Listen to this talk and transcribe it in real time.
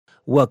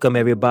Welcome,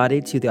 everybody,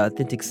 to the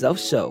Authentic Self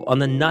Show on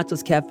the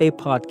Nachos Cafe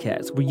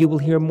podcast, where you will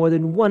hear more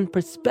than one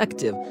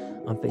perspective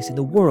on facing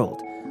the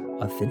world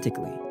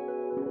authentically.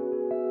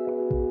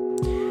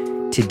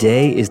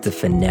 Today is the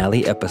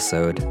finale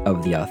episode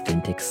of the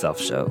Authentic Self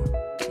Show.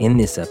 In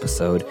this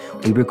episode,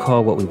 we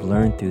recall what we've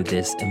learned through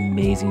this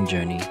amazing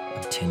journey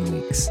of 10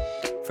 weeks.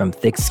 From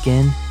thick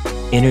skin,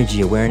 energy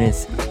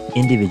awareness,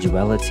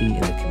 individuality in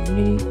the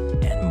community,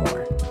 and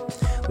more.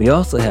 We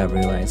also have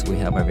realized we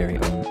have our very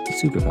own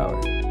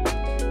superpower.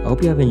 I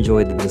hope you have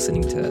enjoyed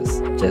listening to us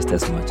just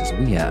as much as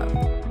we have.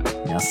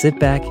 Now sit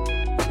back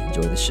and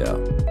enjoy the show.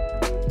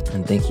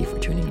 And thank you for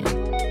tuning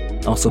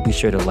in. Also be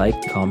sure to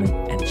like, comment,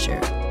 and share.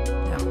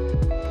 Now,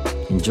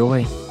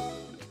 enjoy.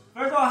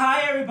 First of all,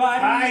 hi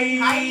everybody.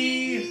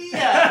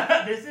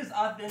 Hi. This is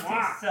Authentic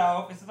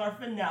Self. This is our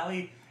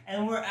finale,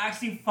 and we're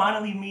actually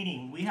finally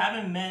meeting. We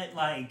haven't met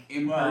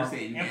in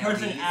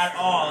person at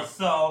all.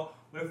 So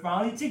we're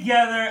finally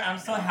together. I'm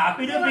so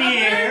happy to be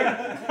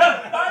here.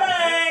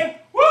 Finally!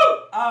 Woo!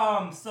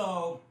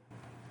 So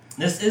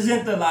this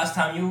isn't the last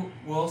time you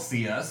will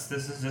see us.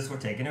 This is just we're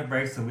taking a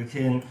break so we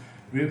can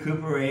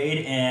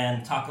recuperate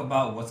and talk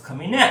about what's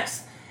coming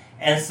next.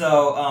 And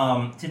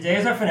so today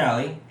is our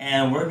finale,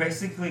 and we're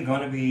basically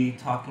going to be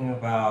talking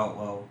about,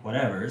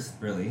 whatever's,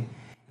 really.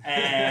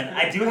 And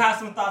I do have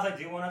some thoughts I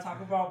do want to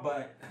talk about,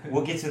 but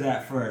we'll get to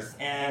that first.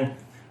 And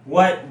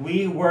what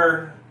we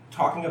were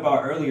talking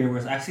about earlier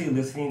was actually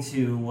listening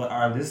to what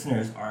our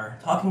listeners are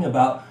talking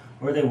about,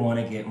 where they want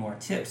to get more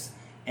tips.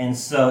 And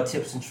so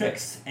tips and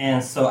tricks.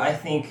 And so I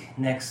think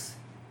next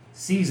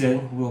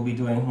season we'll be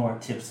doing more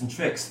tips and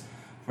tricks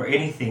for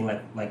anything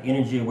like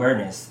energy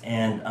awareness.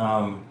 And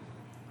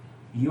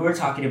you were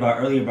talking about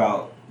earlier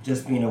about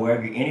just being aware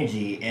of your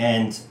energy.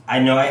 And I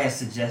know I had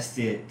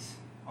suggested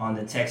on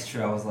the text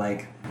trail, I was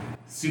like,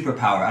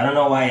 superpower. I don't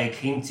know why it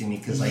came to me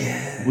because we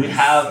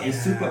have a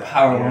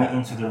superpower when we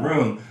enter the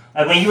room.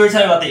 Like when you were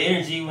talking about the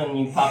energy when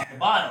you pop the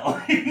bottle,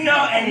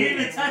 and you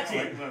didn't touch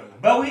it.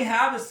 But we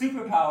have a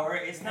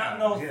superpower. It's not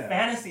no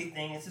fantasy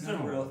thing. It's just a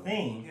real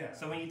thing. Yeah.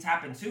 So when you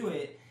tap into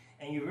it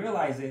and you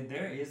realize that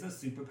there is a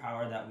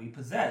superpower that we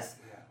possess.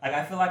 Yeah. Like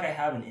I feel like I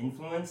have an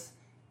influence,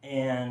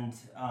 and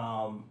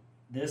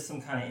there's some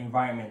kind of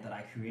environment that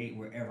I create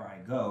wherever I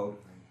go.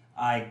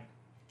 I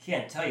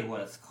can't tell you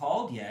what it's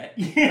called yet,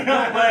 but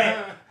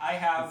I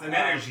have it's an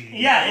energy.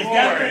 Yeah,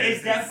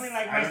 it's definitely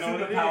like my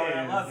superpower, and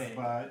I love it.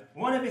 But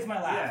one of it's my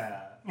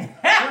laugh.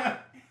 Yeah.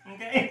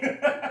 Okay.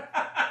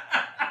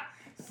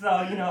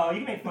 So you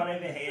can make fun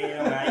of it, hate it,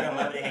 I ain't gonna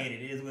love it, hate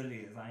it. It is what it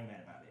is. I ain't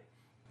mad about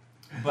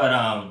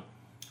it.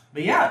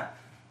 But yeah.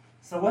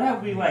 So what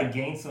have we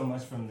gained so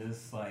much from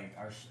this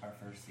our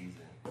first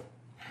season?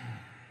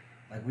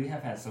 Like we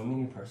have had so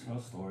many personal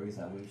stories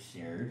that we've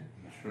shared.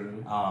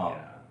 True.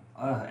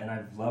 And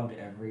I've loved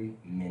every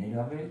minute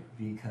of it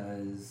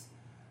because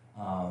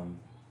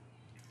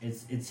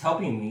it's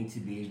helping me to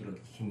be able to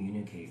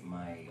communicate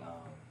my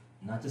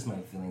not just my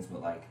feelings,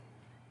 but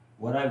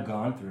what I've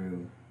gone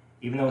through,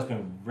 even though it's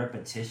been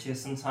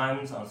repetitious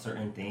sometimes on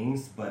certain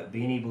things, but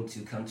being able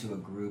to come to a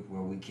group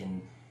where we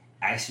can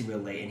actually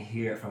relate and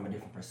hear it from a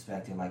different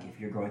perspective. Like if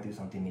you're going through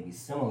something maybe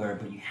similar,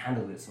 but you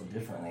handled it so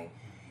differently.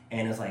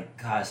 And it's like,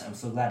 gosh, I'm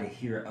so glad to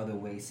hear other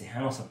ways to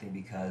handle something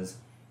because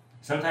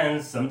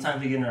Sometimes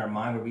we get in our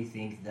mind where we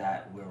think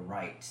that we're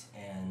right,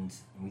 and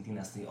we think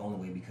that's the only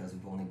way because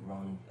we've only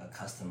grown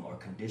accustomed or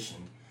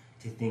conditioned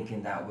to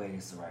thinking that way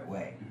is the right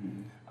way.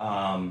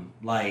 Mm-hmm.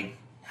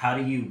 How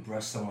do you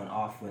brush someone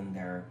off when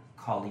they're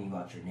calling you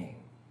out your name?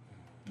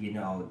 Do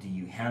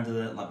you handle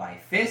it by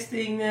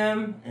fisting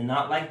them and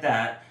not like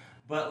that,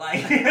 but I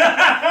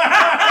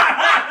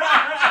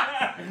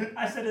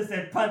should have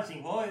said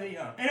punching, boy.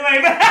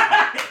 Anyway.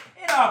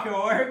 It all can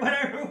work,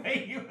 whatever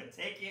way you would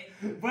take it.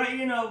 But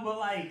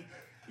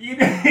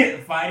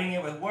fighting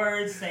it with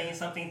words, saying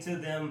something to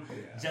them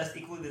just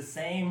equally the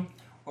same,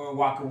 or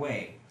walk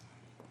away.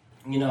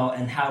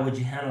 And how would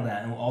you handle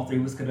that? And all three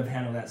of us could have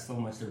handled that so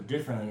much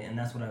differently, and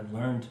that's what I've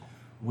learned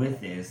with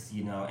this,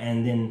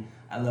 And then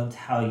I loved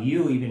how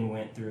you even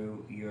went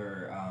through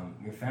your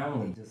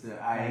family. Just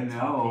I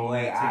know,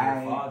 to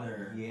your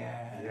father.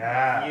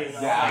 Yeah. It's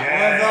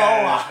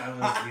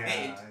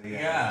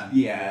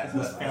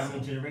family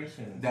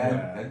generation.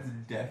 That's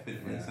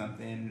definitely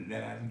something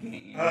that I've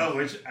gained.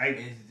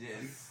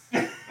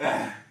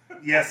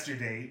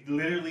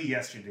 Literally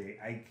yesterday,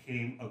 I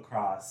came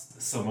across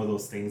some of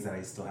those things that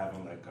I still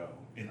haven't let go.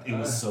 It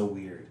was so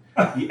weird.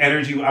 The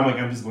energy,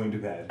 I'm just going to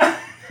bed.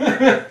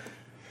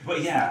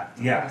 But yeah.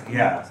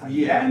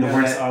 The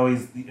work's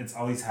it's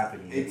always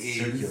happening. It's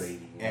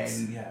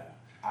circulating.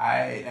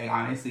 I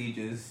honestly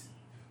just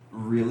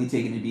really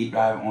taking a deep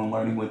dive on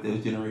learning what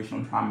those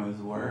generational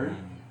traumas were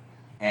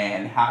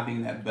and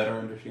having that better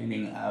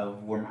understanding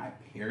of where my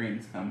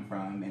parents come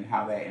from and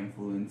how that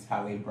influenced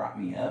how they brought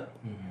me up.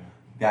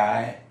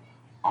 That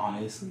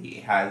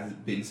honestly has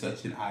been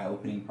such an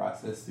eye-opening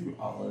process through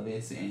all of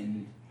this,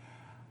 and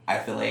I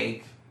feel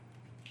like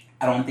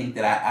I don't think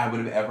that I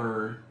would have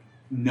ever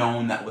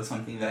known that was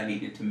something that I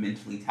needed to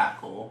mentally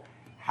tackle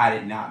had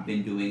it not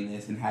been doing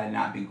this and had it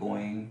not been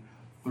going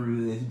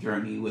through this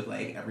journey with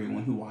like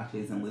everyone who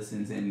watches and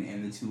listens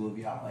and the two of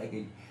y'all, like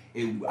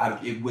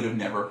it would have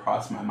never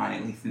crossed my mind,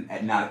 at least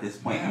not at this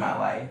point in my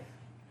life.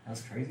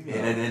 That's crazy. It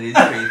is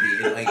crazy.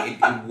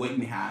 It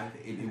wouldn't have.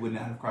 It would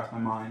not have crossed my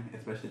mind,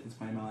 especially at this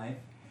point in my life.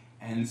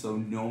 And so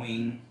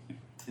knowing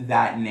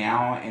that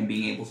now and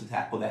being able to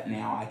tackle that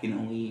now, I can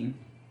only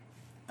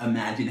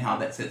imagine how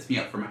that sets me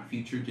up for my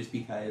future, just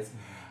because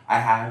I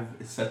have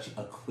such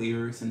a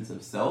clear sense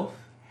of self.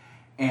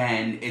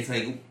 And it's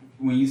like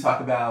when you talk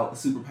about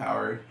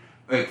superpower,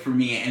 like for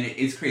me, and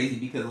it's crazy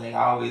because like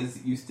I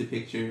always used to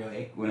picture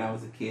like when I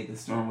was a kid, the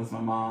Storm was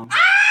my mom.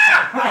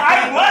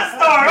 I was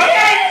Storm.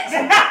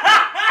 Okay,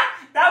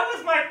 that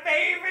was my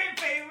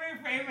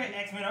favorite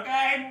X-Men.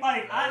 Okay,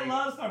 like I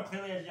love Storm.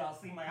 Clearly, as y'all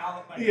see, my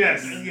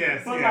yes,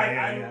 but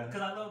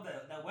because I love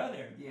that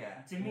weather.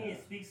 Yeah. To me,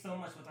 it speaks so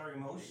much with our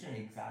emotions.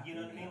 Exactly. You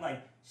know what I mean?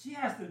 Like she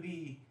has to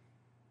be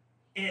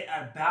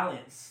at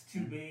balance to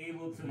be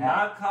able to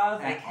not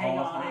cause like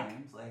chaotic.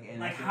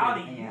 Like how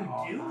do you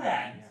do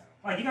that? Yeah.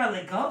 Like you gotta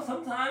let go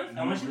sometimes,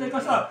 and when she let go,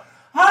 she's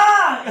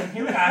like,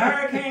 you got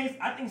hurricanes.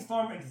 I think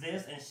Storm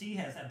exists, and she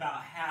has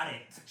about had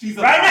it. She's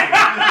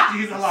alive.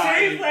 She's alive.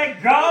 She's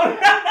like, go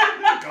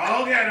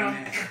get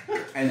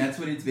him. And that's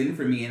what it's been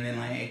for me. And then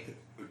like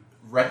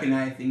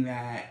recognizing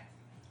that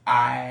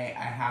I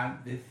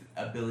have this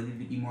ability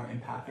to be more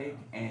empathic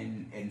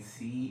and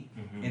see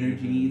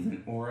energies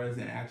and auras,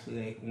 and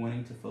actually like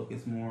wanting to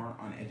focus more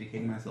on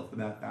educating myself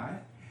about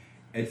that.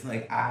 It's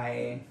like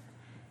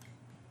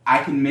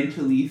I can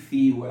mentally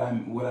see what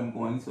I'm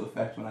going to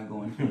affect when I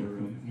go into the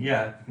room.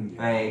 Yeah.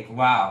 Like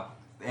wow.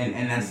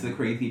 And that's the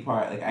crazy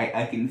part. Like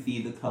I can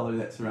see the color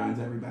that surrounds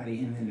everybody,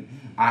 and then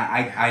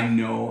I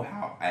know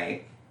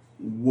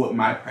what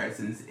my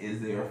presence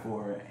is there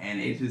for, and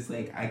it's just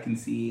like I can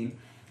see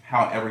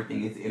how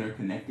everything is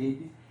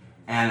interconnected,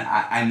 and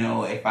I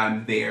know if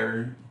I'm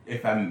there,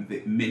 if I'm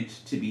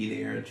meant to be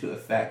there to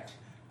affect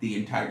the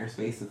entire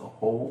space as a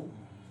whole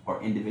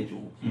or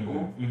individual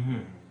people.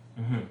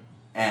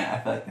 And I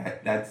feel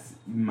like that's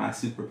my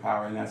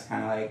superpower, and that's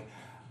kind of like,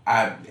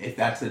 if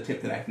that's a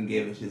tip that I can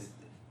give, it's just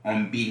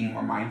on being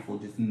more mindful,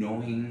 just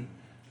knowing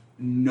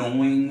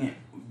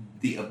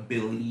the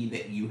ability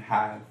that you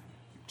have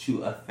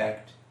to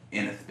affect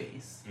in a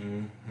space.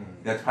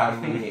 That's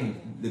probably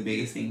the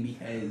biggest thing,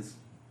 because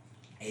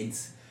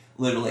it's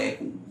literally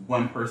like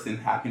one person's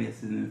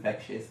happiness is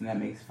infectious, and that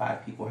makes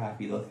 5 people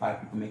happy. Those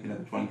 5 people make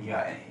another 20 people,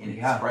 and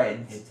it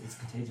spreads. It's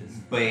contagious.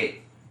 But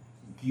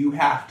you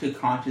have to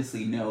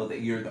consciously know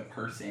that you're the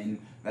person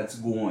that's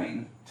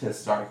going to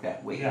start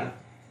that wave. Yeah.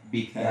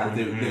 Because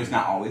there's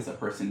not always a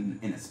person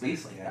in a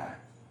space like that.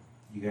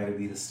 You gotta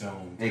be the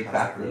stone.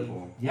 Exactly.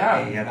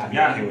 Yeah,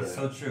 it's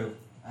so true.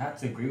 I have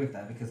to agree with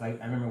that, because I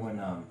remember when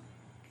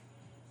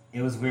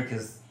it was weird,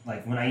 because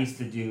like when I used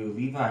to do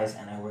Levi's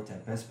and I worked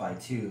at Best Buy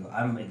too,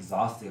 I'm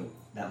exhausted,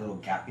 that little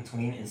gap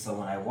between. And so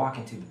when I walk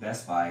into the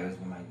Best Buy, it was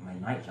my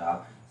night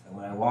job. So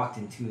when I walked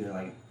into, they're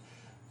like,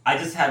 I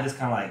just had this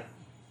kind of like,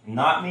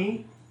 not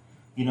me,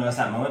 it's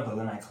that moment. But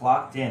when I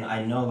clocked in,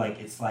 I know like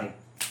it's like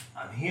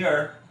I'm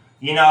here.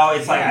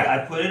 It's like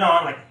I put it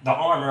on, like the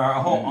armor,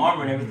 our whole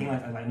armor and everything.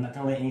 Like I'm not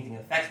gonna let anything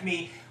affect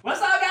me.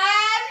 What's up, guys?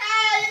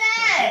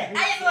 I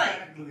was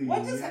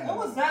like, what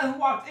was that? Who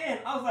walked in?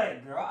 I was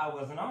like, girl, I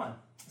wasn't on.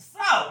 So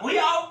we're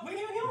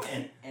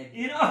human, and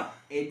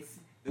it's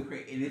the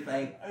great, and it's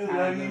like I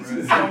love you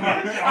so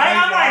much.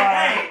 I'm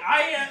like,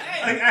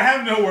 hey. Like I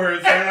have no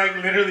words. They're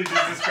like literally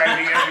just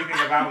describing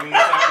everything about me. So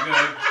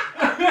good.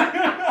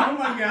 I'm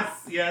like,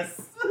 yes.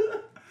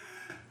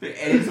 And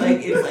it's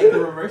like the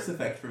reverse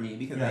effect for me,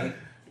 because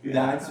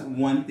that's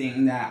one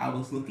thing that I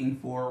was looking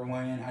for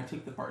when I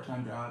took the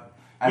part-time job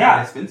at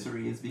a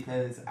dispensary, is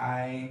because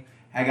I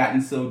had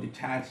gotten so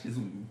detached, just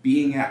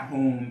being at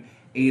home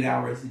 8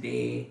 hours a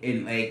day,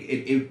 and like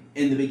it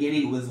in the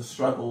beginning it was a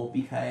struggle,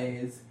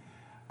 because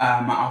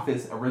my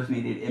office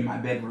originated in my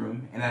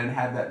bedroom, and I didn't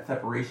have that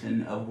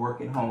separation of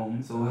work and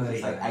home. So it was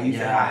just like I used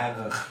to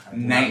have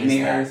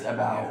nightmares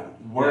about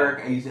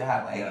work. I used to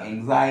have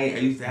anxiety. I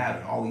used to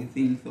have all these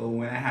things. So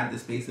when I had the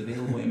space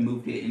available and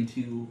moved it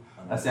into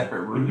a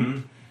separate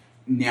room,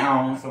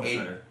 now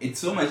it's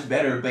so much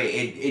better. But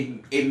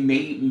it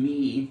made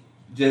me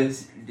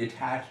just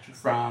detached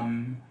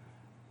from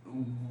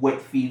what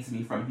feeds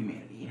me from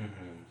humanity,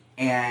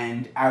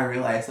 and I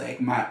realized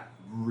like my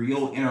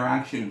real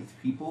interaction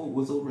with people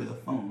was over the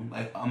phone.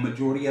 Like a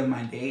majority of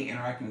my day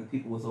interacting with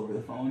people was over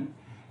the phone.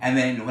 And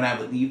then when I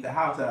would leave the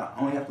house, I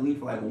only have to leave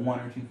for like 1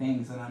 or 2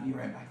 things, and I'd be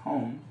right back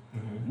home.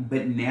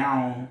 But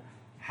now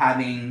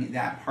having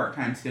that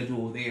part-time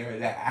schedule there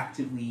that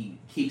actively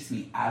keeps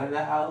me out of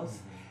the house,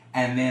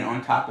 and then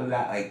on top of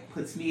that, like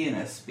puts me in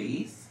a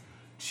space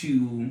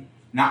to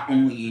not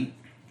only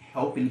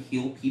help and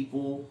heal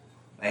people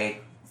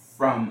like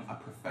from a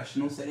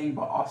professional setting,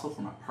 but also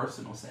from a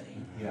personal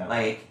setting.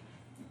 Like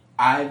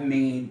I've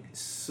made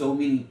so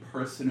many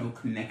personal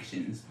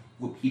connections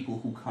with people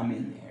who come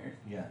in there.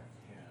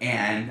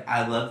 And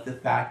I love the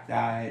fact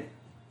that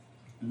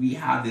we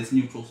have this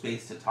neutral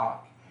space to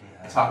talk.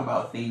 talk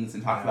about things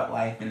and talk about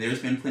life. And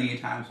there's been plenty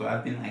of times where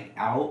I've been like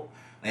out,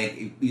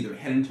 like either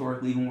heading to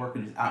work, leaving work, or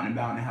just out and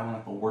about and having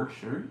like a work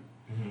shirt.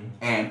 Mm-hmm.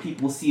 And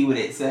people see what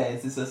it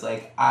says. It's just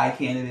like eye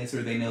candidates,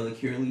 or they know the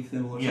Curaleaf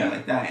symbol or something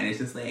like that. And it's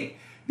just like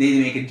they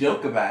make a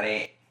joke about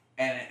it.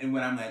 And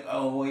when I'm like,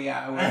 oh well,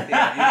 yeah, I went there.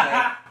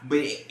 Like, but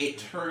it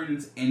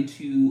turns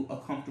into a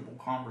comfortable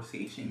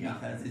conversation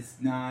because it's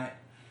not,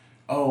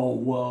 oh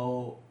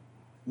well,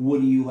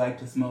 what do you like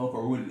to smoke,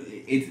 or what?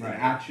 It's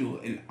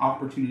an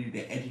opportunity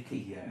to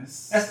educate.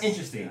 Yes, that's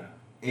interesting.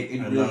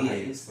 It really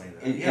is.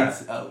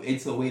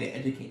 It's a way to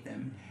educate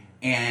them,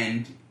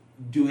 and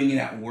doing it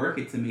at work,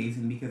 it's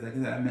amazing because, like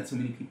I said, I've met so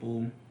many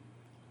people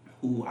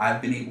who I've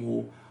been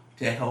able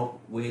to help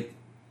with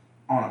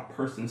on a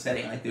personal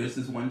setting. Like there's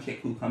this one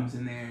chick who comes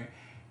in there,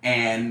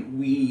 and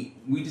we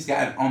just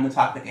got on the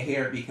topic of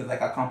hair because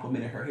like I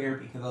complimented her hair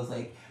because I was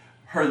like,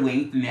 her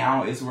length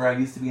now is where I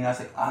used to be, and I was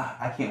like,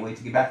 I can't wait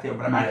to get back there,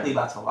 but I'm actually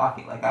about to lock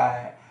it. Like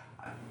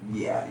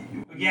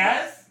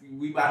yes.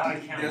 We about to. I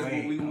can't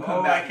wait. We can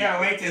come back. I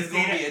can't wait to it's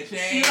see gonna it. Be a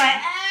change. She's like,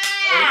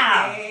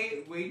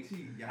 okay, wait till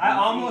I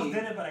almost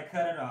did it, but I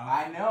cut it off.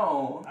 I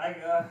know.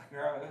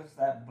 Girl,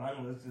 that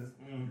bun was just.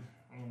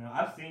 You know,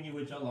 I've seen you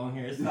with your long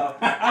hair, so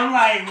I'm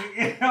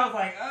like, I was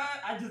like,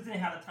 I just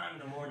didn't have the time in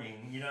the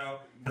morning, you know,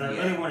 but I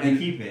really wanted to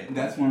keep it.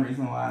 That's one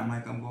reason why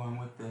I'm going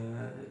with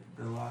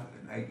the lock.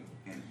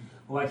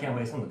 Well, I can't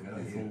wait. It's gonna look good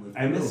on you.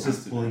 I miss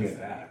just pulling it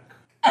back.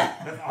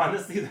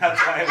 Honestly, that's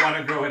why I want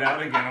to grow it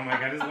out again. I'm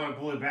like, I just want to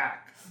pull it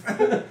back.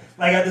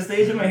 Like at the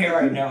stage of my hair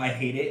right now, I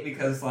hate it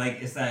because like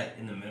it's that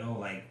in the middle,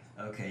 like.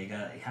 Okay,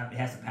 it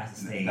has to pass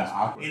the stage.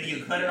 Either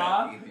you cut it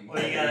off, or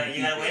you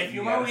gotta wait a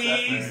few more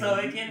weeks so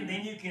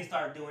then you can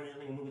start doing it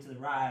when you move it to the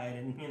right,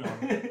 and you know.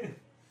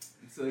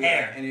 So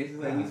hair. And it's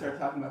just like we started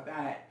talking about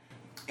that,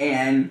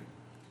 and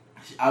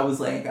I was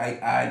like,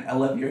 I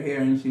love your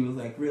hair, and she was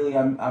like, really,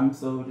 I'm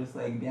so just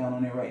like down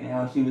on it right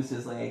now. She was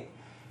just like,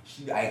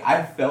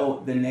 I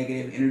felt the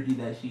negative energy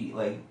that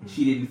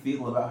she didn't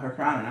feel about her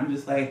crown, and I'm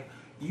just like.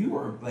 You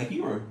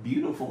are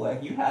beautiful.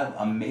 Like you have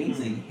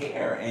amazing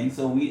hair, and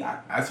so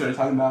I started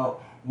talking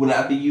about what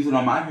I've been using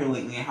on my hair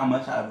lately and how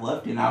much I've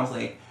loved it. And I was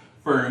like,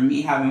 for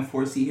me having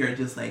 4C hair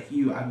just like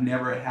you, I've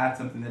never had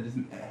something that just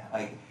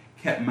like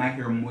kept my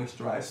hair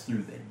moisturized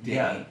through the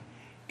day.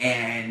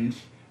 And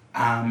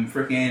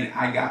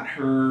I got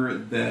her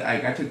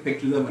I took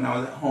pictures of it when I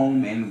was at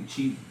home, and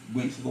she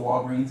went to the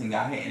Walgreens and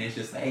got it, and it's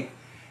just like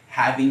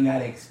having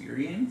that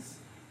experience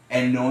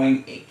and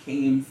knowing it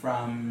came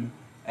from.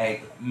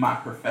 Like my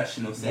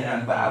professional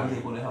setting, but I was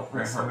able to help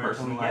her in her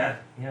personal life.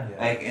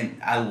 Like,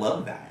 and I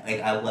love that. Like,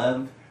 I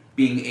love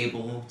being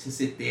able to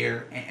sit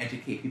there and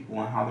educate people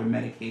on how they're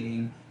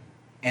medicating,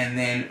 and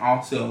then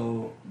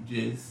also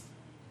just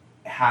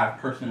have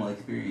personal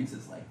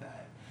experiences like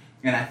that.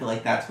 And I feel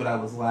like that's what I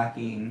was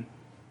lacking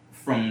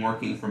from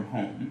working from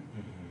home,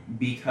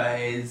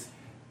 because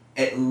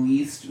at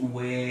least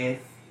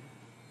with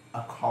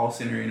a call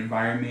center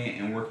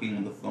environment and working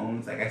on the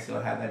phones, like I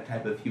still have that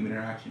type of human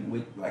interaction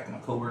with like my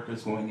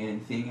coworkers going in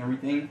and seeing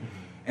everything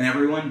and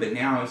everyone, but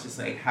now it's just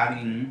like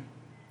having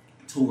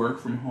to work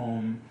from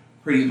home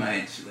pretty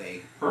much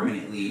like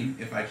permanently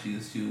if I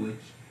choose to,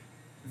 which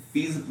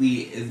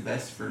feasibly is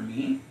best for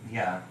me.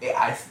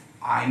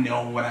 I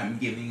know what I'm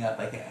giving up,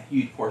 like a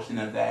huge portion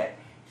of that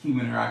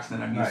human interaction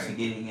that I'm used to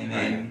getting, and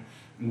then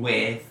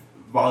with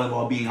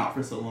volleyball being out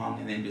for so long,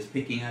 and then just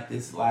picking up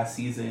this last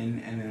season,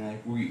 and then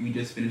like we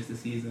just finished the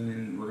season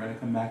and we're gonna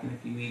come back in a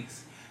few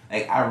weeks.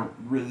 Like I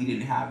really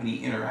didn't have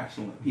any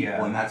interaction with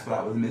people, and that's what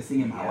I was missing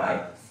in my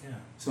life.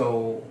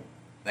 So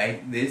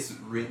like this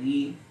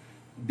really,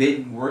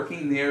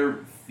 working there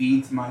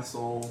feeds my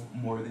soul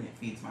more than it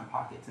feeds my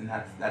pockets, and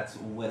that's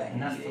what I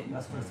needed.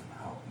 That's what it's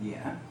about.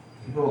 Yeah.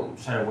 People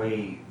try to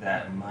weigh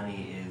that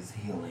money is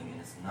healing,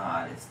 and it's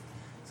not. It's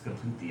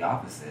completely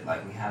opposite.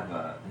 Like we have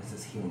there's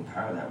this healing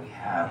power that we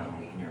have when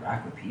we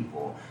interact with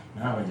people.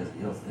 Not only just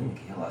heals them, it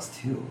can heal us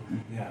too.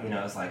 You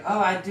know, it's like, oh,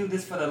 I do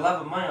this for the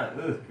love of money. Like,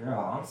 ugh, girl,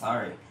 I'm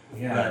sorry,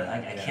 but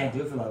I can't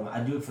do it for love.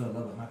 I do it for the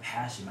love of my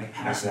passion. My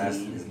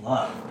passion is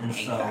love, and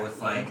so it's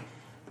like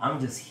I'm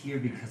just here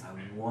because I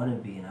want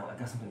to be, and I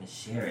got something to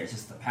share. It's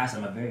just the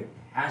passion. I'm a very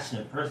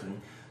passionate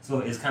person, so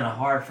it's kind of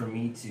hard for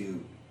me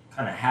to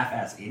kind of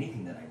half-ass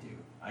anything that I do.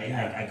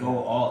 I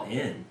go all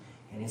in.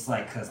 And it's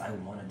like, because I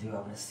want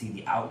to see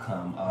the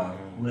outcome of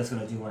what it's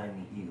going to do when I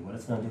meet you, what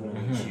it's going to do when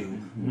I meet you,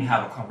 when we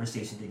have a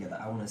conversation together.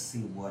 I want to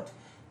see what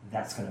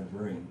that's going to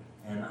bring.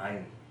 And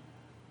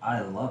I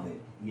love it.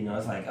 You know,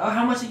 it's like, oh,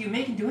 how much are you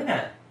making doing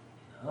that?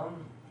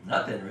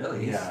 Nothing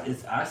really.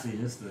 It's actually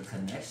just the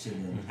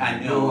connection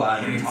and who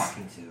I'm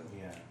talking to.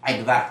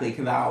 Exactly,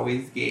 because I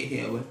always get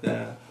hit with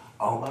the,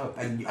 oh,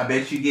 I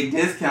bet you get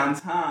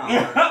discounts, huh?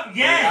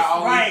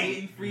 Yes, like,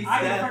 getting free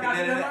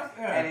stuff.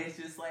 And it's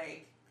just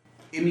like,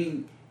 I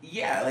mean,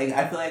 like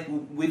I feel like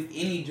with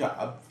any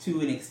job, to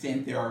an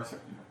extent, there are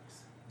certain perks.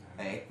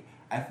 Like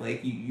I feel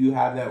like you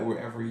have that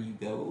wherever you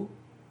go,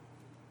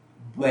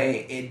 but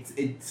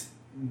it's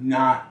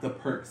not the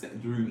perks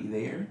that drew me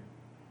there,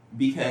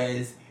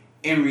 because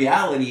in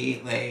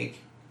reality, like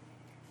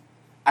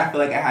I feel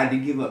like I had to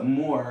give up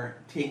more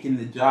taking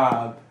the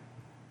job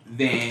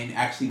than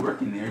actually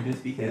working there,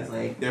 just because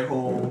like their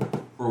whole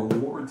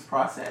rewards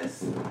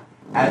process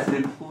as an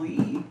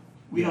employee,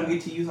 we don't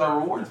get to use our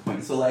rewards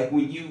points. So like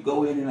when you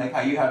go in and like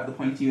how you have the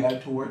points you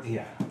add towards,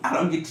 I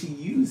don't get to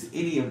use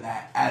any of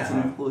that as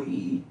an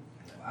employee.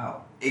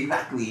 Wow.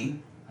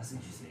 Exactly. That's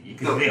interesting.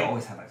 Because they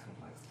always have like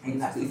something like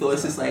exactly. So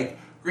it's just like,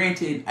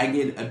 granted, I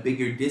get a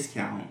bigger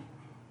discount,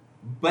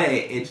 but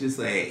it's just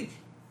like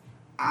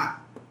I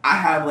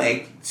have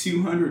like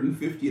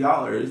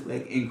 $250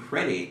 like in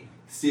credit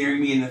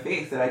staring me in the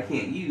face that I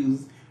can't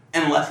use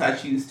unless I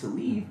choose to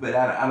leave. But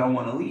I don't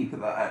want to leave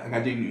because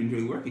I didn't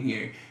enjoy working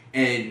here.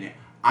 And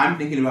I'm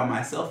thinking about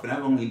myself, and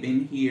I've only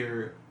been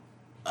here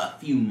a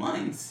few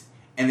months,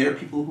 and there are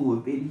people who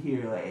have been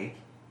here like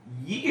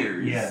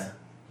years. Yeah.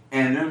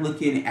 And they're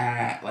looking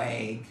at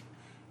like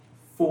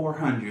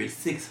 $400,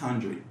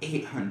 $600,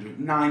 $800,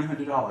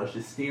 $900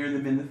 just staring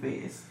them in the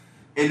face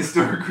in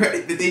store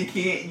credit that they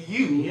can't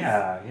use.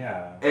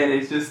 Yeah. And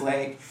it's just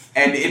like,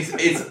 and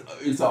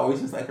it's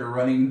always just like a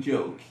running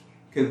joke,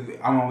 because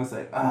I'm always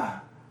like,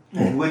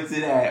 what's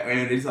it at?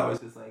 And it's always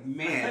just like,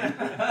 man,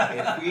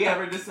 if we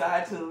ever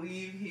decide to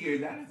leave here,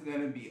 that is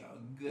gonna be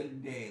a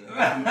good day.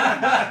 Like,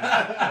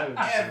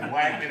 I'm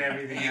wiping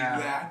everything out.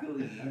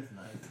 Exactly. That's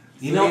nice.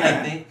 You know,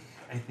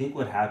 I think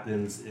what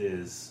happens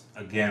is,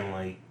 again,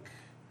 like,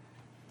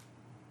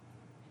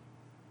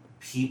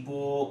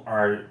 people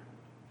are,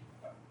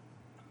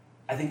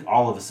 I think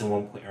all of us at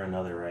one point or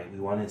another, right, we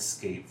want to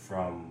escape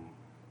from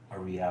a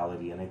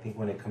reality. And I think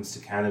when it comes to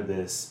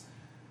cannabis,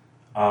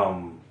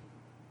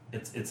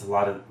 it's a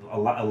lot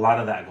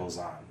of that goes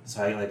on.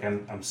 So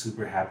I'm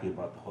super happy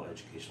about the whole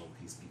educational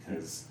piece,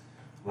 because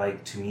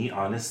like, to me,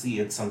 honestly,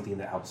 it's something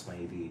that helps my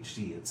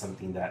ADHD. It's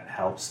something that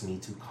helps me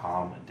to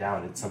calm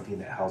down. It's something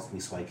that helps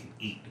me so I can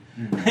eat.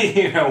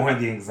 You know, when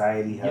the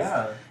anxiety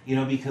has, you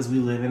know, because we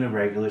live in a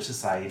regular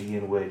society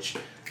in which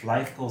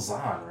life goes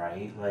on,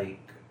 right?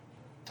 Like,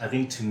 I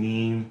think to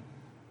me,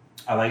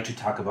 I like to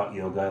talk about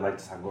yoga. I like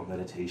to talk about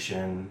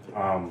meditation.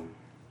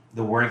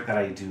 The work that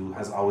I do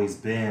has always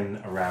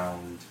been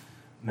around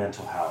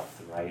mental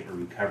health, right, or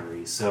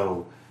recovery.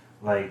 So,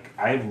 like,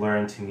 I've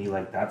learned, to me,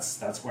 like,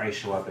 that's where I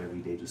show up every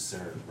day to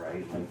serve,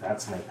 right? Like,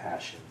 that's my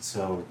passion.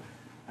 So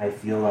I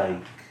feel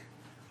like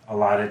a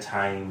lot of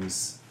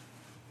times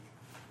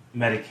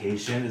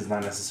medication is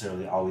not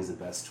necessarily always the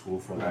best tool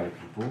for a lot of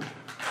people.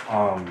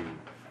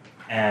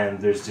 And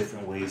there's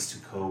different ways to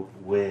cope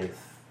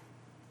with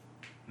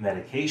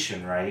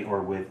medication, right?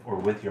 Or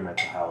with your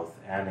mental health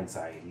and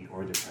anxiety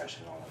or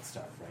depression, all that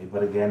stuff, right?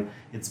 But again,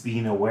 it's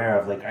being aware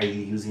of, like, are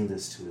you using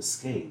this to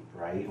escape,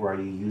 right? Or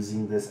are you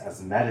using this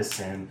as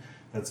medicine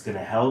that's going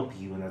to help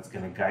you and that's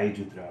going to guide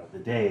you throughout the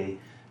day,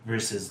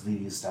 versus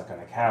leave you stuck on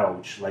a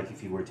couch, like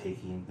if you were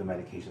taking the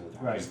medication the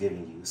doctor's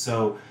giving you.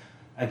 So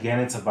again,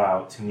 it's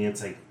about, to me,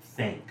 it's like,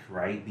 think,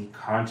 right? Be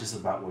conscious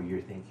about what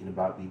you're thinking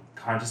about. Be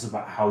conscious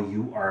about how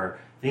you are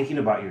thinking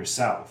about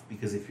yourself,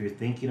 because if you're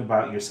thinking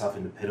about yourself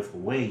in a pitiful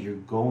way, you're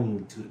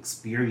going to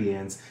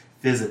experience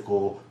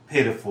physical,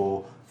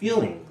 pitiful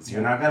feelings.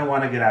 You're not going to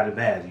want to get out of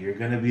bed. You're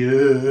going to be,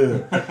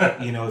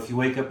 you know, if you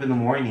wake up in the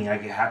morning,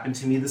 like it happened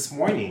to me this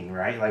morning,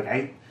 right? Like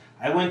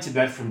I went to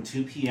bed from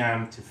 2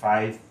 p.m. to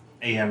 5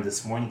 a.m.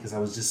 this morning because I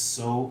was just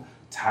so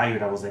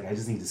tired. I was like, I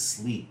just need to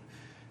sleep.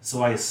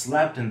 So I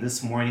slept, and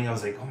this morning I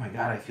was like, oh my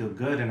God, I feel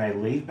good. And I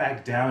laid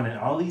back down, and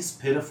all these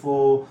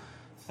pitiful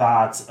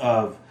thoughts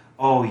of,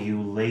 oh,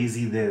 you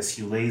lazy this,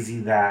 you lazy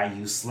that,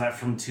 you slept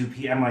from 2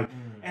 p.m. Like,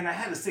 and I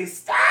had to say,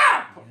 stop!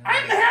 Yeah.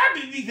 I'm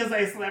happy because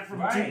I slept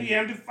from 2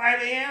 p.m. to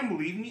 5 a.m.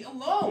 Leave me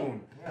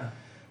alone. Yeah.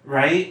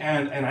 Right?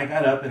 And I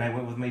got up and I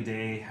went with my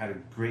day, had a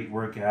great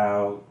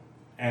workout,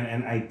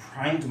 and I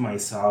primed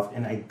myself,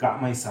 and I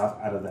got myself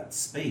out of that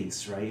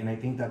space, right? And I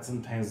think that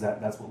sometimes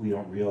that's what we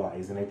don't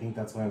realize. And I think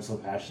that's why I'm so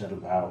passionate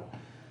about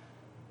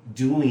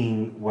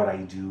doing what I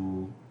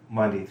do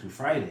Monday through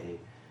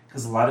Friday.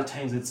 Because a lot of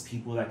times it's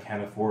people that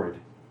can't afford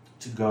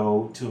to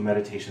go to a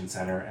meditation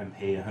center and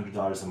pay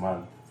 $100 a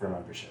month for a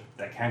membership,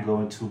 that can't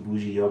go into a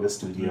bougie yoga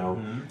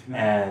studio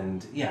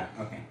and pay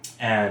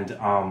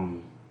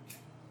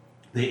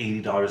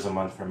 $80 a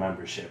month for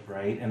membership,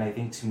 right? And I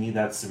think, to me,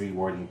 that's the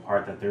rewarding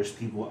part, that there's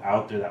people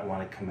out there that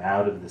want to come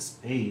out of this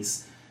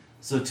space.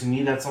 So to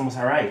me, that's almost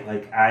all right.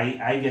 Like,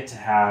 I get to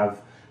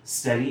have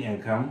steady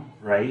income,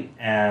 right?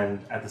 And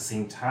at the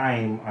same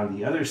time, on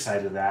the other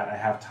side of that, I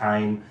have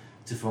time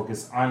to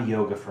focus on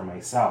yoga for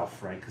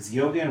myself, right? Because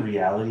yoga in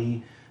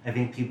reality, I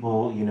think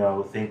people, you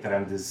know, think that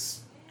I'm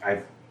this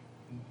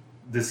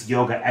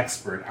yoga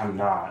expert. I'm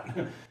not.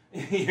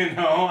 You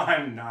know,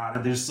 I'm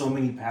not. There's so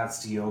many paths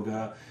to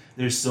yoga.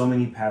 There's so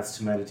many paths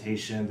to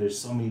meditation. There's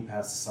so many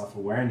paths to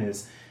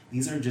self-awareness.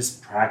 These are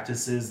just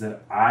practices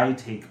that I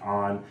take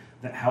on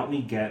that help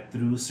me get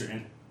through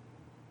certain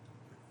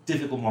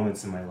difficult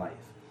moments in my life.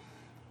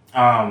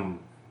 And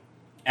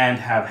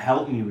have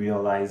helped me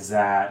realize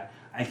that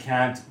I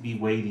can't be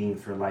waiting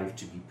for life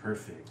to be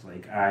perfect.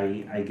 Like,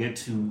 I get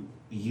to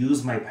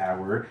use my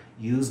power,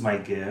 use my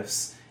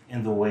gifts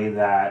in the way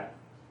that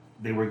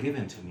they were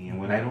given to me. And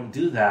when I don't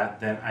do that,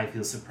 then I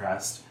feel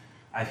suppressed,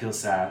 I feel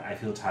sad, I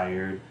feel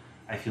tired,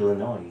 I feel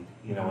annoyed.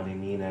 You know what I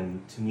mean?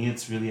 And to me,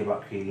 it's really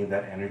about creating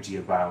that energy,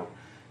 about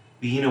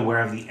being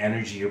aware of the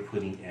energy you're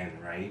putting in,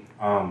 right?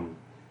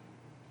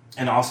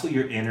 And also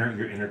your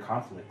inner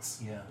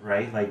conflicts,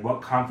 right? Like,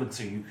 what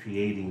conflicts are you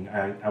creating?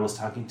 I was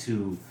talking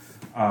to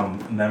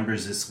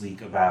members this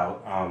week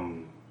about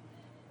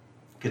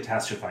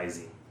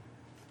catastrophizing.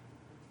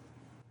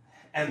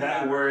 And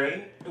that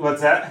word,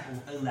 what's that?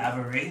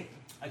 Elaborate.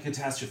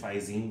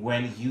 Catastrophizing,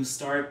 when you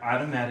start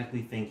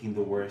automatically thinking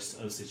the worst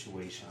of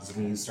situations,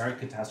 when you start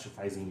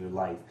catastrophizing your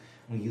life,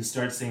 when you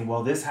start saying,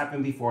 well, this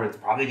happened before, it's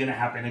probably going to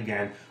happen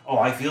again. Oh,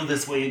 I feel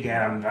this way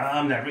again.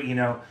 I'm never,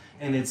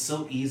 and it's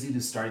so easy to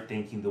start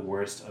thinking the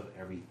worst of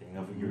everything,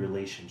 of your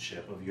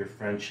relationship, of your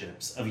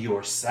friendships, of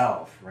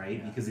yourself, right?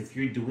 Yeah. Because if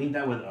you're doing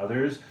that with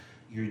others,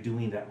 you're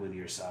doing that with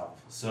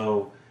yourself.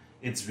 So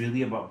it's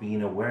really about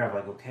being aware of,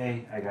 like,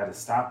 okay, I got to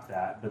stop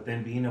that, but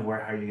then being aware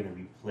how you're going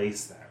to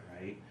replace that,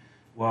 right?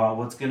 Well,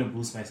 what's going to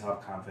boost my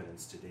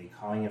self-confidence today?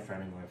 Calling a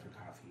friend and going for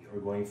coffee, or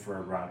going for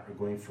a run, or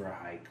going for a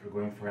hike, or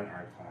going for an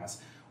art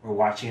class, or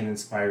watching an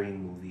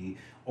inspiring movie,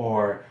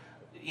 or,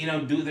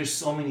 there's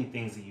so many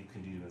things that you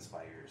can do to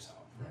inspire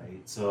yourself,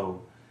 right?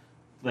 So,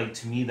 like,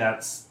 to me,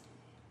 that's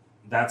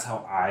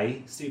how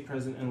I stay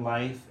present in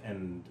life,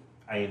 and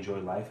I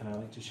enjoy life, and I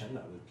like to share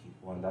that with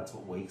people, and that's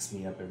what wakes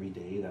me up every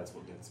day. That's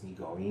what gets me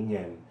going,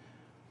 and,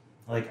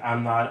 like,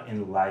 I'm not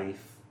in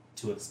life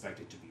to expect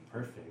it to be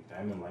perfect.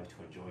 I'm in life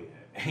to enjoy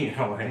it. You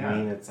know what I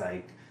mean? It's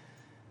like,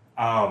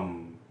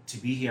 to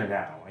be here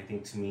now, I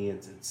think to me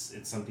it's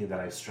something that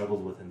I've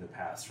struggled with in the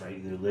past, right?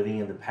 Either living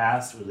in the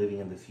past or living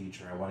in the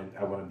future. I want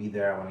to be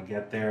there. I want to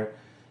get there,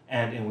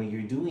 and when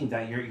you're doing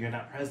that, you're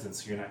not present,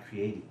 so you're not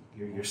creating.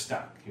 You're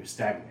stuck. You're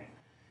stagnant.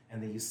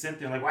 And then you sit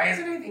there like, why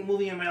isn't anything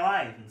moving in my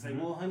life? It's like,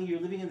 well, honey,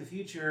 you're living in the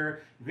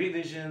future, great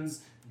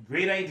visions,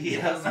 great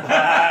ideas,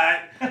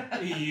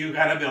 but you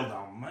gotta build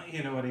them.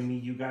 You know what I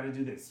mean? You gotta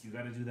do this. You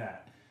gotta do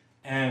that.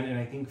 And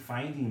I think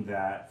finding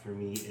that for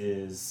me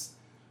is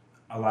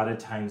a lot of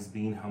times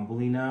being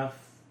humble enough.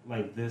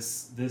 Like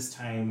this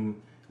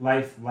time,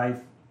 life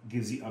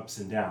gives you ups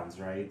and downs,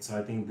 right? So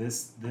I think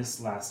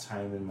this last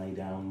time in my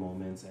down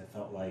moments, I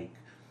felt like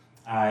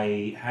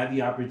I had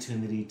the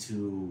opportunity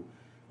to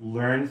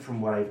learn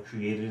from what I've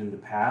created in the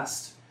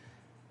past,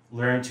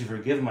 learn to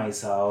forgive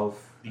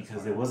myself,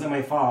 because it wasn't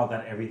my fault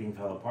that everything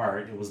fell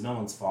apart. It was no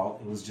one's fault.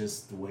 It was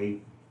just the way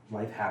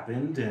life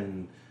happened,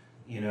 and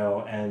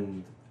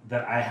and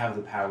that I have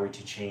the power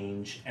to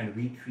change and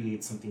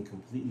recreate something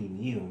completely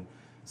new,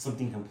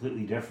 something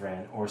completely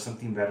different, or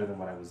something better than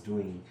what I was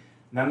doing,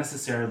 not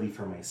necessarily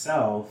for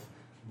myself,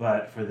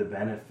 but for the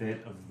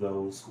benefit of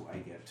those who I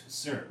get to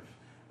serve.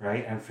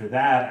 Right? And for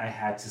that, I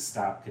had to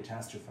stop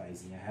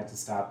catastrophizing. I had to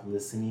stop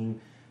listening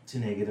to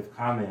negative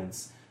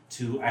comments.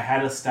 I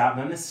had to stop,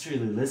 not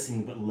necessarily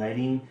listening, but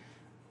letting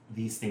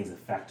these things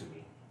affect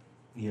me.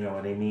 You know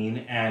what I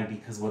mean? And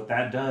because what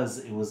that does,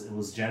 it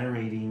was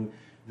generating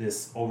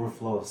this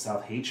overflow of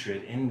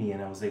self-hatred in me.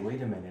 And I was like,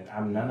 wait a minute,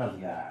 I'm none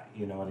of that.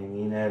 You know what I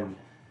mean? And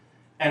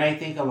I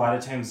think a lot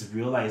of times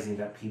realizing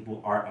that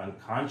people are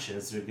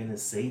unconscious, they're going to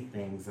say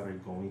things that are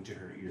going to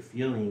hurt your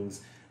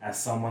feelings, as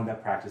someone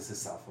that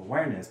practices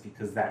self-awareness,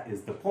 because that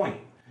is the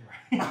point.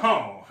 Right.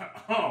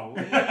 Oh,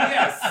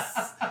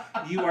 yes.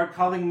 You are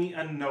calling me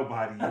a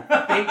nobody.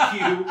 Thank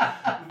you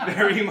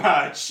very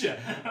much.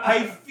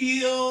 I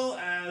feel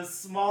as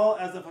small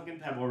as a fucking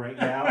pebble right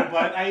now,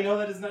 but I know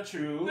that is not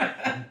true.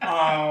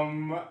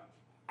 I'm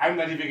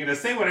not even going to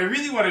say what I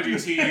really want to do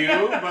to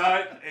you,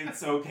 but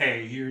it's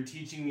okay. You're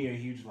teaching me a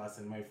huge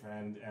lesson, my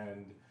friend,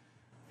 and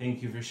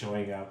thank you for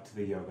showing up to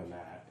the yoga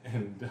mat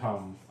and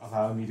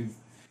allowing me to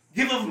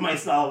give of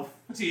myself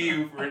to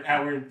you for an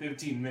hour and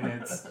 15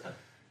 minutes.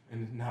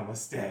 And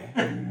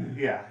namaste.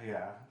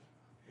 Yeah.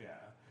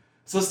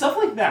 So stuff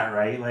like that,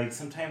 right? Like,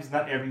 sometimes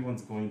not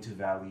everyone's going to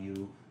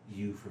value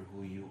you for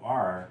who you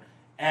are.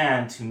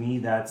 And to me,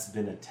 that's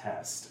been a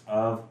test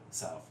of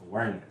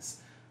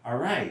self-awareness. All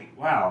right,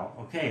 wow,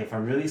 okay, if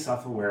I'm really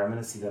self-aware, I'm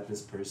going to see that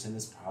this person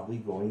is probably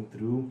going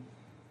through,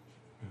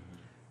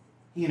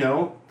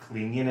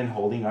 clinging and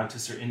holding on to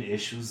certain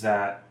issues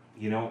that,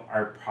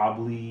 are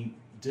probably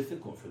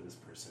difficult for this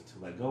person to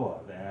let go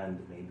of,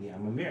 and maybe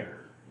I'm a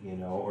mirror,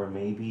 or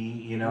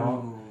maybe,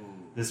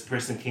 this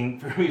person came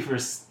for me for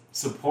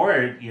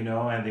support,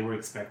 and they were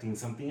expecting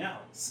something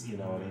else, you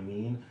know what I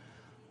mean?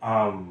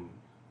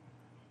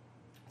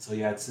 So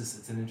yeah,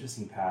 it's an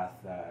interesting path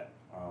that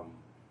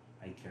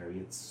I carry.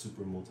 It's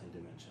super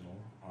multidimensional.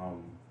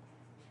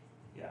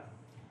 Yeah.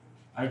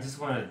 I just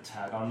want to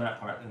tag on that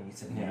part when you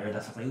said mirror.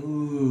 That's like,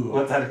 ooh.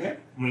 What's that again?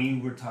 When you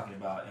were talking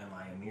about am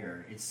I a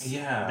mirror? It's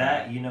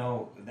that,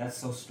 that's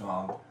so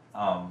strong.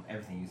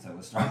 Everything you said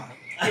was strong.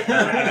 I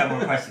got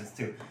more questions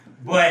too.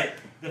 But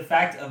the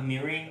fact of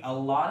mirroring, a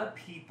lot of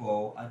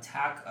people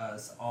attack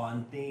us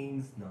on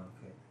things. No,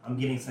 okay. I'm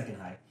getting second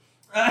high.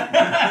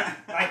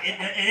 Like,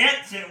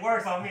 it shit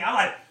works on me. I'm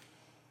like,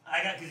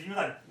 because you're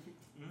like,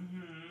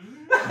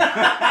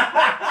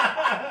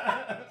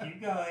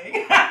 keep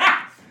going.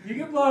 You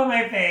can blow in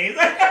my face.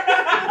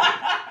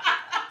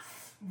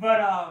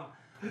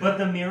 But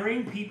the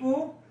mirroring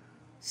people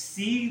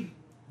see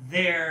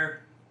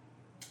their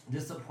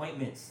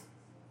disappointments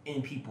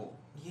in people.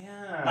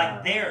 Yeah.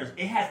 Like theirs.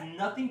 It has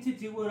nothing to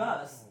do with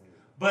us.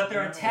 But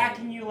they're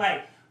attacking you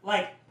like,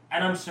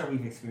 and I'm sure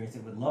we've experienced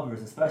it with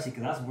lovers, especially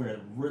because that's where it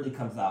really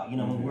comes out. You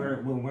know,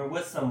 when we're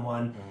with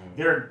someone,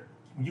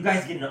 you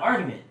guys get in an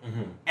argument,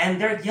 and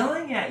they're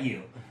yelling at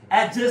you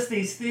at just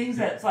these things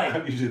that's like.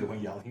 I'm usually the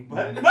one yelling,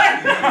 but.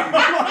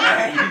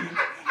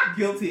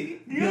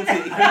 Guilty. I'm the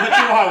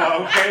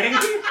Chihuahua, okay?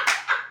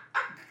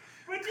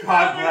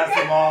 God bless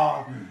them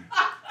all.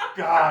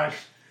 Gosh.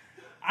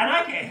 And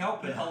I can't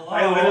help it. Hello.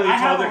 I literally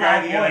told the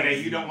guy the other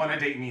day, you don't want to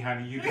date me,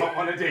 honey. You don't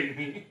want to date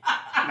me.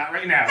 Not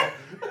right now.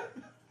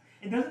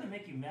 It doesn't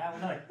make you mad.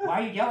 We're like,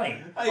 why are you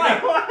yelling? Like,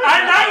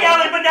 I'm not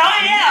yelling, but now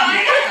I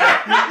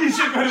am. You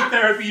should go to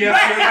therapy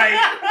after, right?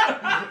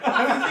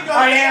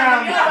 I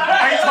am.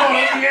 I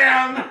totally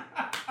am.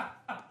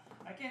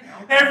 I can't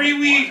help it. Every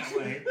week.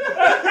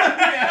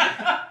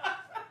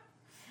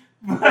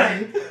 But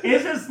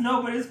it's just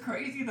but it's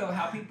crazy though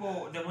how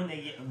people that when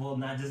they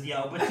not just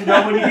yell, but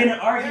when you get in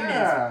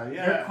arguments,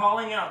 they're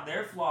calling out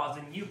their flaws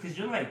in you because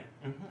you're like,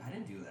 I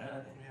didn't do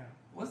that.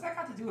 What's that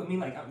got to do with me?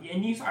 Like,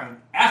 and you start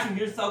asking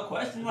yourself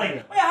questions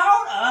like, wait,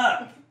 hold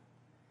up.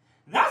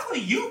 That's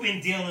what you've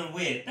been dealing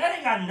with. That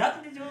ain't got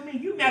nothing to do with me.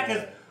 You mad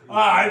because,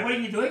 what are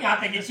you doing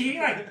out there? You're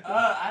cheating? Like,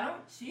 I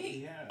don't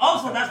cheat. Yeah.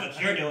 Oh, so that's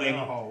what you're doing.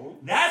 No.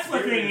 That's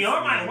what's in your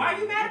mind. Why are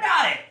you mad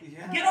about it?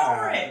 Yeah. Get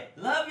over it.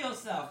 Love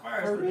yourself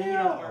first, but then you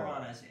don't worry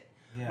about that shit.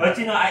 Yeah. But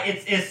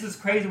it's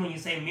just crazy when you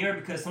say mirror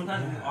because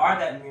sometimes we are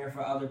that mirror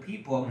for other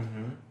people.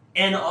 Mm-hmm.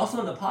 And also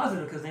in the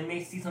positive because they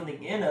may see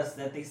something in us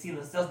that they see in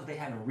themselves but they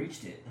haven't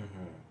reached it.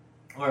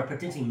 Mm-hmm. Or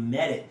potentially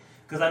met it.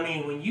 Because I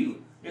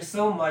mean, there's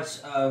so much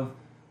of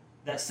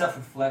that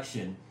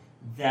self-reflection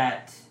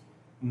that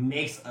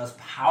makes us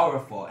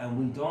powerful and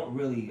we don't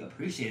really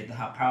appreciate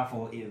how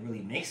powerful it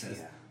really makes us.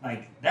 Yeah.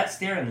 Like that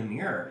stare in the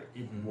mirror,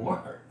 it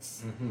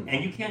works. Mm-hmm.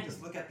 And you can't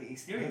just look at the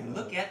exterior,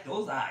 look at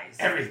those eyes.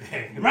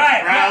 Everything.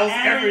 Right. Brows,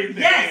 everything.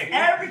 Yes,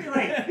 everything.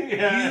 Like,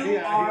 you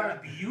are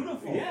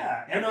beautiful.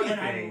 Yeah, everything. And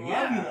I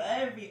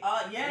love you.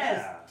 Yes.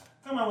 Yeah.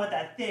 Come on with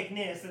that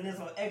thickness and this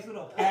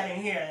little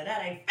padding here.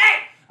 That ain't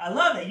fake. I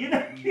love it,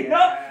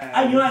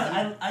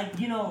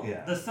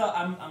 the self.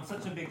 I'm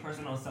such a big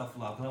person on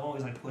self-love because I'm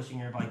always like pushing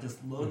everybody.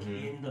 Just look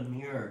in the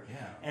mirror.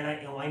 Yeah. And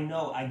I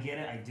know I get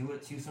it. I do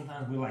it too.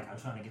 Sometimes we're like, I'm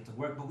trying to get to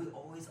work, but we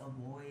always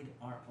avoid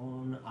our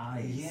own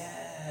eyes.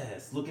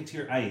 Yes. Look into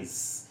your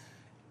eyes.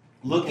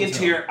 Look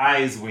into your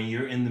eyes when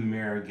you're in the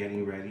mirror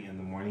getting ready in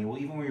the morning. Well,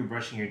 even when you're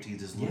brushing your teeth,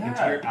 just look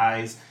into your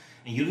eyes,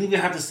 and you don't even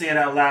have to say it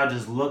out loud.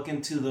 Just look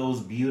into those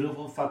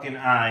beautiful fucking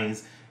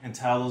eyes. And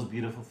tell those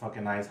beautiful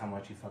fucking eyes how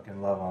much you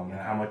fucking love them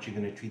and how much you're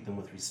going to treat them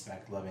with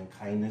respect, love, and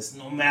kindness,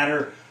 no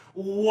matter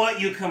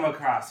what you come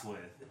across with.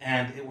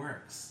 And it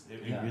works.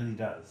 It really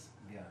does.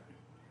 Yeah.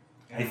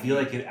 I feel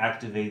like it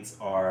activates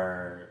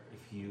I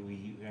know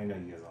you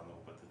guys all know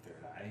about the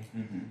third eye,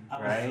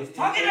 right? It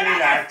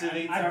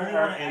activates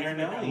our inner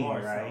knowing,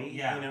 right? So,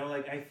 yeah. You know,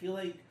 like I feel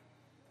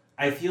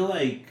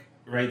like,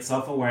 right,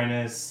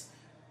 self-awareness,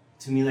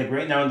 to me, like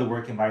right now in the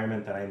work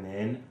environment that I'm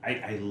in,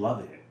 I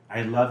love it.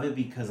 I love it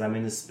because I'm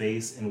in a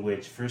space in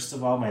which, first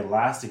of all, my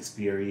last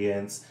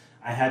experience,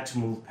 I had to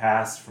move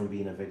past from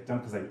being a victim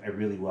because I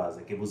really was.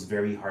 Like, it was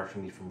very hard for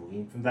me from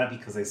moving from that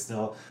because I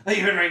still, like,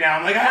 even right now,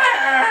 I'm like,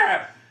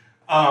 ah!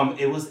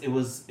 It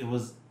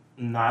was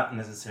not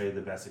necessarily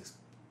the best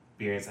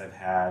experience I've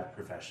had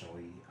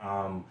professionally.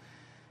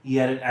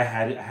 Yet I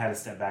had to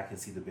step back and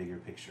see the bigger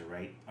picture,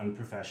 right?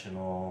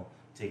 Unprofessional,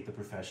 take the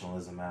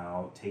professionalism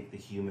out, take the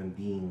human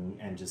being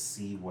and just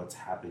see what's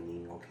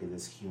happening. Okay,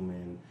 this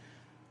human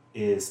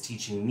is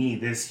teaching me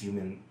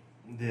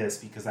this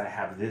because I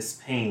have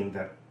this pain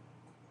that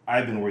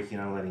I've been working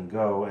on letting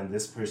go, and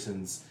this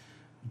person's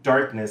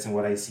darkness and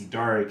what I see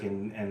dark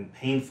and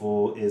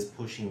painful is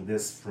pushing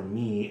this from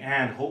me,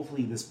 and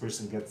hopefully this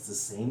person gets the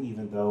same,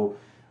 even though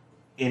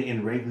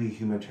in regular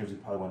human terms we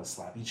probably want to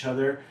slap each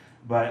other,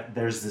 but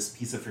there's this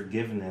piece of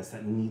forgiveness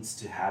that needs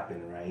to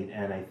happen, right?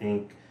 And I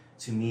think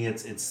to me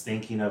it's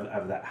thinking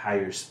of that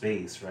higher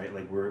space, right?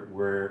 Like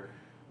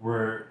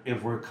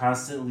if we're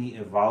constantly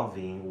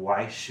evolving,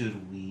 why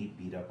should we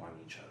beat up on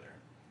each other,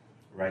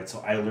 right? So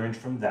I learned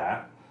from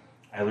that.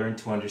 I learned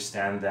to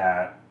understand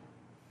that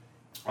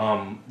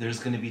there's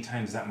going to be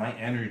times that my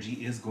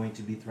energy is going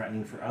to be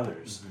threatening for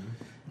others,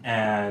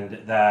 and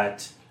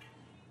that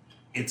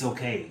it's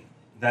okay,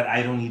 that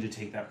I don't need to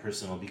take that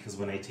personal, because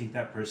when I take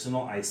that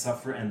personal, I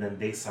suffer, and then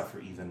they suffer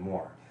even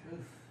more.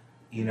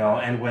 You know,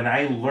 and when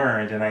I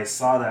learned and I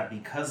saw that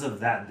because of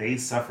that, they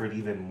suffered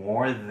even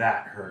more,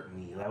 that hurt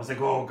me. I was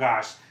like, oh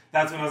gosh,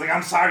 that's when I was like,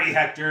 I'm sorry,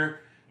 Hector,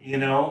 you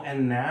know?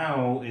 And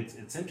now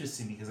it's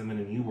interesting because I'm in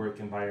a new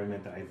work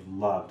environment that I've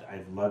loved.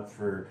 I've loved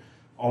for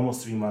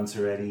almost 3 months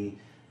already.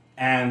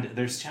 And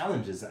there's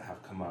challenges that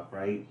have come up,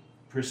 right?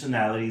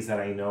 Personalities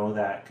that I know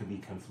that could be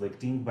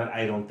conflicting, but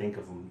I don't think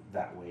of them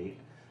that way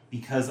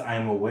because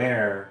I'm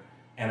aware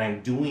and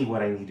I'm doing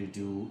what I need to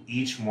do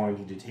each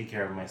morning to take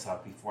care of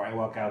myself before I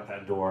walk out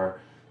that door,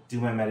 do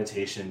my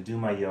meditation, do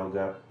my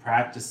yoga,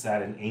 practice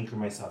that and anchor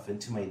myself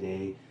into my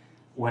day.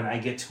 When I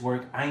get to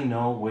work, I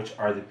know which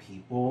are the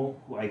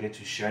people who I get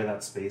to share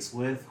that space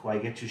with, who I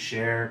get to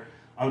share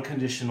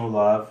unconditional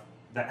love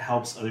that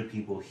helps other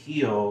people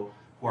heal,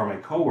 who are my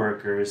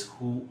coworkers,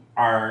 who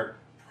are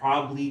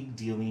probably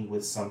dealing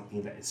with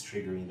something that is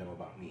triggering them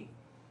about me.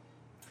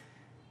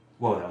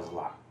 Whoa, that was a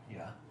lot.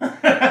 Yeah.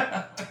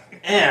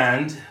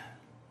 And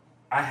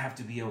I have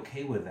to be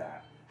okay with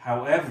that.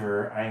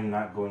 However, I'm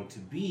not going to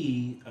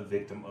be a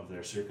victim of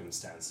their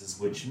circumstances,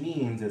 which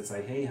means it's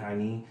like, hey,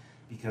 honey,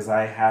 because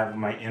I have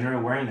my inner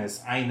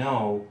awareness, I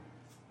know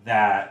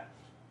that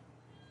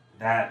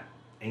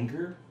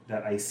anger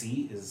that I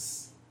see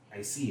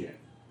it,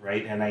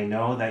 right? And I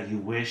know that you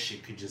wish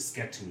it could just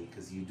get to me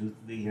because you do,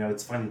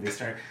 it's funny,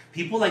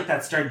 people like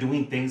that start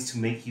doing things to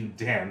make you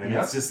dim. And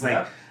it's just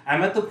like,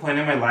 I'm at the point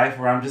in my life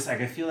where I'm just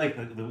like, I feel like,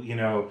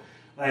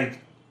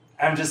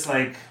 I'm just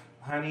like,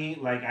 honey,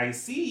 like I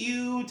see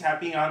you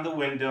tapping on the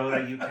window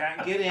that you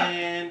can't get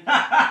in.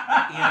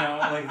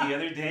 Like the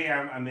other day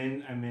I'm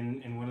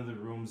in one of the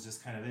rooms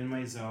just kind of in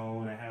my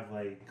zone. I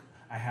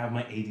have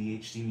my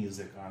ADHD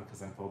music on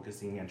because I'm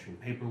focusing, entering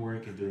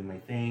paperwork and doing my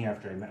thing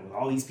after I met with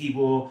all these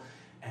people.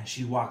 And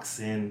she walks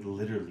in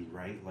literally,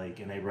 right?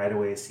 And I right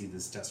away see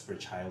this desperate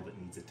child that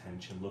needs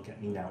attention. Look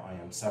at me now, I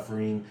am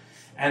suffering.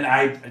 And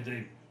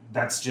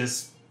that's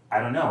just, I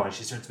don't know. And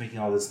she starts making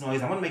all this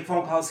noise. I want to make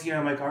phone calls here.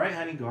 I'm like, all right,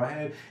 honey, go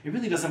ahead. It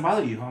really doesn't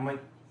bother you. I'm like,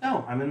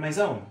 no, I'm in my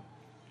zone.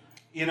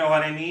 You know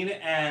what I mean?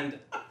 And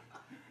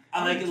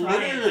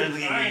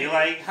literally,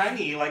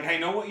 honey, I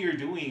know what you're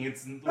doing.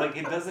 It's like,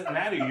 it doesn't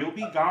matter. You'll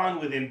be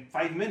gone within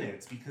 5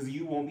 minutes because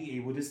you won't be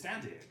able to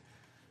stand it.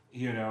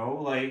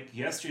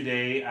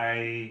 Yesterday,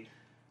 I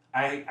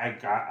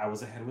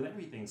was ahead with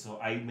everything. So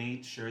I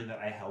made sure that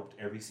I helped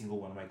every single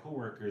one of my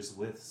coworkers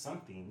with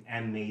something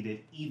and made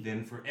it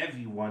even for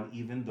everyone,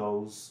 even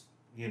those,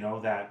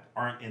 that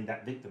aren't in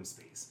that victim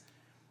space.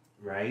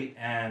 Right.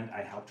 And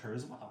I helped her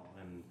as well.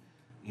 And,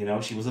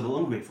 she was a little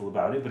ungrateful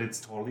about it, but it's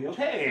totally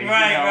okay.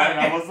 Right. And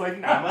I was like,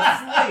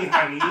 namaste,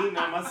 honey.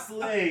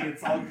 Namaste.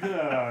 It's all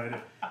good.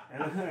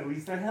 And at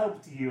least I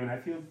helped you and I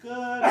feel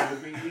good. Have a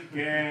great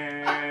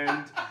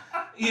weekend.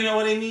 You know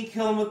what I mean?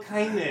 Kill them with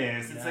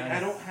kindness. It's like, I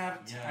don't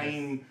have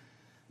time.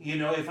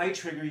 If I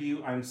trigger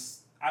you, I'm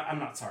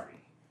not sorry.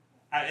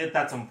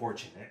 That's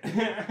unfortunate.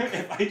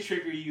 If I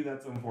trigger you,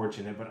 that's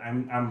unfortunate. But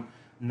I'm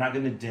not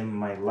going to dim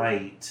my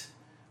light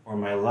or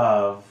my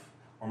love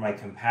or my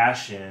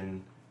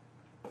compassion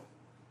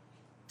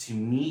to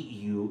meet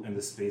you in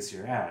the space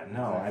you're at.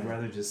 No, I'd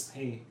rather just,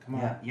 hey, come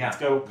on, let's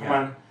go, come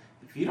on.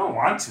 If you don't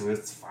want to,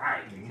 it's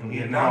fine.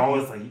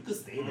 It's like, you can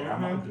stay there.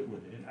 I'm not good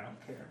with it. I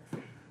don't care.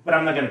 But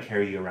I'm not going to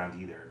carry you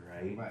around either,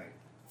 right?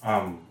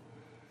 Right.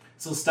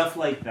 So stuff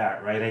like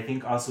that, right? I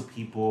think also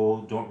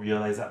people don't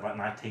realize that by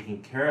not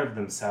taking care of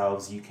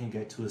themselves, you can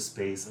get to a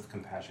space of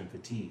compassion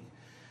fatigue.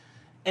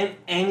 And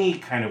any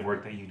kind of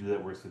work that you do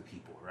that works with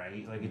people, right?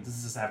 It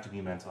doesn't just have to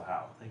be mental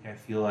health. I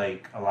feel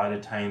like a lot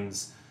of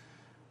times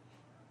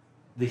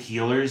the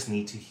healers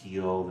need to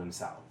heal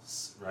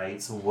themselves,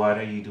 right? So what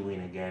are you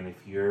doing again?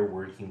 If you're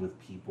working with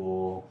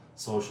people,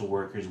 social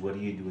workers, what are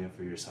you doing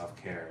for your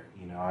self-care?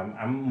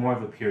 I'm more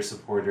of a peer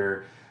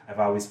supporter. I've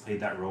always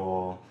played that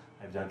role.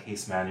 I've done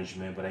case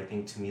management, but I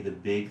think to me the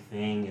big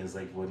thing is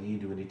what are you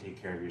doing to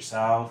take care of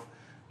yourself,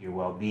 your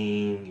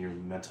well-being, your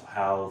mental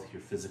health,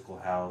 your physical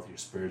health, your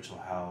spiritual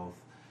health.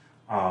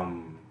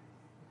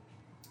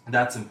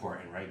 That's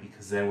important, right?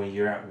 Because then when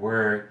you're at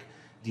work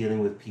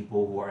dealing with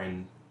people who are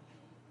in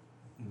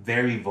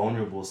very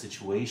vulnerable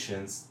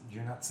situations,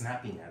 you're not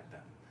snapping at them.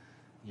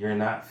 You're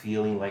not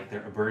feeling like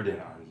they're a burden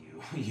on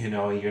you,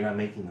 you're not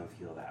making them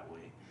feel that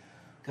way.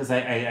 Because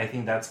I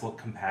think that's what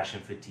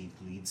compassion fatigue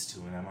leads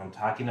to. And I'm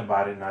talking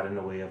about it not in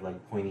a way of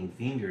pointing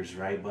fingers,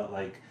 right? But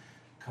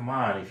come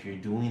on, if you're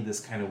doing this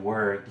kind of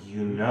work,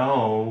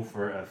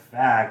 for a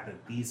fact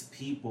that these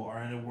people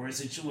are in a worse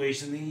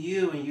situation than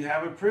you, and you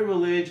have a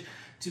privilege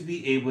to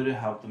be able to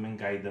help them and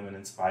guide them and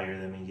inspire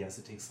them. And yes,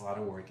 it takes a lot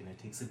of work and it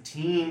takes a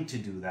team to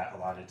do that a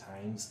lot of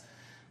times,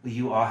 but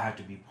you all have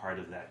to be part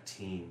of that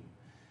team.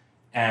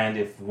 And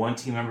if one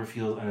team member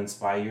feels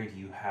uninspired,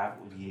 you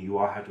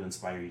all have to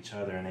inspire each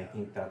other. And I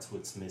think that's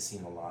what's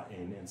missing a lot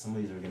in some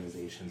of these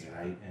organizations,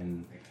 right?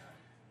 And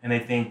I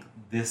think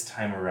this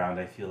time around,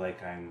 I feel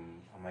like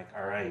I'm like,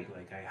 all right,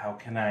 how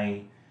can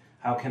I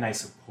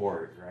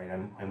support, right?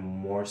 I'm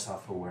more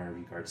self-aware in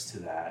regards to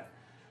that.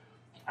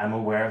 I'm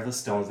aware of the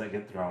stones that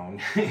get thrown,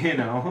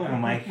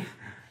 I'm like,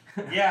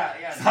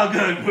 it's all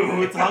good,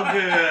 boo, it's all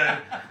good.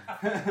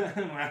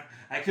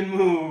 I can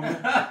move,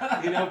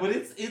 but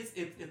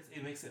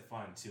it makes it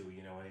fun too,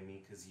 you know what I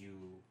mean? Because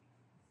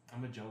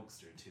I'm a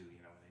jokester too,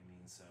 you know what I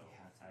mean? So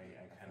I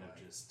kind of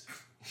just,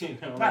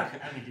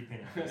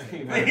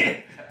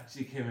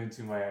 she came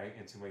into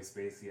my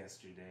space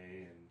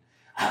yesterday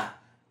and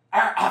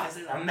our office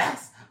is a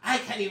mess. I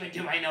can't even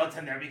do my notes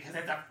in there because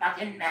it's a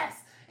fucking mess.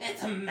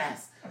 it's a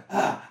mess.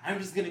 I'm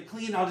just going to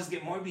clean. I'll just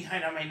get more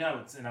behind on my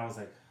notes. And I was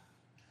like,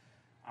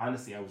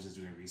 honestly, I was just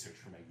doing research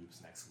for my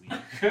groups next week.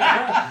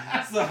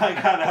 So I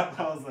got up.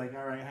 I was like,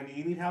 all right, honey,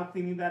 you need help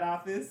cleaning that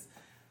office?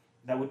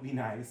 That would be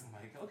nice. I'm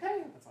like,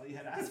 okay, that's all you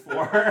had asked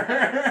for.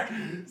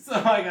 So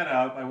I got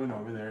up. I went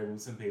over there,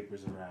 moved some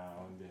papers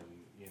around, and,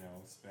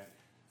 spent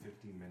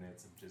 15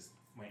 minutes of just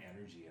my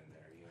energy in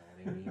there, you know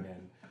what I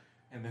mean?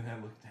 And then I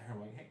looked at her,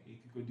 I'm like, hey, you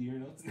could go do your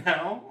notes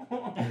now.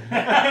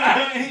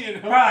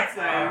 Right. It's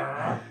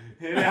like,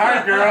 hit it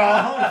hard,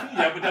 girl.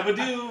 Yabba dabba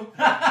do.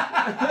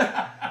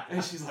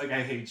 And she's like,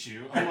 I hate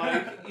you. I'm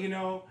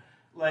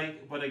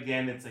like, but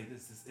again, it's like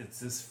it's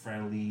this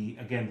friendly,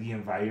 again, the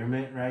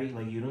environment, right?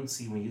 Like,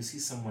 when you see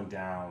someone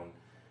down,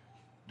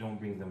 don't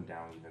bring them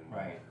down even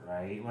more,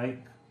 right?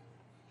 Like,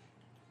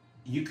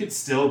 you could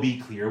still be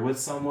clear with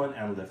someone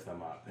and lift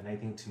them up. And I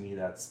think to me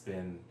it's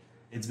been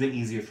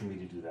easier for me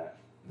to do that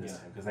this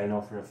time. Because I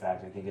know for a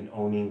fact, I think in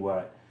owning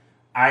what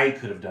I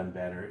could have done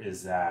better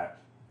is that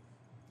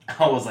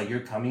I was like, you're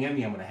coming at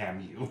me, I'm going to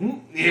ham you.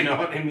 You know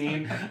what I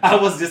mean? I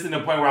was just in a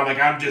point where I'm like,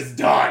 I'm just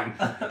done.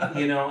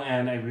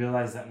 And I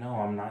realized that, no,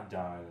 I'm not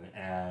done.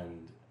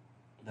 And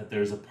that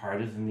there's a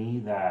part of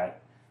me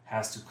that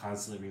has to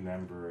constantly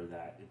remember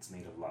that it's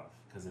made of love.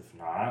 Because if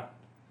not,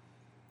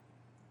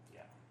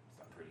 yeah.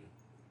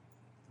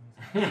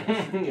 That makes a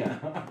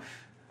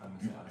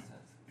lot of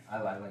sense.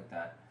 I like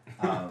that.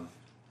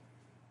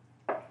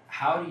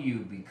 How do you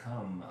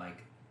become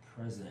like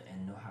present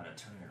and know how to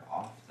turn it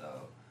off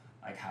though?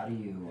 Like how did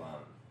you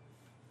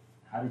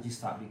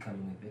stop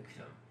becoming a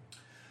victim?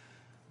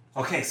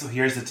 Okay, so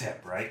here's the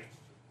tip, right?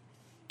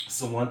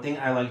 So one thing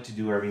I like to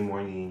do every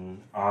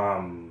morning,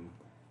 I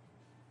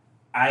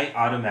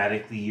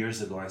automatically,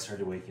 years ago, I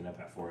started waking up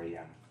at 4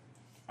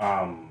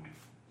 a.m.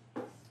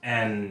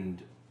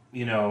 And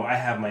I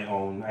have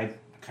I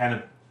kind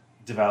of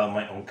developed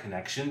my own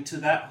connection to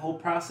that whole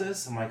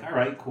process. I'm like, all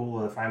right,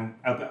 cool. If I'm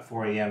up at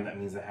 4 a.m., that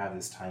means I have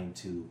this time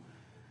to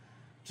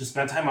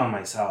spend time on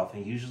myself.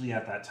 And usually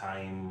at that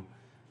time,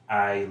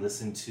 I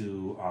listen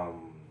to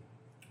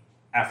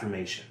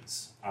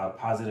affirmations,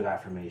 positive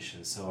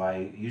affirmations. So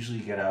I usually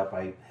get up,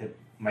 I hit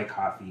my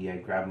coffee, I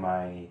grab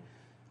my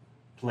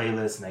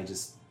playlist, and I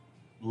just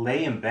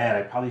lay in bed.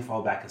 I probably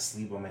fall back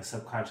asleep when my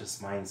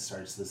subconscious mind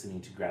starts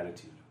listening to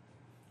gratitude.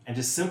 And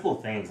just simple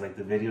things, like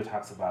the video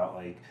talks about,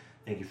 like,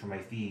 thank you for my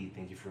feet,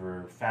 thank you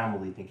for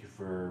family, thank you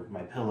for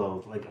my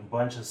pillow, like a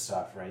bunch of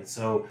stuff, right?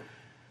 So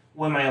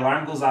when my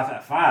alarm goes off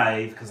at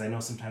 5, because I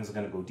know sometimes I'm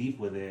going to go deep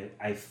with it,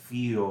 I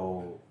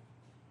feel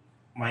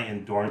my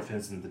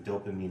endorphins and the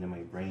dopamine in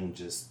my brain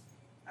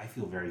I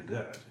feel very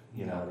good.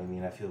 You know what I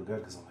mean? I feel good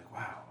because I'm like,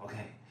 wow,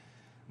 okay.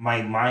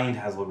 My mind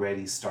has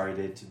already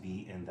started to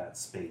be in that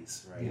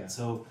space, right? Yeah.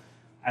 So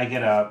I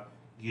get up.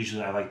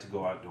 Usually I like to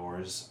go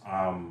outdoors.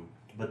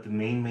 But the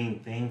main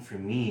thing for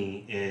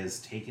me is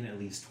taking at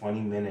least 20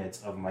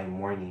 minutes of my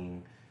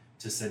morning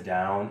to sit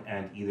down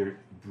and either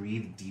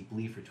breathe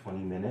deeply for 20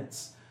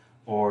 minutes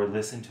or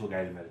listen to a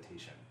guided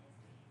meditation.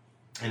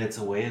 And it's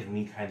a way of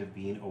me kind of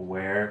being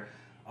aware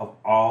of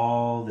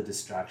all the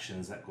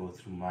distractions that go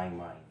through my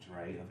mind,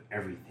 right? Of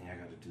everything. I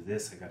got to do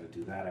this, I got to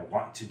do that, I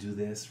want to do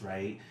this,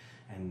 right?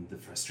 And the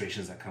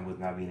frustrations that come with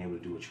not being able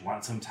to do what you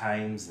want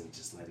sometimes and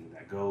just letting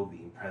that go,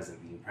 being present.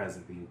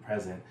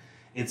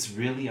 It's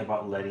really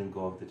about letting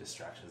go of the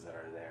distractions that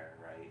are there,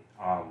 right?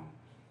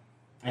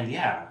 And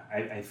yeah,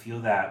 I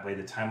feel that by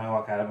the time I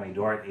walk out of my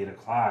door at 8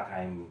 o'clock,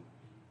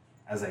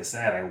 as I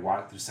said, I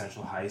walk through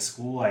Central High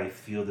School, I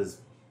feel this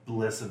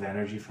bliss of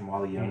energy from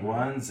all the young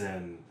ones,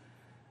 and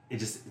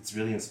it's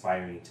really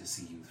inspiring to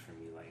see youth for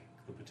me, like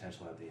the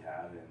potential that they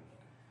have. And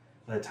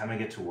by the time I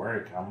get to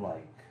work, I'm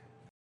like,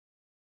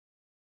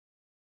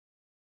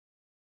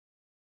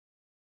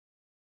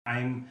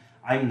 I'm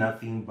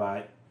nothing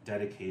but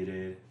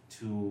dedicated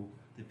to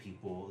the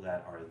people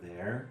that are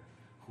there,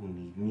 who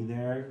need me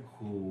there,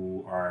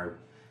 who are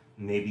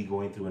maybe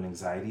going through an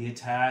anxiety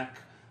attack.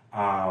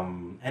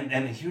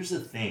 And here's the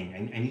thing,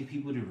 I need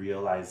people to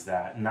realize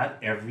that not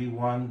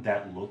everyone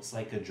that looks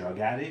like a drug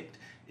addict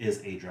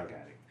is a drug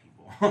addict,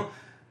 people.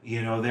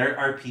 There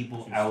are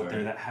people out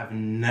there that have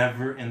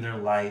never in their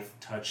life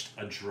touched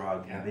a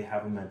drug and they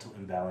have a mental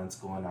imbalance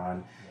going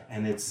on,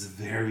 and it's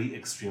very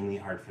extremely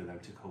hard for them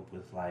to cope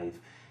with life.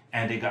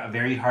 And it got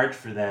very hard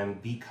for them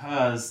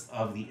because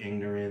of the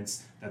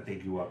ignorance that they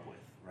grew up with,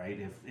 right?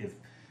 If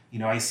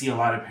I see a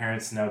lot of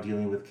parents now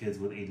dealing with kids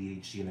with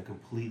ADHD in a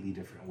completely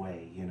different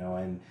way,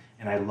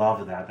 and I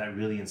love that. That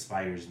really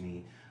inspires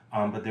me.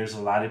 But there's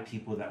a lot of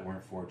people that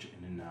weren't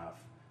fortunate enough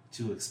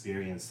to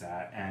experience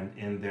that. And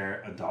in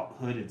their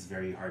adulthood, it's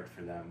very hard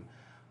for them.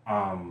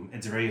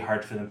 It's very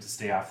hard for them to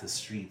stay off the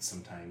streets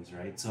sometimes,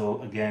 right?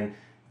 So again,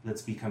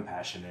 let's be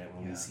compassionate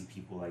when we see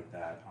people like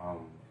that.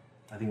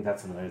 I think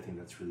that's another thing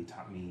that's really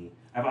taught me.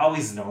 I've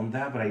always known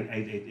that, but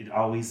it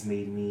always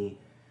made me,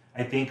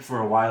 I think for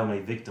a while, my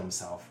victim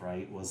self,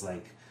 right, was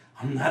like,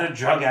 I'm not a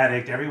drug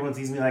addict. Everyone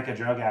sees me like a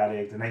drug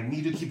addict, and I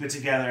need to keep it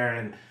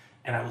together.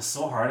 And I was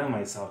so hard on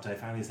myself that I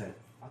finally said,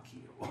 fuck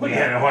fuck you. You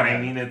know what I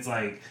mean? It's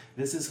like,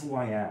 this is who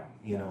I am.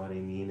 You know what I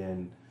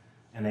mean?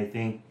 And I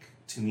think,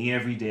 to me,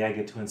 every day I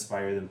get to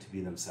inspire them to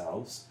be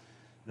themselves.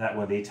 That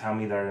when they tell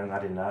me they're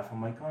not enough,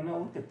 I'm like, oh no,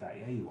 look at that.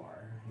 Yeah, you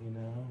are. You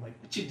know, like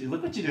what you do.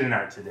 Look what you did in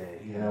art today.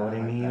 You know what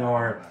I mean?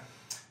 Or,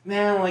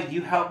 man, like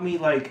you helped me.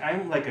 Like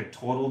I'm like a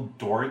total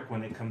dork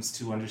when it comes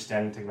to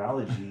understanding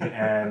technology,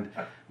 and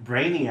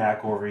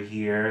Brainiac over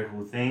here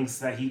who thinks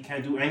that he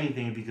can't do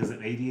anything because of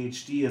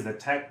ADHD is a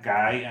tech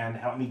guy and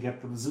helped me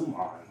get the Zoom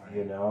on.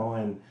 You know,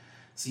 and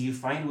so you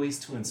find ways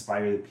to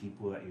inspire the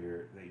people that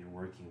you're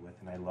working with,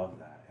 and I love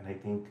that. And I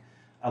think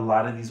a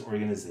lot of these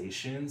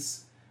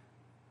organizations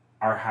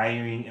are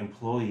hiring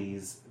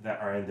employees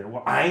that are in there.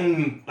 Well, I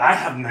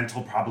have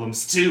mental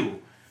problems too.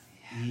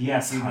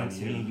 Yes,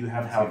 honey. You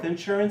have health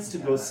insurance to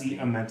go see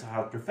a mental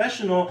health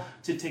professional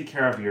to take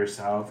care of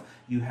yourself.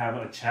 You have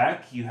a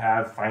check. You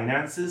have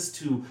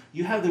finances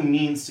you have the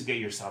means to get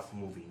yourself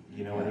moving.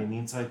 You know what I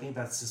mean? So I think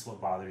that's just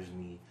what bothers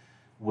me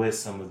with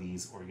some of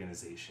these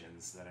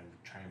organizations that I'm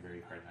trying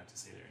very hard not to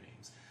say their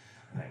names.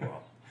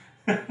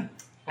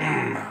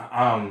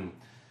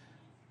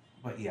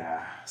 But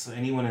yeah, so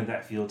anyone in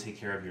that field, take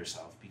care of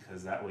yourself,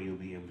 because that way you'll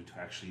be able to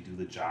actually do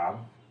the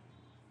job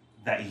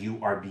that you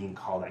are being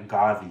called, that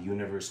God, the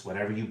universe,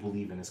 whatever you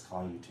believe in is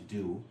calling you to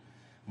do.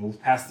 Move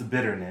past the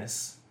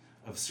bitterness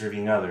of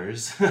serving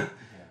others,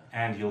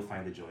 and you'll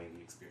find the joy in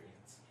the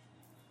experience.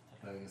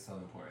 I feel like it's so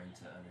important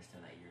to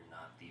understand that you're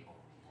not the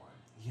only one.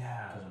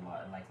 Yeah. Because a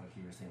lot, like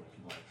you were saying, when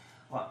people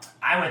are like, well,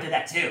 I went through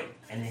that too,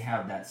 and they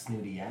have that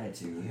snooty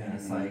attitude, and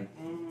it's like,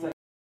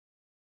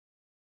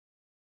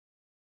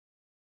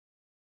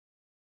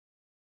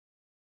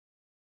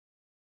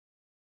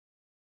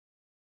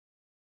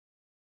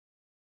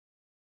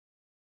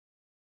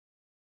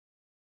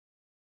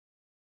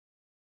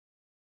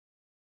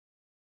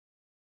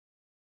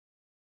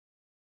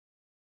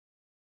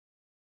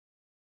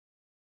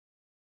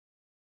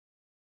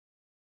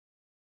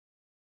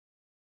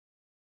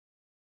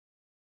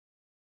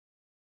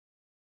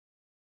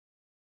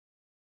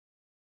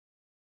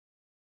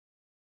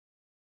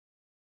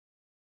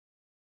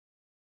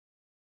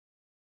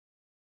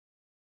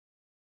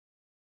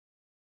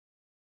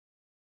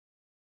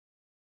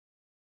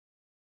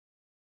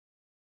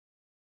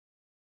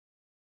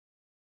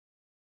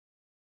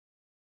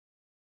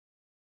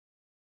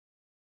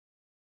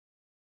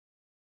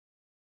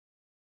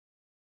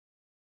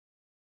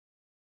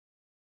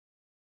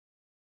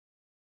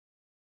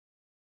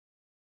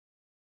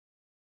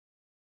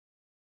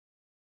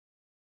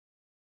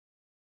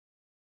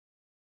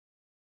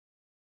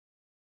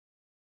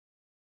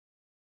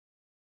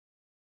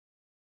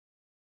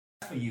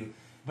 for you.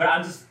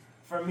 But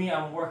for me,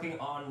 I'm working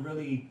on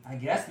really, I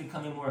guess,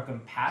 becoming more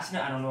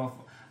compassionate. I don't know if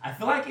I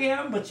feel like I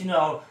am, but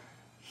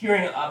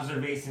hearing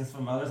observations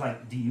from others,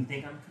 like, do you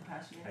think I'm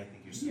compassionate? I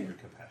think you're super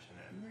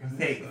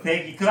compassionate.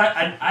 Thank you.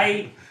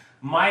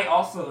 Because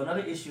also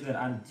another issue that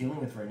I'm dealing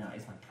with right now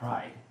is my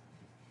pride.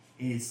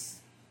 Is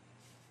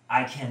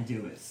I can't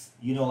do this.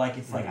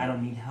 It's like I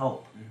don't need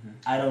help.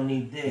 I don't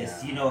need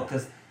this.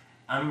 Because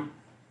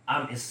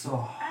it's so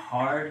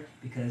hard,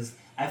 because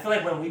I feel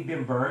like when we've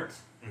been burnt,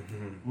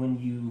 when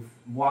you've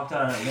walked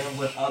on a limb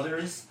with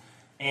others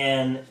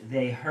and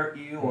they hurt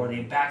you or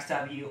they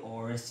backstab you,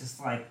 or it's just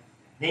like,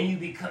 then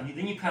you kind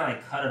of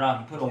like cut it off.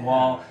 You put a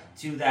wall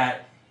to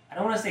that. I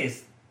don't want to say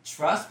it's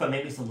trust, but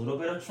maybe it's a little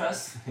bit of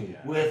trust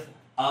with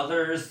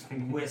others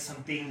with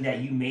something that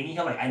you may need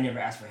help. Like, I never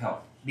asked for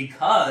help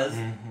because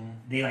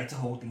they like to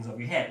hold things over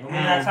your head.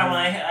 Remember that time when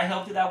I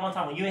helped you that one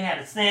time when you ain't had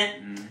a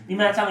cent?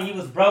 Remember that time when you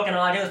was broke and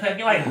all I did was pay?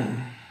 You're like,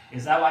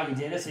 is that why you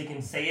did it? So you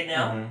can say it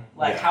now?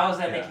 How is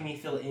that making me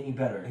feel any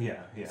better?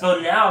 So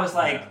now it's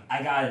like,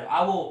 I got it.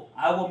 I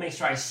will make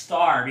sure I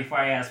starve before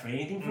I ask for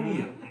anything from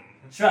you.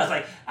 Trust.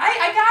 Like,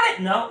 I got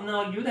it.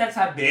 No, you're that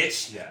type of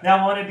bitch. That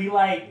I want to be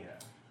like,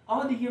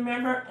 oh, do you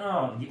remember?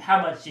 Oh,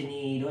 how much you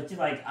need? What you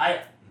like?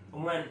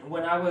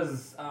 When I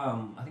was, I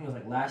think it was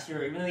like last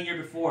year, or even the year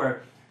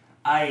before,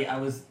 I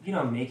was,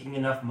 making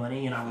enough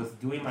money and I was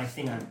doing my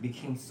thing. I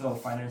became so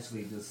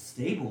financially just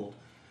stable.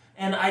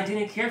 And I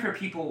didn't care for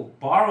people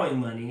borrowing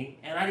money,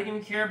 and I didn't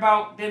even care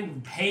about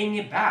them paying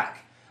it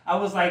back. I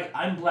was like,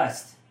 I'm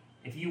blessed.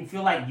 If you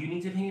feel like you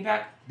need to pay me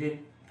back,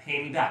 then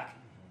pay me back.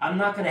 I'm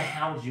not going to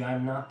hound you.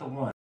 I'm not the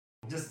one.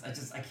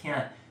 I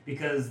can't,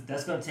 because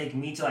that's going to take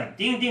me to like,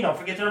 ding, don't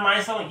forget to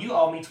remind someone, you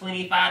owe me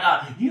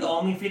 $25. You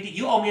owe me $50.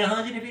 You owe me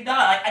 $150.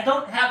 I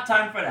don't have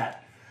time for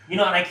that.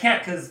 And I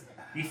can't, because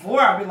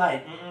before I'd be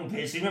like,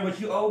 bitch, remember what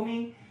you owe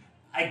me?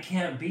 I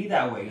can't be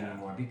that way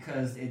anymore,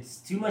 because it's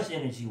too much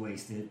energy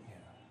wasted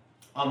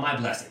on my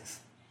blessings.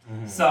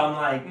 So I'm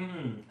like,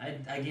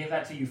 I give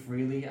that to you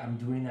freely. I'm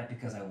doing that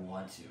because I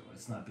want to.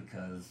 It's not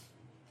because...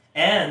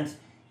 And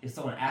if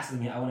someone asks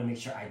me, I want to make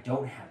sure I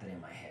don't have that in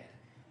my head,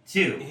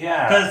 too.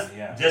 Because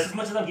just as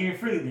much as I'm giving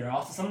freely, there are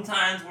also some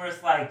times where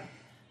it's like,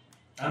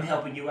 I'm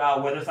helping you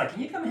out, whether it's like,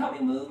 can you come and help me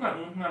move?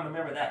 I'm like, I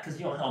remember that, because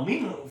you don't help me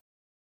move.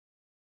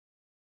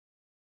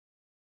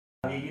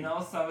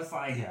 So it's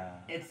like,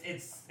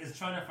 it's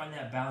trying to find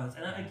that balance.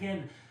 And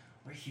again,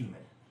 we're human.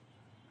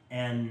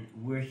 And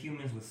we're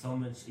humans with so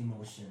much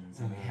emotions,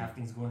 and we have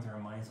things going through our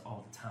minds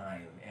all the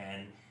time.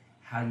 And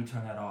how you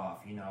turn that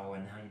off, and how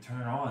you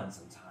turn it on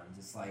sometimes.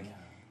 It's like,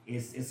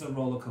 it's a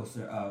roller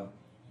coaster of,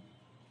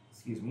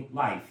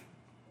 life.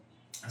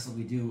 That's what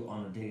we do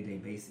on a day-to-day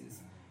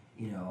basis.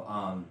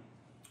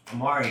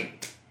 Amari,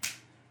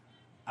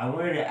 I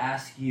wanted to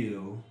ask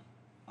you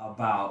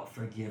about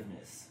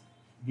forgiveness,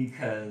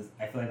 because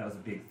I feel like that was a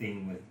big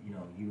thing with, you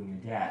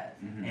and your dad.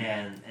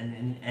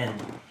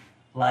 And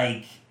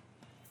like,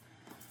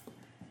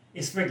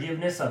 is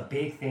forgiveness a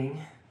big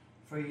thing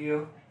for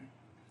you?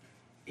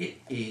 It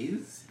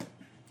is,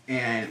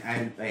 and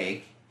I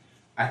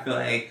feel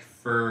like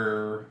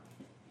for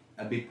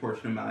a big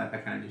portion of my life, I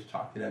kind of just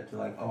chalked it up to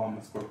like, oh, I'm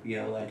a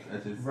Scorpio, like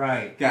that's just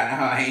kind of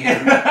how I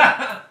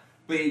am.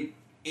 But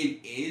it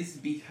is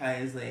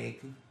because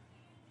like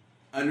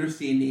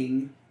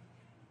understanding,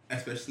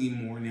 especially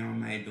more now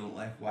in my adult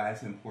life, why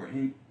it's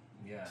important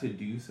to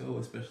do so,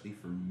 especially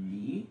for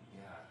me.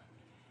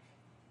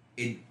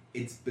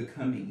 It's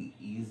becoming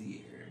easier.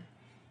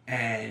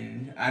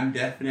 And I'm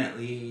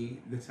definitely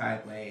the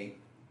type, like,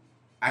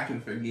 I can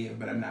forgive,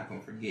 but I'm not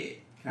going to forget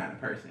kind of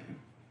person.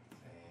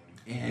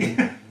 Same.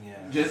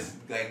 And just,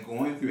 like,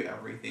 going through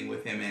everything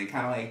with him, and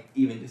kind of, like,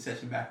 even just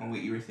touching back on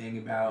what you were saying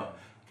about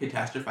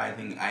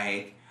catastrophizing,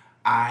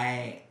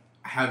 I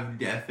have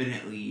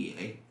definitely,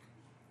 like,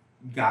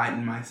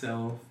 gotten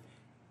myself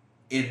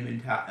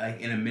in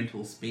a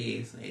mental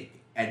space, like,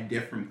 at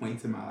different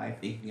points in my life,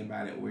 thinking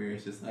about it, where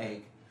it's just,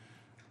 like,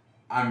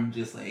 I'm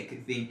just,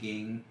 like,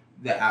 thinking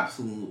the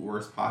absolute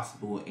worst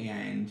possible,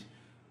 and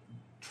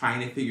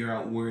trying to figure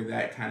out where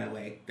that kind of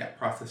like that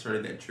process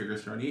started, that trigger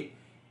started.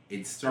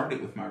 It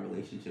started with my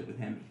relationship with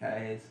him,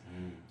 because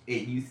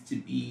it used to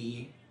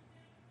be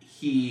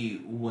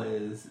he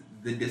was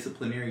the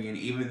disciplinarian,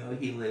 even though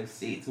he lived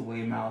states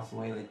away, miles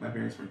away, like my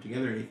parents weren't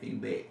together or anything,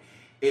 but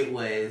it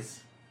was,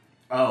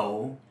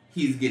 oh,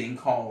 he's getting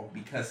called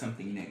because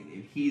something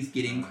negative. He's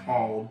getting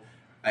called,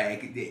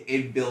 like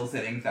it builds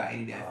that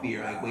anxiety, that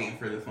fear, like waiting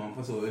for the phone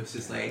call. So it's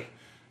just like,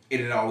 it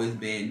had always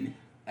been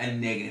a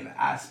negative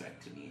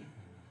aspect to me.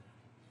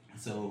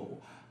 So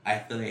I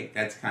feel like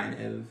that's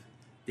kind of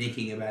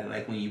thinking about it,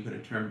 like when you put a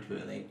term to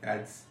it, like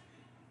that's,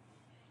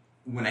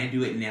 when I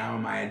do it now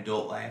in my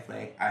adult life,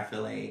 like I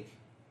feel like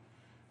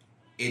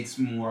it's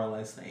more or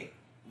less like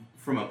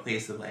from a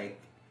place of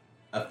like,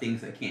 of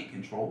things I can't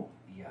control.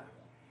 Yeah.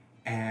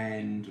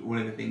 And one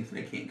of the things that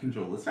I can't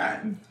control is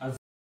time.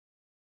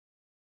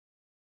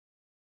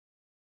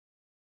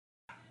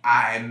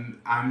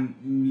 I'm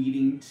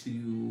needing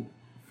to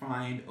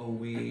find a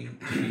way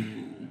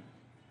to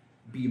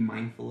be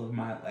mindful of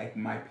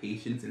my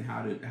patience, and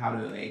how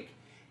to like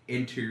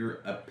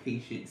enter a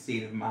patient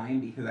state of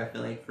mind, because I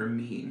feel like for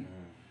me,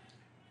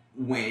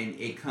 when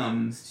it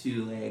comes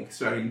to like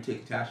starting to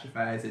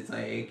catastrophize, it's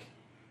like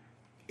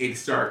it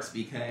starts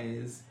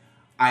because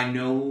I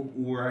know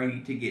where I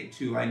need to get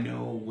to. I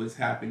know what's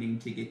happening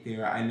to get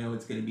there. I know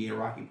it's going to be a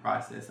rocky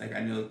process. Like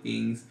I know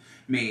things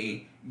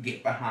may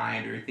get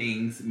behind, or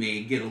things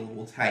may get a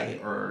little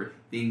tight, or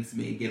things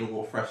may get a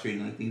little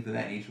frustrating, like things of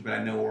that nature. But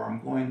I know where I'm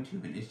going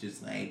to, and it's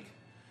just like,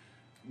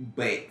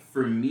 but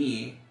for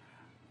me,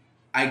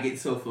 I get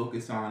so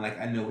focused on like,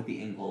 I know what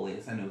the end goal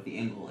is. I know what the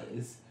end goal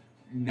is.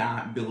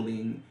 Not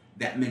building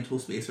that mental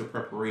space or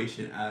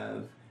preparation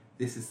of,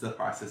 this is the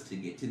process to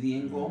get to the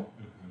end goal.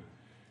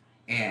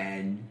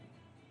 And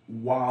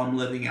while I'm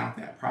living out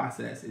that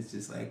process, it's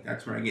just like,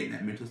 that's where I get in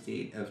that mental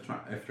state of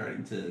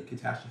starting to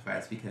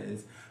catastrophize,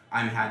 because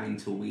I'm having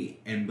to wait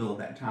and build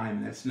that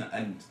time. That's not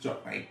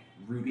like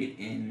rooted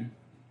in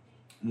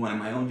one of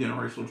my own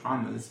generational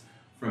traumas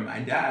from my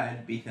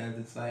dad, because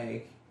it's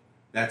like,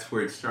 that's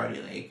where it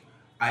started. Like,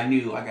 I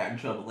knew I got in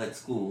trouble at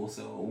school,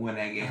 so when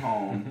I get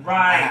home,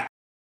 right.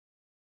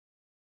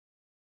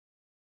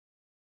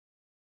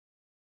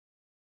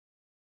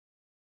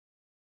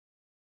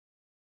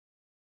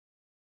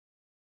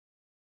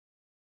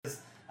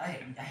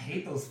 I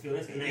hate those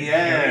feelings.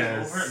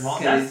 Yes,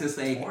 because it's just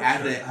like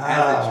as a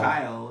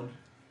child,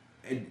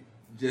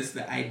 just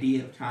the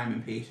idea of time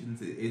and patience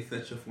is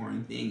such a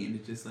foreign thing, and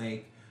it's just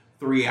like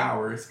 3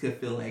 hours could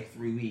feel like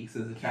 3 weeks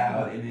as a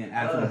child, and then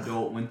as an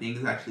adult, when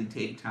things actually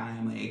take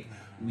time, like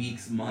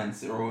weeks,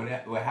 months, or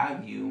what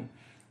have you,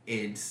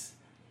 it's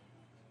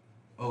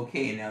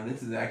okay. Now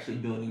this is actually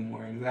building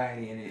more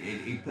anxiety, and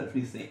it puts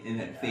me in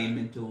that same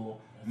mental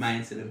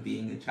mindset of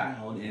being a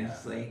child, and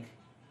it's like,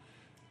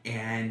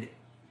 and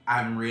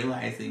I'm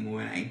realizing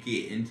when I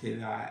get into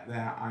that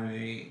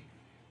I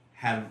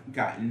have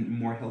gotten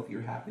more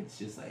healthier habits,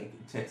 just like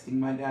texting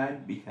my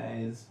dad,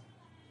 because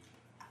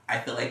I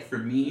feel like for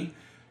me,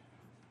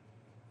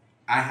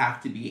 I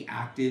have to be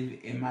active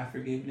in my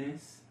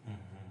forgiveness,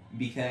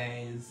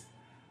 because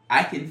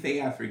I can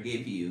say I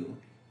forgive you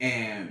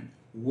and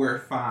we're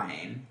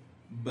fine,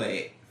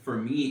 but for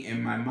me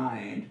in my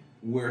mind,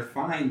 we're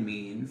fine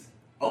means,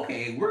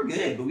 okay, we're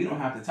good, but we don't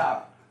have to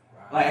talk.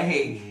 Right. Like,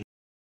 hey,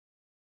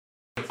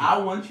 I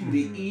want you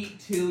to eat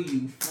till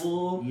you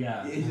full.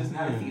 Yeah. It's just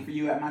not a seat for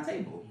you at my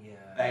table. Yeah.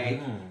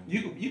 Like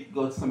you can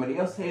go to somebody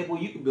else's table,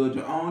 you can build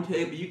your own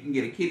table, you can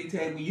get a kiddie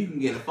table, you can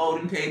get a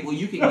folding table,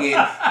 you can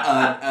get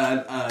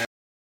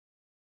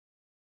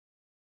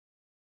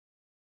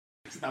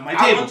it's not my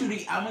table.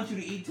 I want you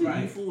to eat too.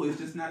 You fool. It's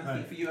just not a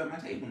seat for you at my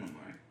table no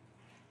more.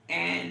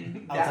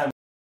 And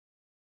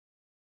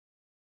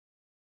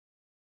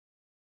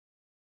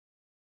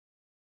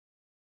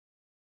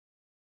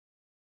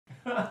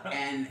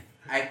and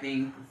I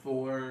think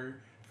for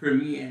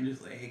me, and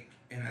just like,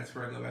 and that's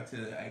where I go back to,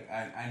 like,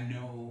 I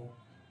know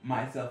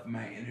myself and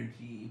my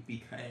energy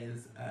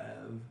because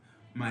of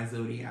my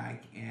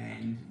zodiac,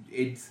 and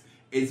it's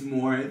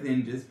more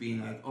than just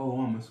being like,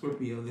 oh, I'm a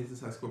Scorpio, this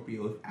is how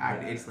Scorpios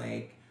act. It's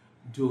like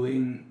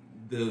doing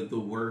the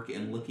work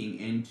and looking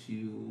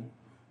into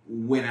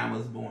when I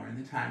was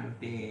born, the time of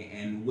day,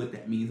 and what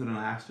that means on an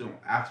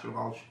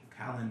astrological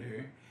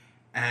calendar,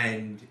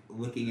 and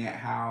looking at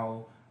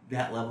how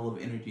that level of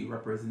energy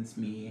represents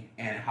me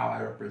and how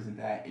I represent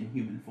that in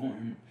human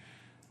form.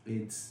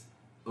 It's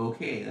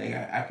okay. Like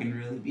I can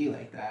really be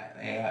like that.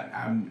 Like,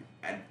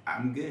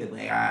 I'm good.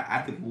 Like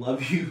I could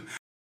love you.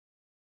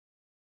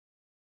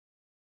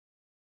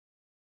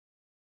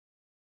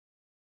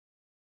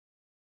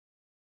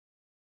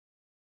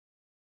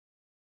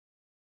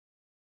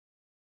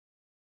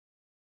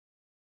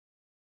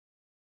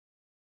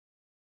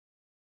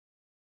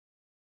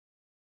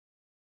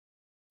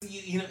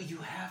 You know, you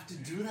have to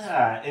do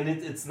that, and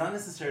it's not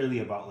necessarily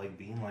about like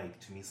being like,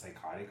 to me,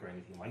 psychotic or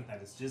anything like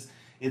that.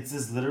 It's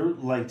this literal,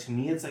 like, to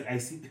me, it's like I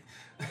see.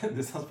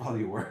 This sounds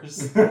probably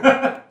worse.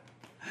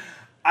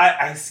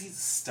 I see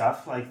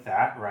stuff like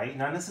that, right?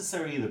 Not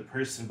necessarily the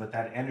person, but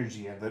that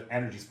energy, and the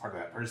energy is part of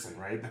that person,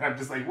 right? That I'm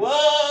just like,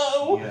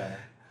 whoa. Yeah.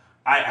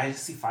 I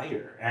just see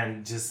fire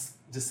and just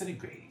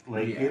disintegrate.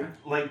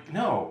 Like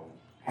no,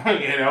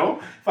 you know,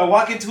 if I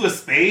walk into a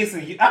space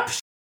and you.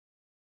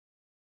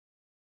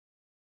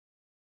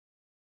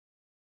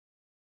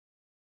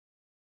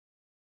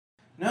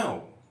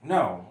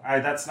 No,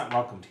 that's not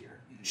welcomed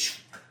here.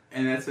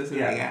 And that's just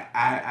like,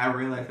 I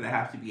realize that I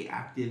have to be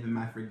active in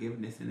my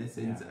forgiveness in the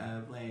sense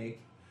of,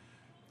 like,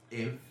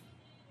 if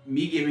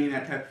me giving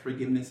that type of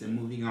forgiveness and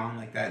moving on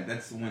like that,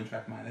 that's the one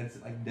track mind,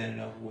 that's like done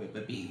and over with.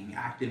 But being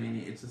active in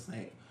it, it's just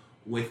like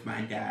with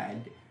my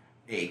dad,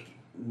 like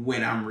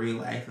when I'm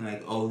realizing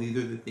like, oh, these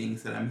are the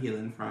things that I'm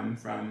healing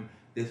from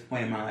this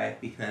point in my life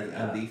because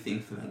of these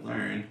things that I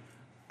learned.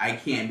 I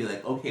can't be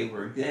like, okay,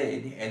 we're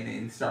good, and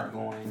then start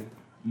going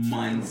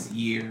months,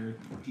 year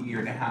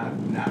and a half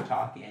not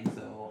talking.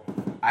 So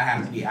I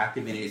have to be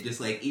active in it.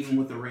 Just like even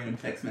with a random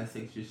text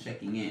message, just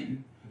checking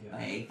in,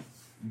 like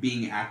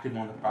being active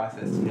on the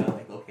process to know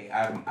like, okay,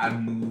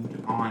 I've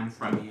moved on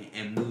from it,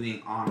 and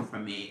moving on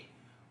from it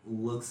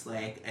looks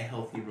like a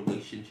healthy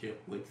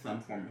relationship with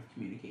some form of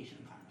communication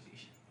and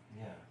conversation.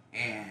 Yeah.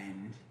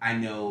 And I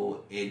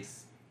know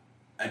it's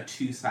a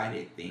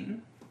two-sided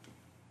thing,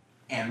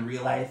 and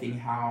realizing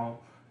how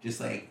just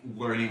like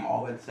learning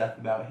all that stuff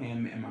about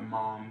him and my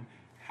mom,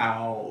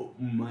 how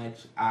much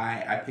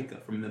I pick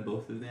up from the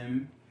both of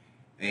them.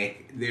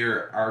 Like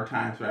there are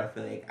times where I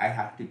feel like I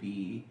have to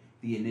be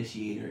the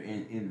initiator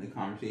in the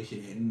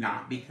conversation, and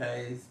not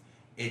because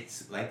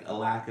it's like a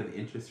lack of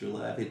interest or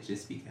love. It's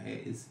just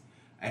because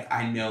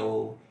I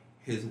know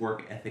his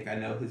work ethic, I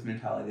know his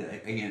mentality,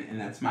 like, again, and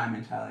that's my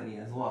mentality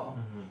as well.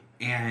 Mm-hmm.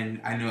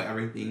 And I know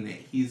everything that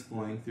he's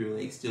going through,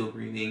 like still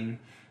grieving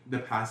the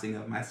passing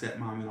of my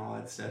stepmom and all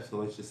that stuff.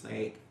 So it's just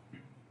like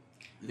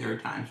there are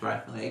times where I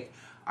feel like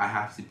I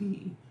have to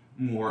be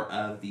more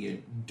of the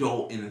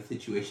adult in the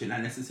situation,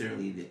 not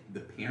necessarily the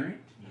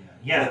parent,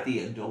 but the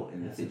adult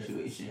in the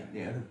situation.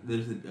 Yeah,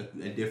 there's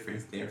a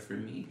difference there for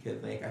me,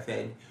 because like I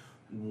said,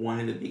 one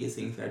of the biggest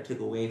things that I took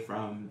away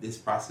from this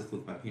process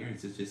with my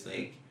parents is just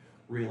like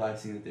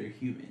realizing that they're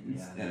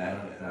humans.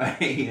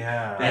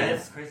 That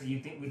is crazy. You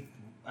think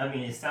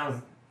it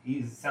sounds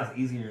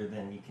easier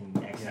than you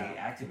can actually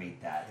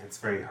activate that. It's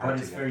very hard, but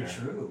it's very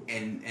true.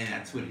 And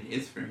that's what it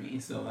is for me.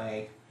 So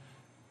like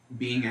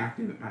being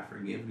active with my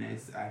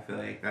forgiveness, I feel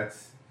like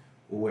that's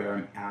where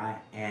I'm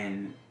at,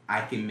 and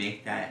I can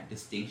make that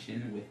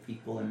distinction with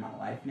people in my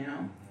life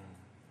now.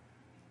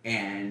 Mm-hmm.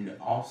 And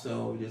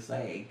also just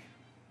like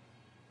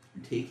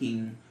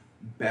taking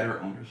better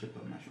ownership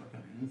of my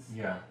shortcomings.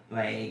 Yeah.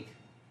 Like,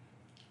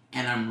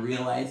 and I'm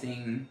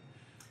realizing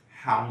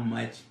how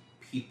much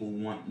people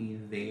want me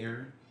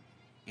there,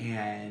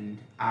 and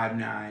I'm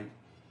not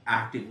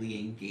actively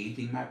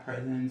engaging my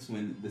presence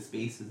when the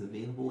space is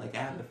available. Like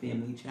I have a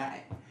family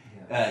chat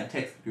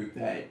text group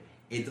that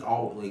it's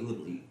all like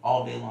literally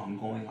all day long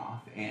going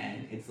off,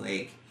 and it's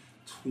like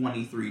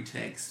 23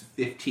 texts,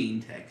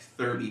 15 texts,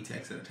 30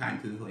 texts at a time,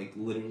 because it's like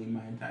literally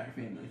my entire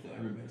family, so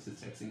everybody's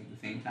just texting at the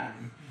same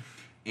time.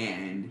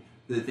 And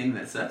the thing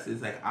that sucks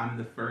is like I'm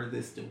the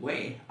furthest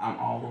away. I'm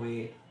all the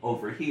way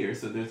over here,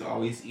 so there's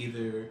always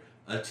either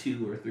a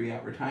 2 or 3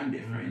 hour time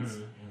difference.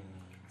 Mm-hmm.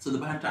 So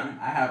by the time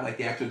I have like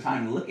the actual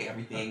time to look at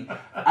everything,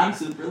 I'm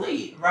super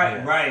late.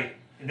 Right.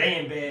 They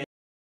in bed.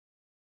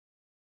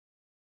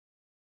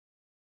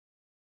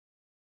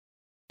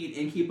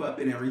 And keep up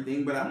and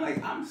everything, but I'm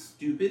like, I'm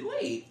stupid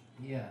late.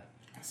 Yeah.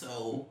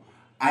 So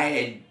I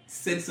had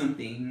said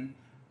something.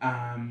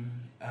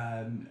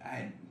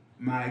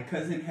 My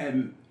cousin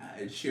had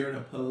shared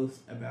a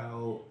post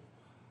about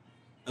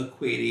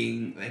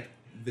equating like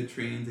the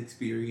trans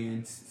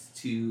experience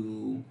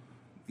to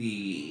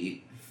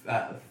the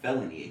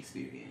felony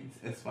experience,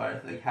 as far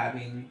as like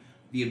having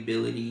the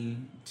ability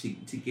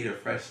to get a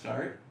fresh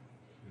start.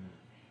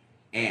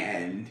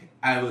 And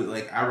I was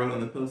like, I wrote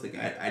on the post like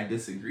I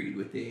disagreed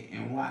with it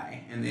and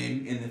why. And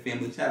then in the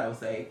family chat, I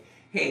was like,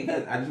 hey,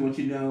 cuz I just want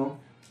you to know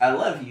I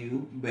love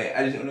you, but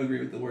I just don't agree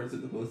with the words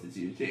of the post that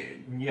you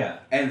shared. Yeah.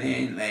 And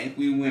then like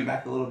we went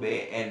back a little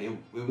bit and it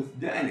was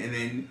done. And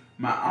then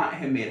my aunt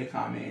had made a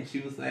comment. She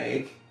was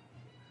like,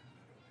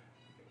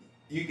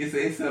 you can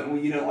say something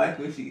when you don't like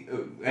what she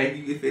like.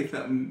 You can say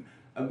something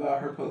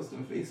about her post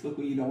on Facebook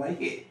when you don't like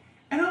it.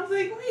 And I was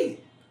like,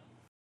 wait.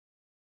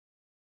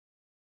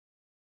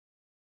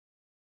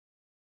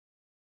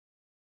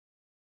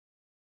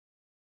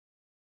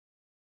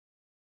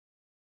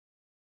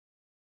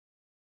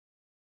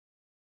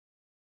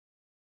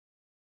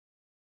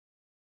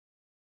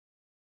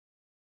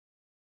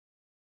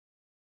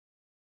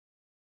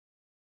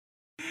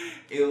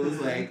 It was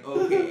like,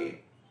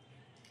 okay.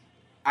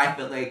 I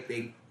feel like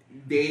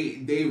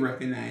they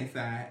recognize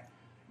that,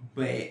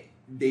 but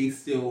they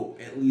still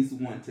at least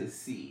want to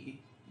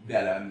see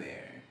that I'm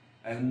there.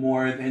 Like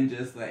more than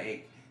just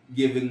like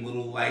giving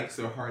little likes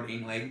or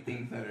hearting like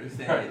things that are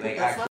said. Like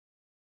actually.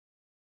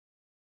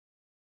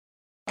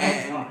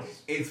 And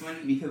it's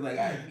funny because like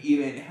I'm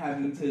even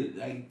having to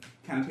like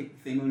kind of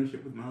take the same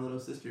ownership with my little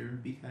sister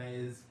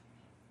because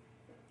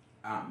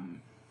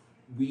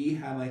we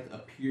had like a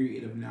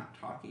period of not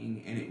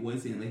talking, and it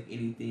wasn't like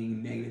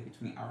anything negative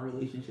between our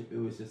relationship. It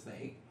was just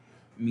like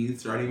me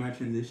starting my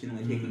transition,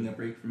 like taking a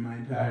break from my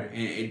entire,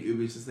 and it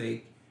was just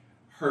like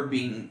her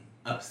being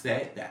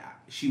upset that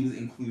she was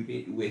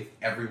included with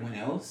everyone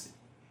else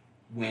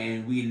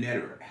when we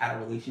never had a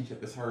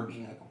relationship as her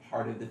being like a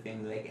part of the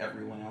family like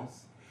everyone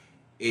else.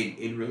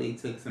 It really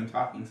took some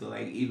talking. So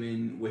like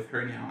even with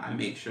her now, I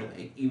make sure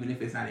like even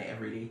if it's not an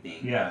everyday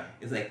thing,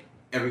 it's like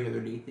every other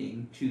day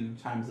thing, 2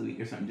 times a week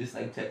or something, just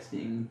like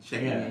texting,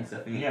 checking and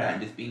stuff like that,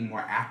 and just being more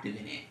active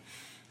in it.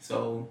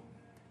 So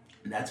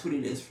that's what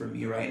it is for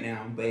me right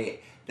now.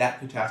 But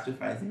that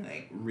catastrophizing,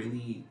 like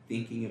really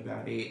thinking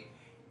about it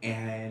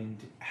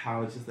and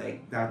how it's just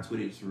like that's what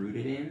it's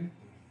rooted in.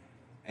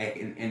 Like,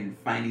 and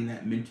finding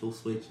that mental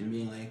switch and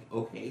being like,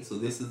 okay, so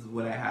this is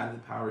what I have the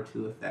power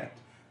to affect.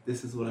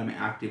 This is what I'm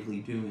actively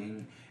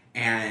doing.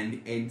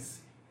 And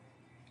it's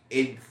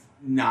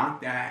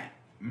not that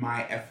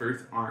my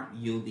efforts aren't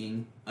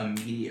yielding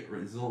immediate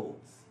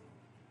results.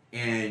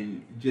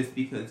 And just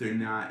because they're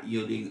not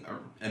yielding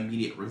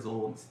immediate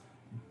results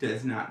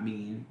does not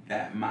mean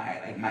that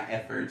my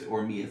efforts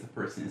or me as a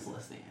person is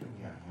less than.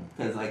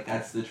 Because like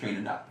that's the train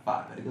of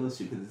thought that it goes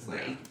to. Because it's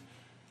like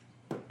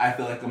I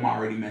feel like I'm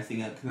already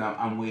messing up because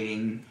I'm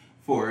waiting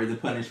for the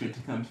punishment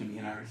to come to me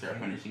and I already start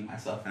punishing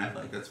myself, and I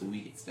feel like that's what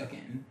we get stuck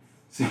in.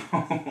 So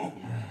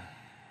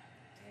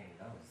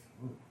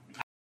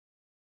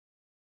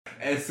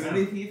as soon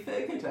as he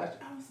said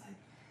contact, I was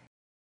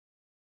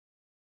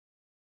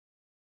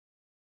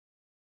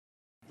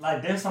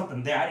like there's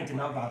something there. I need to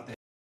know about this.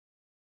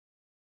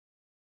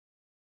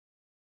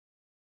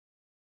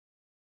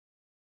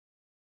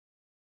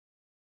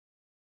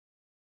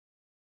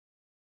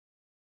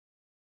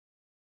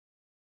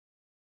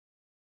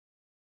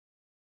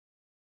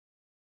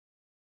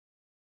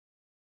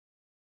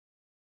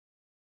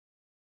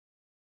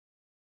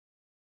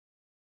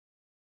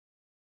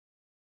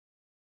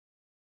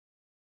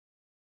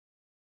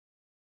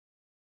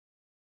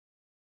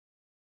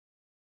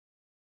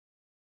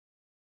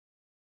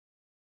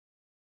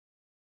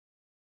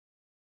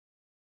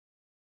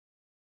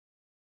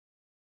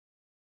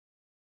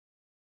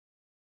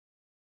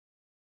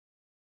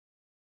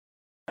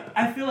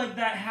 I feel like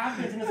that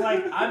happens, and it's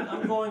like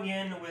I'm going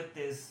in with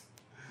this,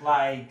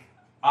 like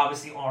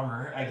obviously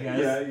armor, I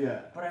guess.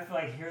 Yeah. But I feel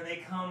like here they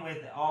come with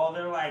all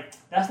their like,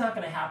 that's not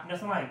gonna happen.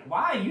 That's like,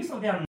 why are you so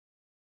damn?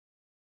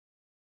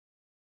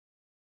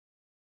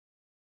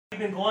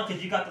 You've been going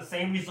because you got the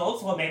same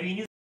results. Well, maybe you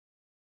need.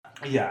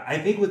 Yeah, I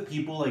think with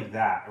people like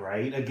that,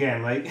 right?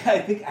 Again, like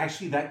I think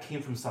actually that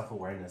came from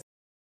self-awareness.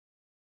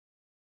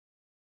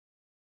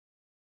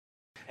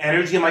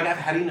 Energy, I'm like, I've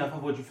had enough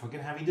of what you're fucking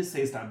having to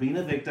say. Stop being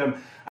a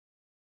victim.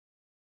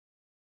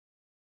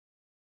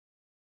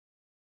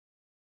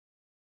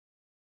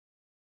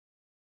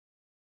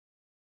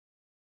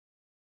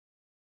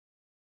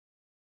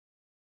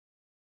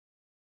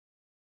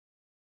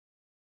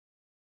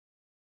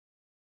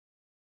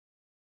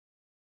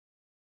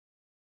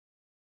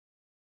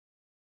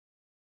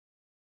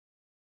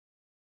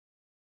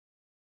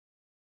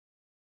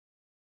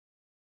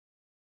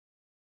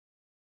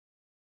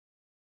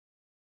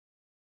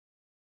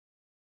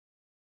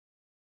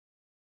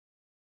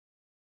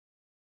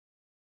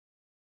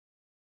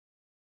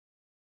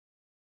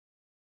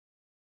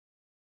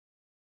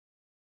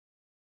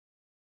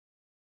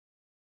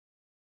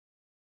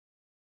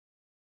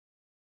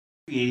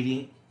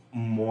 Creating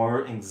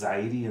more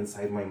anxiety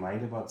inside my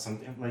mind about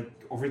something,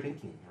 like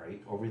overthinking,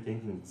 right?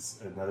 Overthinking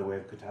is another way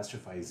of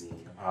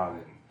catastrophizing.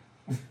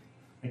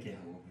 I can't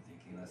help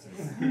overthinking. That's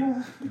just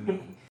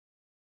me.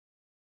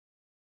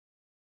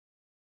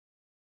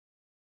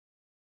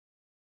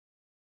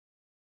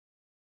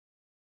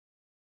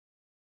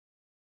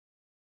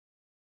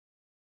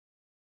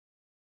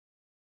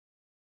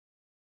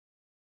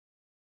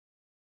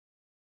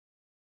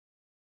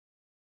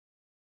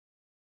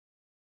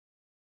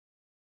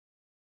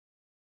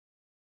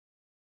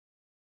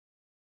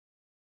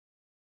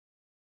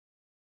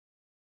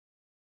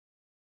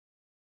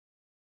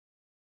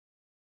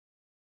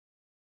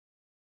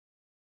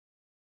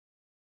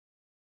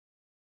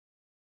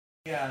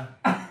 Yeah.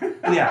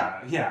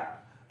 Yeah.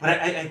 But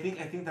I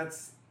think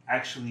that's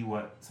actually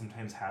what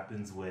sometimes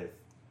happens with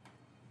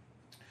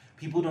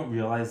people. Don't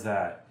realize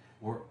that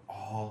we're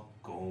all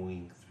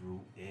going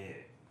through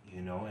it,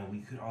 and we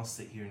could all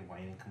sit here and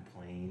whine and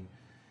complain,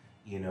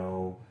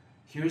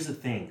 Here's the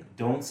thing,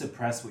 don't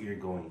suppress what you're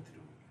going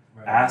through.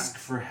 Right. Ask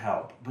for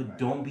help, but right.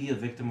 Don't be a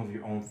victim of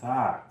your own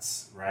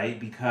thoughts, right?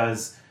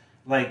 Because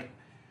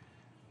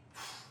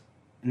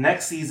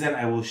next season,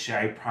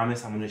 I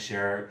promise I'm going to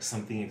share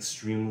something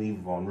extremely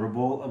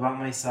vulnerable about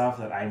myself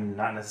that I'm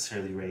not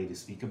necessarily ready to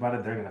speak about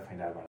it. They're going to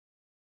find out about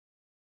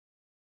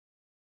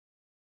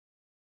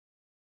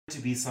it.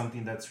 To be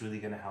something that's really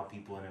going to help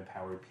people and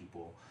empower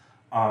people.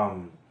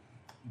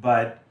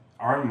 But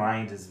our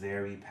mind is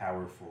very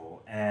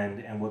powerful.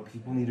 And what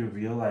people need to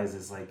realize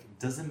is, it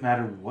doesn't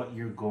matter what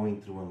you're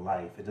going through in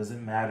life. It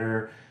doesn't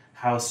matter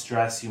how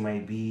stressed you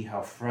might be,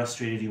 how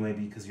frustrated you might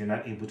be because you're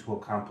not able to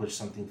accomplish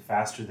something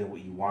faster than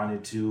what you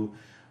wanted to,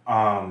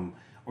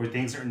 or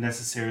things aren't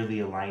necessarily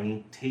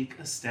aligning. Take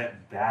a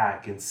step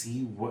back and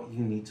see what you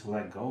need to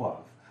let go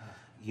of,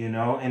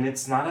 and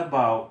it's not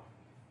about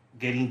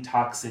getting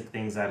toxic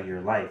things out of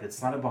your life.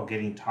 It's not about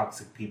getting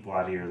toxic people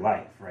out of your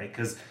life, right?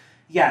 Because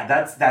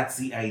that's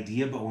the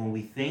idea, but when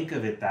we think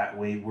of it that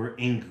way, we're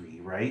angry,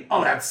 right?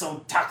 Oh, that's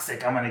so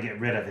toxic, I'm gonna get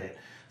rid of it.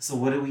 So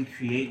what do we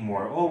create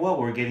more? Oh, well,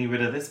 we're getting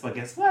rid of this, but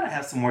guess what? I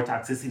have some more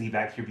toxicity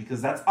back here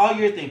because that's all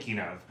you're thinking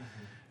of,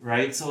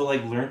 right? So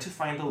learn to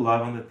find the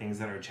love on the things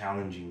that are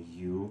challenging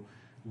you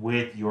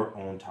with your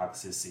own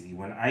toxicity.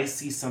 When I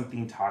see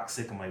something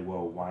toxic, I'm like,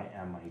 whoa, why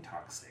am I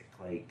toxic?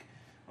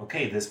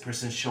 Okay, this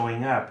person's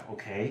showing up.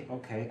 Okay,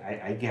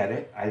 I get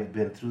it. I've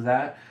been through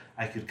that.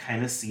 I could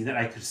kind of see that.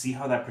 I could see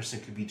how that person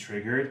could be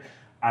triggered.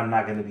 I'm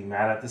not going to be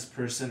mad at this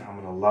person. I'm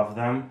going to love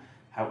them.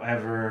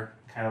 However,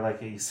 kind of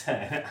like you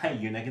said,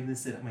 you're not going to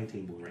sit at my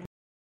table right now.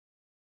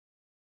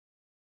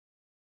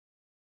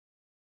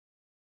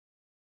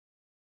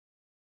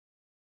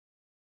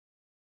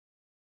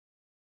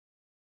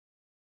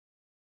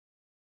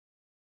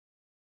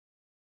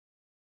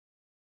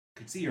 I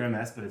could see you're a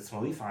mess, but it's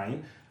totally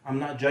fine. I'm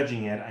not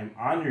judging it. I'm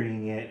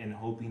honoring it and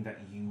hoping that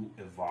you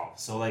evolve.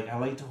 So I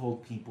like to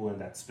hold people in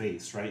that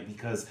space, right?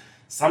 Because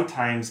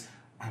sometimes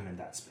I'm in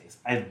that space.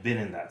 I've been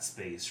in that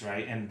space,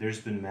 right? And there's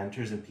been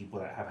mentors and people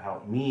that have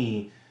helped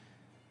me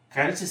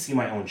kind of to see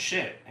my own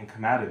shit and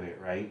come out of it,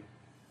 right?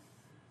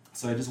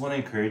 So I just want to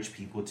encourage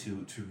people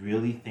to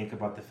really think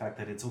about the fact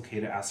that it's okay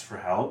to ask for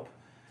help,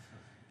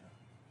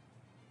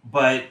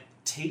 but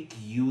take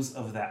use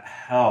of that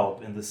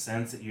help in the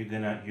sense that you're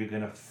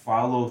gonna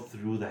follow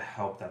through the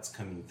help that's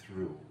coming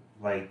through.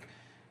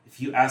 If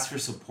you ask for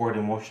support,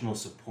 emotional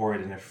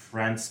support, and a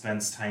friend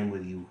spends time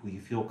with you who you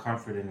feel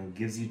comforted and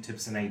gives you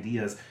tips and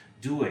ideas,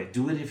 do it.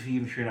 Do it if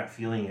you're not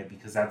feeling it,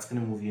 because that's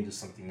going to move you into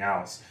something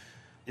else.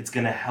 It's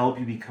going to help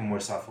you become more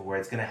self-aware.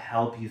 It's going to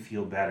help you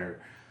feel better.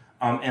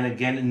 And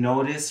again,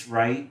 notice,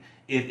 right,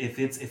 if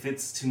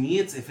it's to me,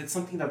 if it's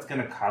something that's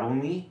going to coddle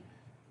me,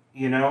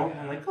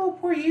 I'm like, oh,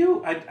 poor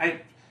you.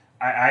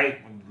 I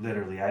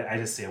literally, I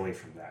just stay away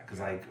from that, because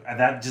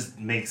that just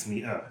makes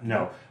me,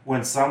 no.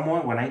 When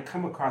I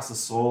come across a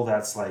soul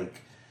that's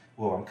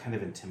well, I'm kind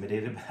of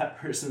intimidated by that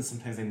person.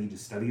 Sometimes I need to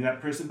study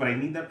that person, but I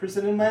need that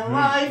person in my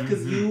life,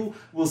 because you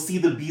will see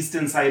the beast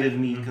inside of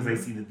me, because I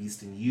see the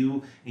beast in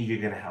you, and you're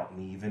going to help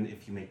me, even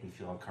if you make me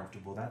feel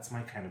uncomfortable. That's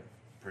my kind of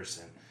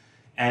person.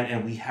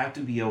 And we have to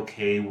be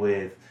okay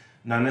with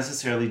not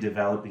necessarily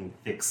developing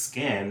thick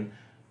skin,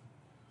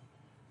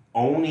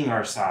 owning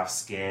our soft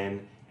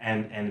skin,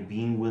 and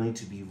being willing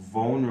to be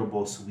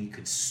vulnerable so we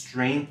could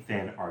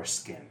strengthen our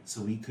skin,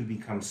 so we could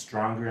become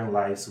stronger in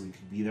life, so we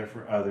could be there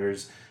for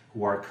others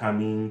who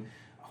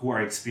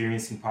are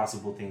experiencing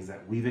possible things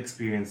that we've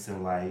experienced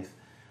in life.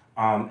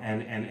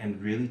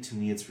 And really, to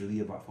me, it's really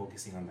about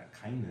focusing on that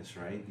kindness,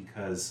 right?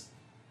 Because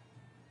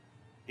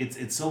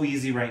it's so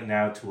easy right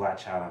now to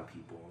latch out on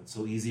people. It's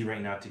so easy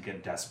right now to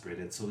get desperate.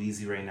 It's so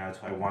easy right now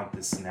to, I want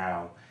this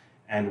now.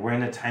 And we're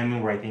in a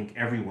time where I think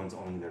everyone's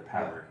owning their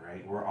power,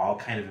 right? We're all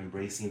kind of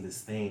embracing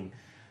this thing,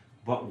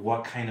 but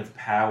what kind of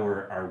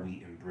power are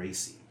we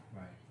embracing?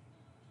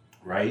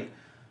 Right?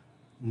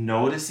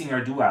 Noticing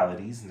our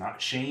dualities,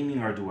 not shaming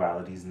our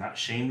dualities, not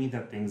shaming the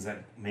things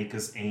that make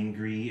us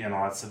angry and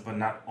all that stuff, but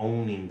not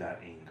owning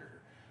that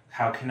anger.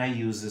 How can I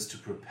use this to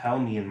propel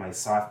me in my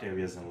soft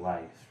areas in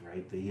life,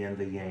 right? The yin,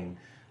 the yang.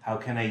 How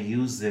can I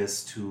use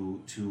this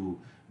to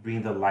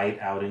bring the light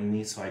out in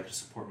me so I can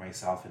support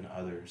myself and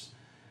others?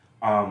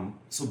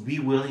 So be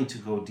willing to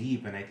go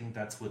deep, and I think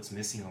that's what's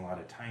missing a lot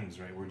of times,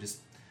 right? We're just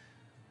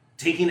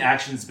taking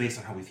actions based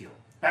on how we feel.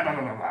 Blah, blah,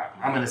 blah, blah, blah.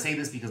 I'm going to say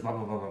this because blah,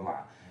 blah, blah, blah, blah.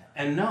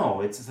 And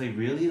no, it's just like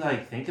really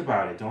like think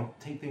about it. Don't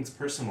take things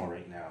personal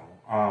right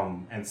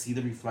now. And see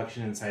the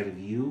reflection inside of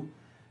you.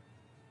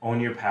 Own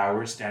your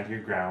power, stand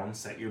your ground,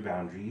 set your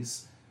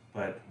boundaries,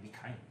 but be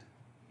kind.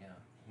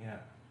 Yeah.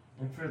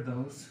 And for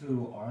those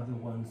who are the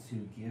ones who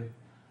give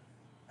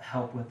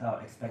help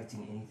without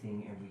expecting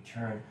anything in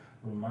return,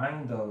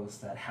 remind those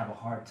that have a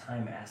hard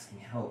time asking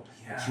help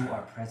that you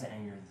are present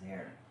and you're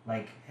there.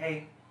 Like,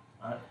 hey,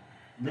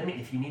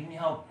 if you need any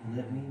help,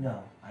 let me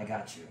know. I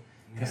got you.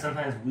 Because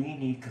sometimes we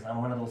need, because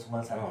I'm one of those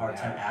ones that have a hard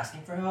time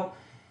asking for help,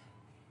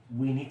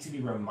 we need to be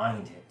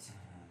reminded,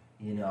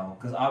 you know,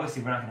 because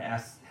obviously we're not going to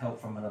ask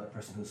help from another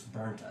person who's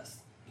burnt us.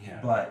 Yeah.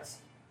 But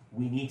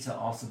we need to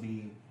also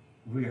be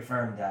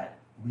reaffirmed that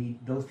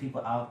those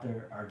people out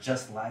there are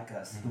just like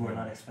us, who are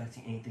not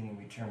expecting anything in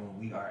return when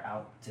we are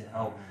out to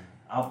help.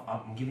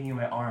 I'm giving you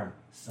my arm,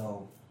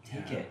 so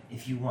take it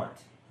if you want.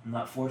 I'm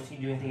not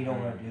forcing you to do anything you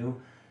don't want to do.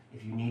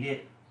 If you need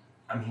it,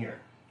 I'm here.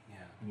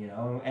 Yeah. You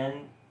know,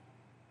 and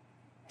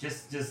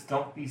just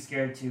don't be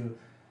scared to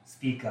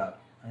speak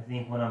up. I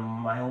think one of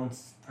my own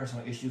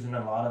personal issues, and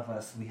a lot of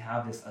us, we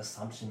have this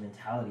assumption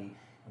mentality,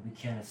 and we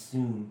can't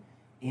assume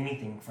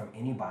anything from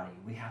anybody.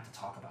 We have to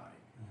talk about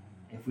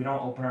it. If we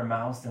don't open our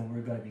mouths, then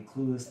we're going to be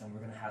clueless, and we're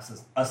going to have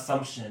this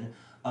assumption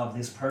of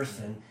this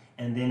person.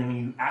 And then when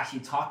you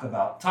actually talk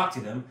to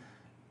them,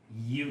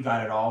 you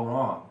got it all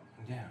wrong.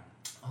 Yeah.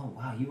 Oh,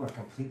 wow, you are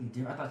completely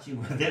different. I thought you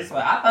were this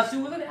way. I thought you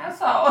was an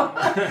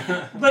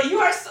asshole. But you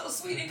are so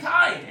sweet and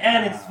kind.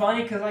 And it's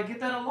funny because I get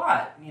that a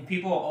lot. I mean,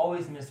 people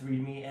always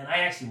misread me, and I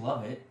actually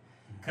love it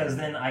because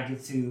then I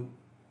get to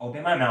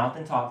open my mouth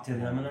and talk to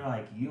them, and they're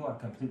like, you are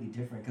completely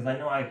different. Because I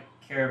know I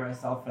carry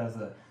myself as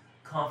a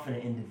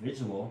confident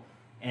individual.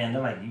 And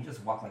they're like, you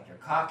just walk like you're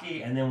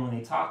cocky. And then when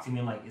they talk to me,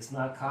 I'm like, it's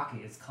not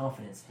cocky, it's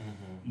confidence.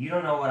 You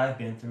don't know what I've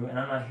been through, and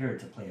I'm not here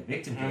to play a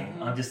victim game.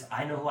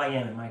 I know who I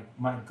am, and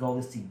my goal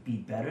is to be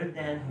better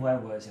than who I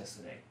was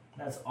yesterday.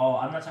 That's all.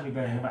 I'm not trying to be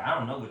better than anybody. I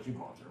don't know what you're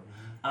going through.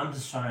 I'm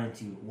just trying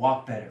to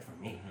walk better for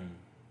me.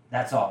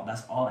 That's all.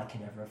 That's all I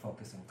can ever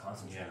focus and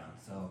concentrate on.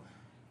 So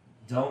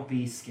don't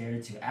be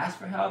scared to ask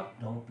for help.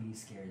 Don't be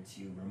scared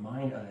to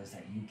remind others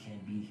that you can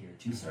be here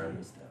to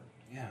service them.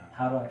 Yeah.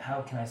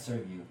 How can I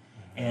serve you?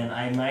 And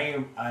I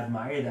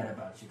admire that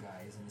about you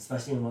guys, and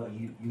especially in what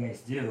you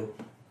guys do,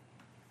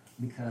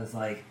 because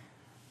like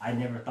I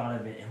never thought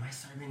of it, am I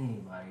serving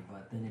anybody?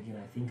 But then again,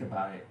 I think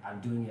about it, I'm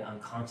doing it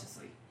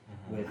unconsciously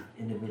with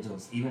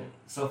individuals. Even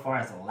so far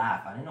as a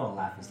laugh, I didn't know a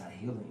laugh is that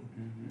healing.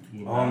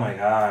 You know? Oh my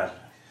God.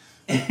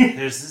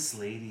 There's this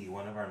lady,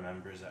 one of our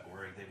members at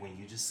work, that when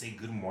you just say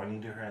good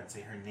morning to her and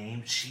say her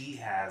name, she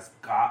has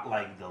got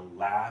like the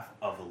laugh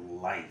of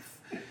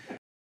life.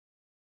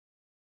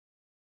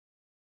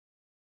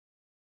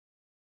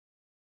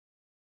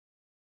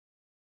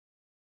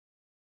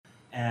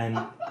 And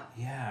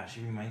yeah,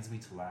 she reminds me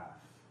to laugh,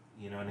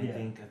 you know, and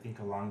I think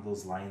along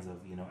those lines of,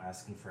 you know,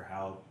 asking for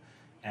help,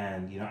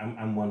 and, you know,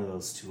 I'm one of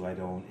those too.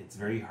 It's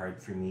very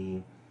hard for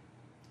me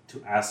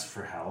to ask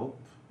for help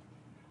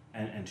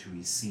and to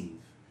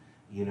receive,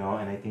 you know,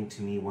 and I think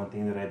to me, one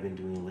thing that I've been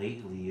doing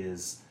lately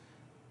is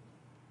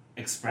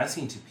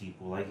expressing to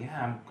people, like,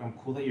 yeah, I'm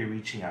cool that you're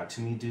reaching out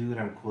to me, dude.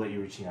 I'm cool that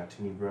you're reaching out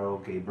to me, bro,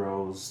 gay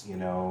bros, you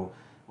know,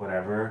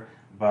 whatever.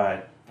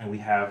 And we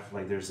have,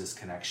 like, there's this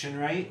connection,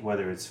 right?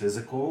 Whether it's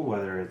physical,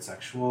 whether it's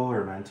sexual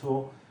or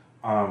mental.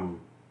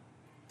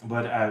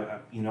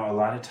 But you know, a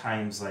lot of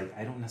times, like,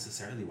 I don't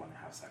necessarily want to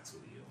have sex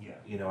with you. Yeah.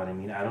 You know what I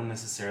mean? I don't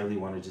necessarily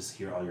want to just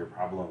hear all your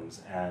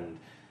problems and,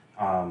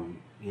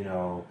 you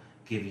know,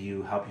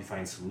 help you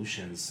find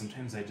solutions.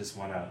 Sometimes I just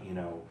want to, you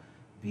know,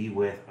 be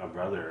with a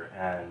brother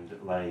and,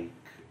 like,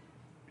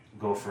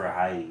 go for a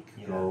hike,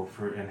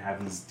 and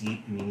have these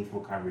deep,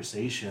 meaningful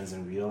conversations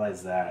and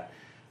realize that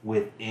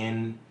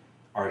within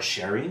our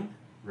sharing,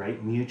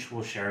 right,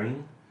 mutual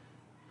sharing,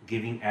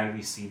 giving and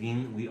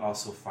receiving, we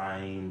also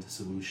find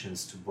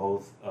solutions to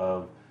both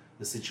of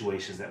the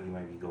situations that we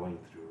might be going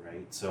through,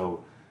 right?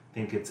 So I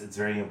think it's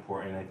very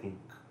important. I think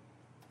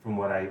from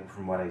what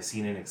I've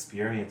seen and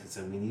experienced, it's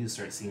that we need to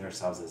start seeing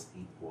ourselves as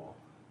equal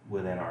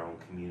within our own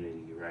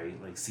community, right?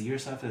 Like, see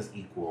yourself as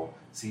equal,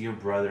 see your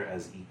brother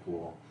as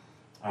equal,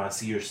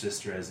 see your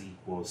sister as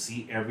equal,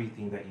 see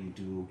everything that you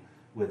do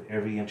with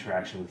every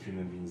interaction with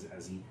human beings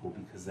as equal,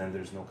 because then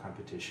there's no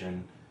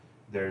competition.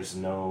 There's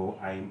no,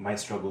 my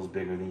struggle's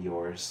bigger than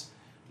yours,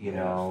 you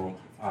know,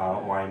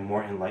 or I'm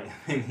more enlightened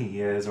than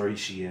he is or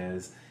she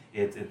is.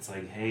 It's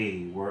like,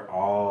 hey, we're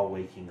all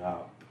waking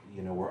up,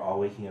 you know, we're all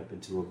waking up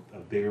into a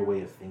bigger way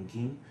of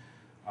thinking.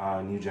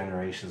 New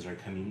generations are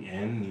coming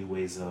in, new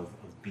ways of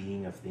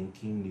being, of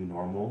thinking, new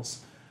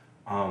normals.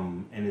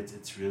 And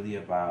it's really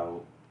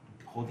about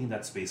holding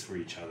that space for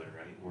each other,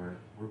 right?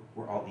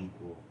 We're all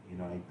equal. You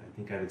know, I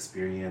think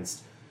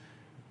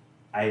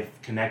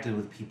I've connected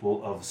with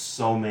people of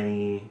so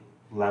many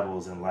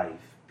levels in life.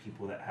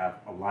 People that have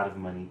a lot of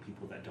money,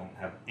 people that don't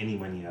have any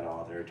money at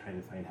all. They're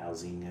trying to find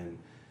housing, and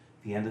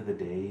at the end of the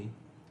day,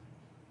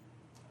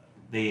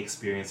 they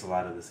experience a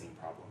lot of the same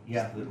problems.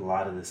 Yeah. A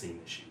lot of the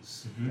same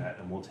issues that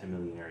a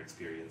multimillionaire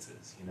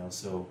experiences. You know,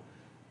 so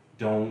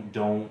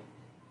don't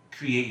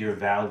create your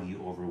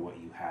value over what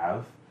you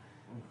have.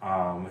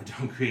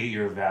 Don't create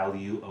your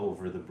value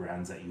over the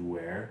brands that you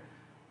wear,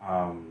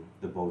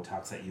 the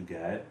Botox that you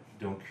get.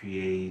 Don't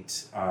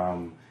create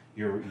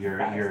your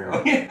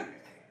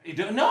You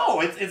don't,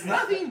 no, it's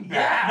nothing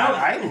bad. No,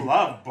 I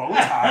love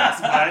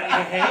Botox, but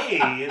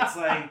hey, it's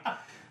like,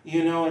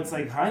 you know, it's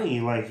like,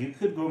 honey, like you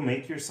could go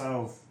make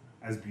yourself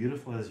as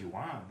beautiful as you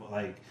want, but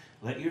like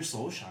let your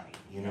soul shine.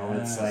 You know,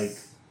 it's like,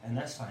 and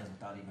that's fine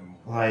without even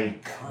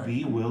like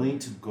be willing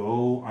to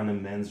go on a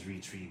men's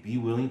retreat. Be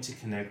willing to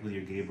connect with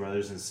your gay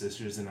brothers and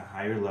sisters in a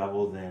higher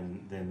level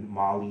than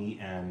Molly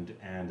and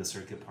a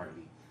circuit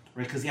party,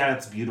 right? Because yeah,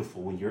 it's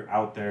beautiful when you're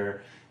out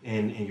there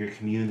in your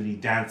community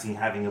dancing,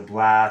 having a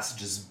blast,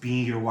 just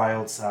being your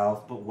wild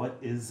self. But what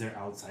is there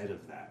outside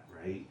of that,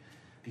 right?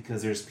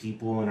 Because there's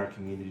people in our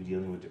community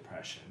dealing with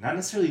depression, not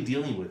necessarily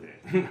dealing with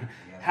it,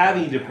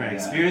 having depression,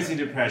 experiencing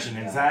depression,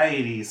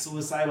 anxiety,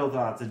 suicidal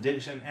thoughts,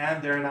 addiction,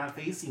 and they're not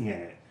facing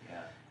it,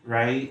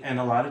 right? And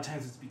a lot of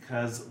times it's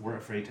because we're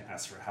afraid to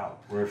ask for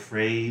help. We're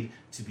afraid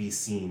to be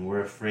seen.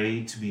 We're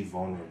afraid to be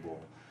vulnerable.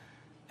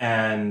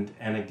 And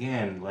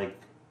again, like,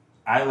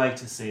 I like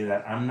to say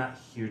that I'm not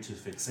here to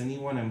fix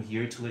anyone. I'm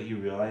here to let you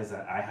realize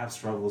that I have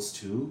struggles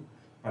too,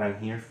 but I'm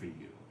here for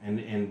you.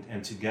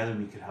 And together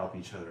we could help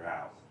each other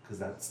out.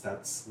 Because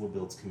that's what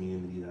builds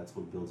community. That's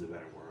what builds a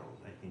better world,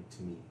 I think,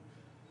 to me.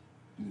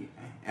 Yeah,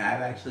 and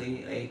I've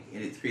actually, like,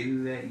 and it's crazy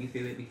that you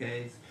say that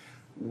because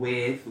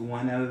with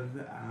one of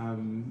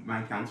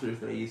my counselors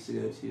that I used to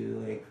go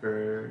to, like,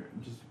 for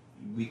just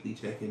weekly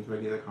check-ins,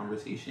 regular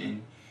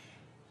conversation,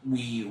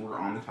 we were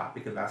on the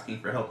topic of asking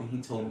for help, and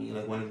he told me,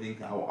 like, one of the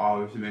things I'll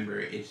always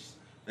remember is,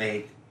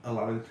 like, a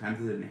lot of the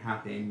times it didn't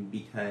happen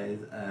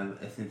because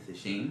of a sense of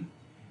shame,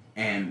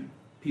 and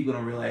people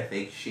don't realize,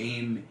 like,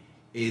 shame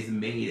is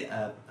made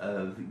up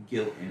of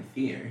guilt and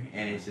fear,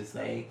 and it's just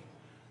like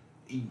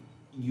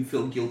you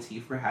feel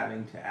guilty for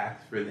having to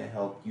ask for the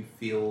help. You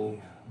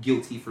feel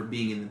guilty for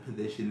being in the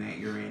position that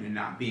you're in and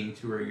not being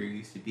to where you're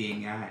used to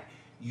being at.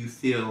 You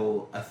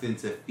feel a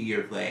sense of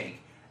fear of, like,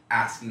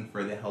 asking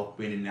for the help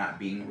and not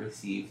being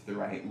received the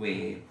right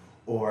way,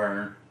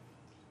 or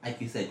like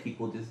you said,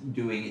 people just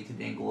doing it to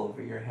dangle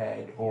over your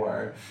head,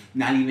 or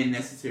not even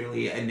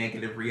necessarily a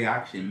negative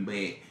reaction,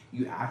 but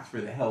you ask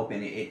for the help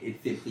and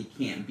it simply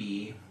can't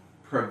be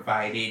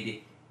provided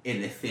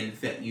in the sense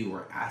that you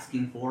were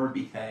asking for,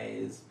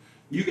 because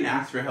you can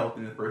ask for help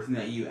in the person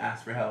that you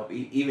ask for help,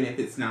 even if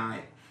it's not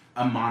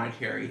a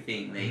monetary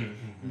thing. Like,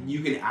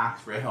 you can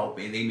ask for help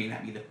and they may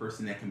not be the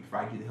person that can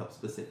provide you the help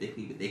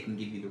specifically, but they can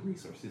give you the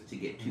resources to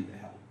get to the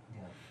help.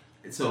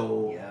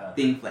 So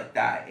things like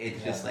that,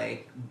 it's just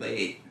like, but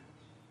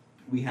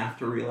we have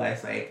to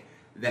realize, like,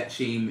 that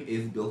shame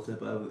is built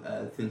up of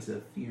a sense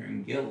of fear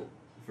and guilt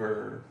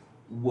for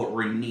what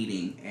we're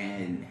needing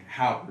and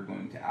how we're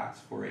going to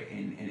ask for it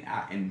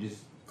and just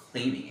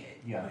claiming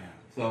it.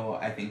 So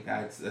I think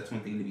that's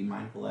one thing to be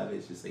mindful of.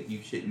 It's just like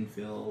you shouldn't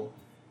feel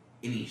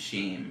any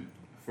shame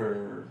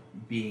for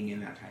being in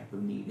that type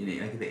of need,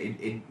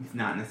 and it's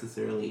not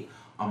necessarily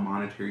a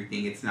monetary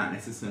thing. It's not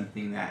necessarily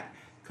something that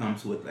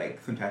comes with,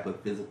 like, some type of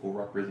physical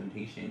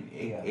representation.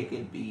 It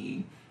could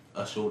be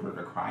a shoulder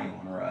to cry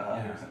on, or a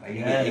hug or something.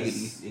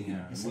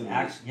 It's an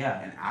action.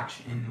 An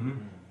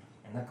action.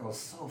 And that goes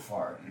so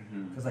far,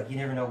 because like you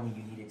never know when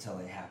you need it till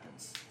it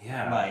happens.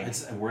 Like,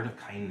 it's a word of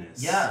kindness.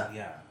 Smile,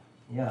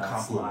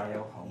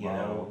 hello, you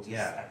know,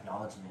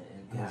 acknowledgement.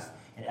 It goes,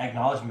 and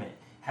acknowledgement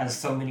has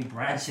so many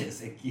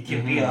branches. It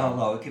can be a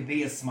hello, it could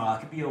be a smile, it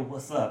could be a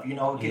what's up. You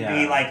know, it could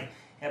be like,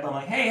 I'm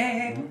like,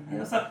 hey,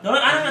 what's up? No,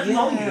 I don't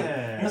know you.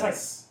 And it's like,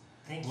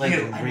 thank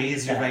you. Like,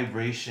 raise your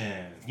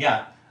vibration.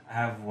 I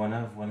have one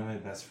of my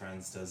best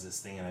friends does this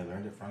thing, and I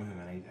learned it from him,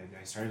 and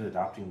I started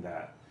adopting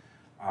that.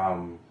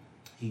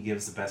 He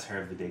gives the best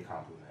hair of the day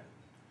compliment.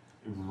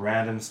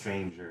 Random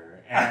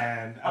stranger.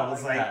 And I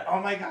was like, oh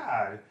my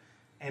God.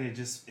 And it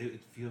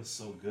feels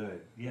so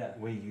good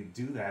when you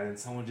do that, and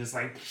someone just,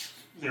 like,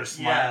 their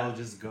smile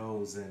just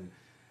goes, and,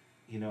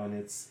 you know, and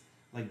it's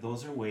like,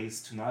 those are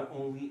ways to not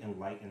only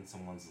enlighten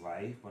someone's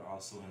life, but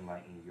also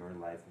enlighten your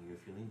life when you're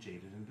feeling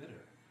jaded and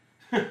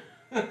bitter.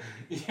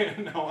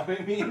 You know what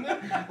I mean?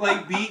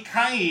 Like, be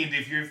kind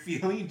if you're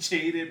feeling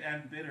jaded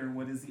and bitter.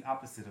 What is the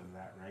opposite of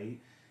that, right?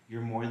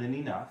 You're more than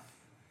enough.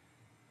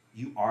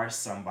 You are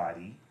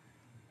somebody.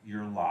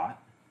 You're a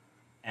lot.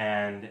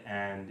 And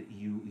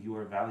you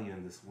are value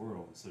in this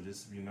world. So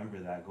just remember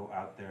that. Go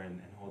out there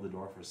and hold the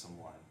door for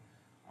someone.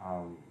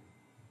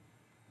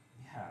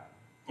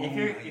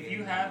 If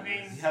you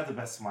have the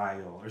best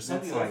smile or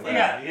something so like funny.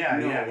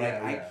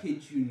 that. I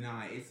kid you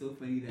not. It's so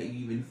funny that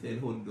you even said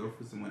hold the door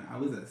for someone. I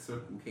was at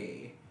Circle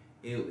K.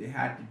 It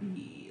had to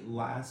be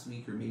last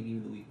week or maybe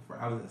even the week before.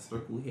 I was at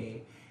Circle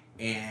K,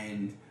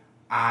 and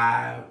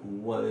I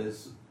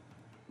was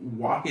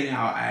walking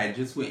out, I had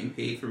just went and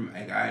paid for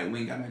I went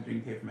and got my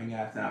drink, paid for my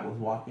gas, and I was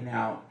walking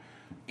out,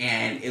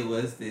 and it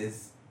was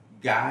this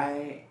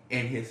guy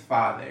and his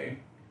father,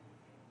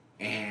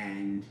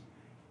 and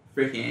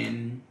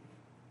freaking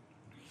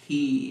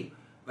he,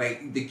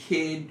 like, the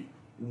kid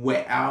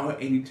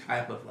without any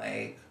type of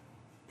like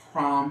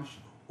prompt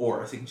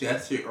or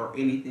suggestion or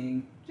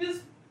anything,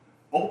 just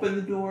opened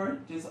the door,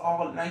 just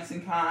all nice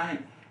and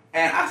kind.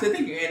 And I said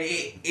thank you, and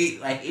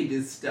it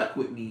just stuck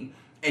with me.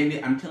 And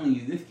I'm telling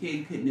you, this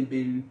kid couldn't have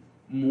been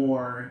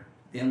more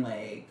than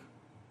like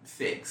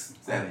 6,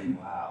 7.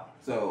 Oh, wow.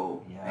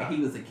 So like, he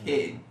was a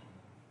kid.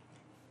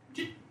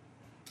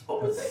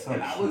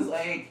 And I was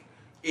like,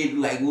 it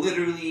like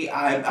literally,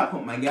 I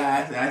put my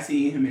gas and I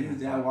see him and his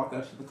dad walk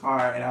up to the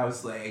car, and I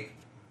was like,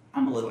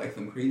 I'm gonna look like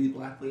some crazy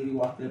black lady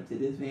walking up to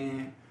this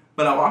van.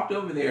 But I walked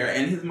over there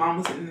and his mom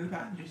was sitting in the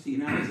passenger seat,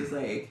 and I was just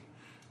like,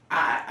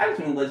 I just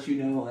want to let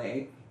you know,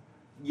 like,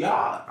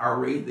 y'all are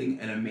raising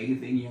an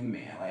amazing young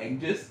man. Like,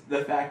 just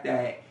the fact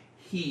that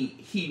he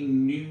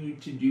knew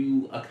to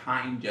do a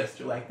kind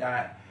gesture like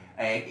that.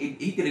 Like,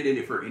 he could have did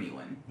it for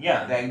anyone.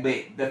 Yeah. Like,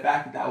 but the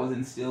fact that was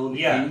instilled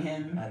in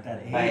him at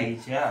that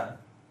age, like,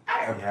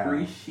 I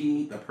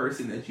appreciate the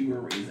person that you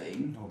were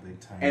raising. Oh, big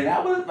time. And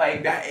that was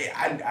like that.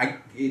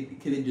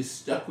 It could have just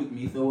stuck with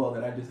me so well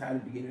that I just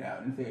had to get it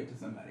out and say it to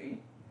somebody.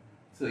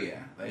 So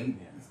yeah, like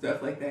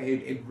stuff like that.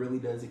 It really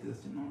does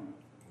exist in the world.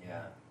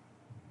 Yeah.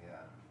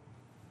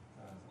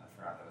 I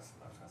forgot that was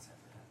what I was gonna say.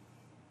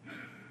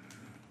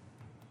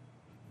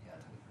 Yeah, I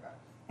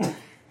totally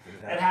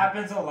forgot. It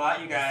happens a lot,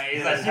 you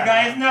guys. As you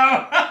guys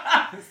know.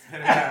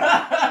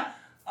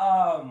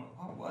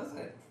 What was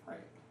it?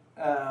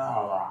 I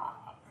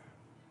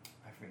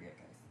forget,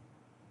 guys.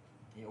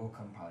 It will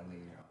come probably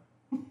later on.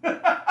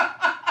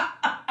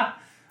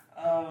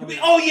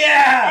 Oh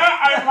yeah!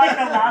 I like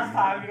the last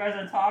time you guys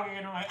are talking,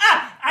 and I'm like,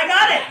 I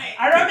got it!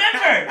 I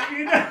remember!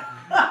 You know?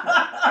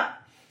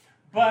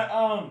 But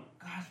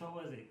gosh, what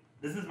was it?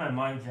 This is my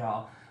mind,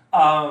 y'all.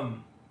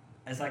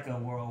 It's like a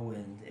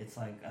whirlwind. It's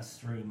like a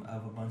stream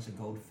of a bunch of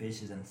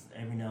goldfishes, and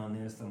every now and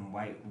then there's some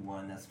white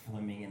one that's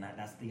swimming, and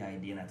that's the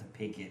idea, and I have to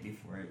pick it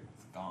before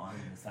it's gone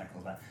and the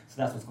cycle's back. So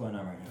that's what's going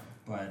on right now.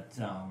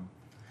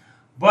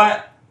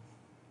 But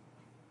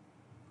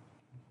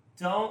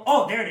don't.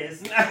 Oh, there it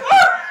is. I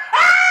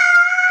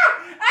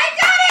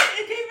got it.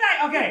 It came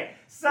back. Okay,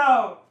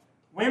 so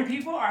when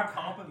people are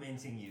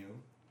complimenting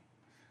you,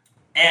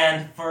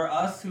 and for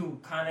us who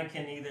kind of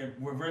can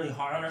we're really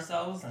hard on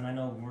ourselves, and I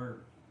know we're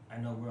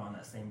on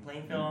that same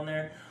playing field on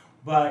there,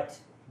 but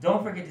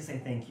don't forget to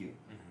say thank you.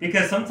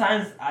 Because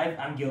sometimes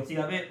I'm guilty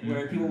of it,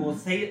 where people will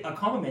say a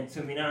compliment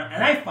to me,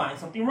 and I find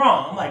something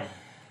wrong. I'm like,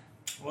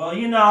 well,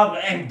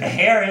 and the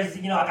hair is,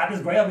 I got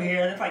this gray over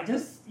here, and it's like,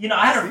 just,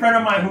 I had a friend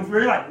of mine who's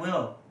really like,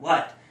 Will,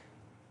 what?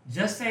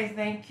 Just say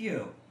thank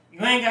you.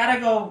 You ain't got to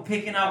go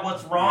picking out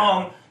what's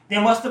wrong.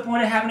 Then what's the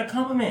point of having a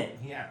compliment?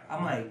 Yeah.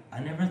 I'm like, I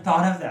never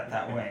thought of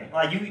that way.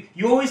 Like,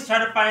 you always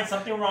try to find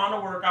something wrong to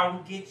work on.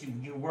 We'll get you.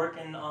 You're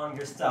working on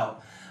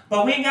yourself.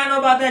 But we ain't got to know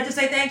about that. Just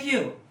say thank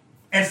you.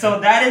 And so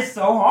that is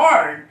so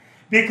hard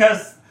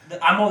because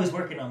I'm always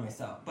working on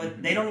myself.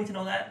 But they don't need to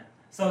know that.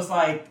 So it's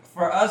like,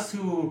 for us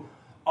who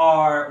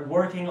are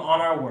working on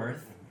our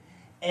worth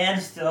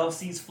and still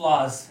sees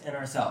flaws in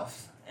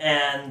ourselves.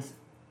 And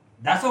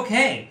that's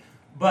okay.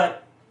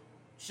 But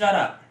shut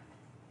up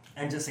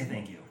and just say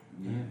thank you.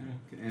 Yeah,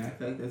 and I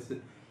feel like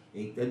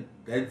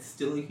that's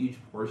still a huge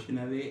portion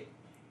of it.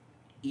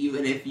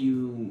 Even if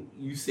you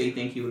say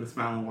thank you with a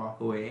smile and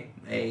walk away,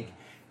 like,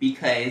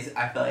 because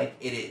I feel like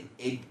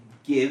it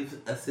gives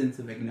a sense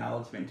of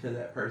acknowledgement to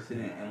that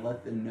person and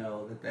let them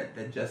know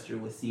that gesture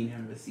was seen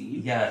and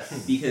received.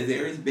 Yes. Because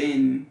there has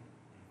been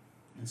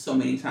so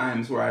many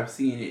times where I've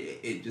seen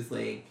it just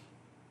like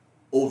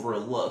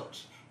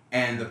overlooked,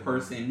 and the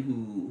person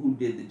who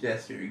did the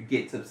gesture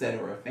gets upset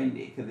or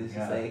offended because it's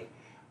just like,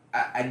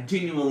 I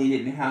genuinely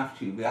didn't have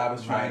to, but I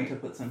was trying to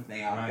put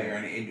something out there,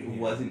 and it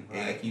wasn't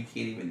like you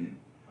can't even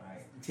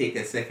take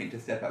a second to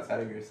step outside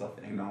of yourself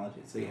and acknowledge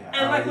it. So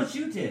and like what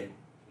you did,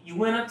 you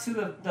went up to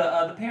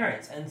the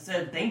parents and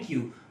said thank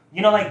you.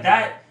 Like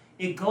that,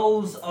 it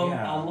goes a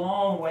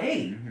long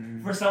way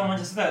for someone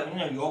just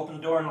that you open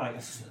the door and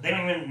like they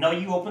don't even know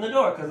you open the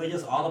door because they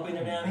just all up in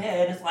their damn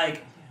head. It's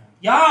like,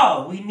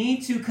 y'all, we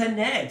need to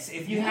connect.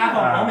 If you have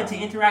a moment to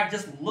interact,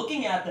 just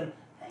looking at them.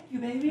 You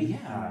baby.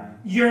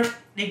 Yeah.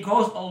 It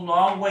goes a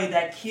long way.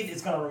 That kid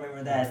is gonna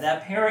remember that.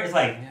 That parent is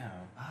like,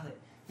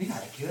 we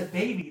got a good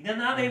baby. Then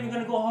now they're even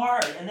gonna go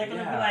hard, and they're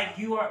gonna be like,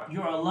 you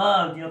are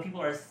loved.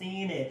 People are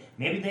seeing it.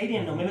 Maybe they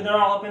didn't know. Maybe they're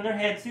all up in their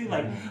head too.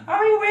 Like,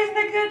 are you raising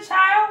a good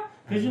child?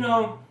 Because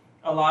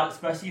a lot,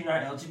 especially in our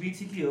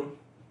LGBTQ,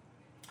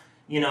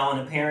 and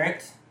a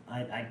parent.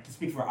 I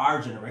speak for our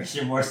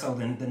generation more so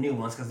than the new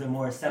ones because they're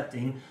more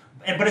accepting,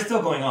 but it's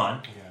still going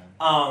on.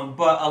 Yeah.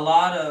 But a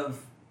lot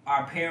of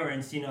our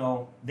parents,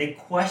 they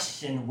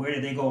question where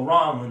did they go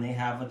wrong when they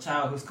have a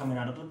child who's coming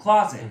out of the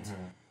closet,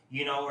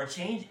 or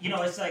change.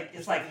 It's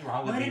like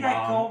where did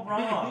I go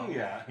wrong?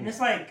 And it's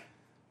like,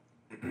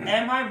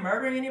 am I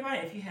murdering anybody?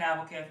 If you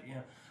have, okay,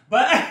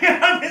 But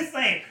I'm just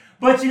saying.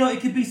 But, it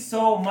could be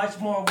so much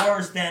more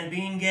worse than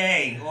being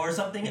gay or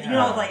something.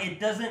 Yeah. Like, it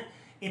doesn't,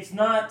 it's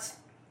not,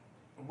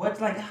 where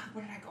did I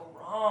go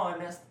wrong? I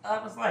messed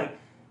up. It's like,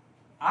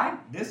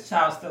 this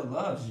child still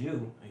loves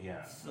you.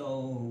 Yeah.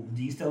 So,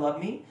 do you still love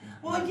me?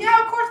 Well,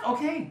 yeah, of course.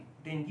 Okay,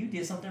 then you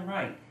did something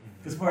right.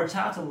 Because for a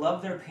child to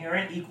love their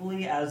parent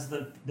equally as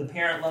the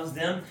parent loves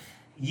them,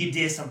 you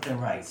did something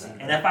right.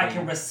 Exactly. And if I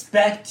can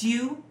respect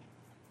you,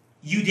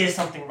 you did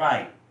something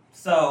right.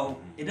 So,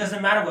 it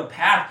doesn't matter what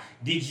path.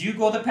 Did you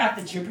go the path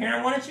that your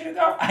parent wanted you to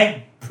go?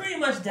 I pretty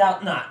much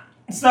doubt not.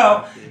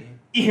 So,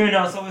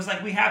 so it's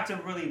like we have to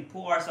really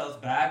pull ourselves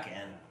back,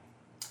 and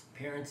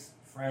parents,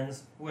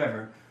 friends,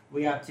 whoever,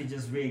 we have to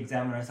just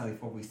re-examine ourselves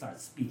before we start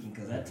speaking,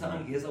 because that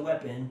tongue is a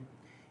weapon,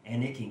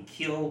 and it can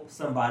kill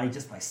somebody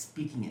just by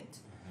speaking it.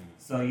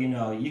 So,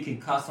 you can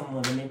cause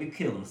someone to maybe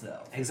kill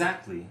themselves.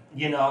 Exactly.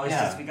 It's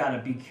just we got to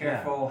be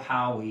careful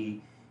how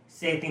we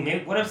say things.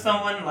 Maybe, what if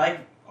someone,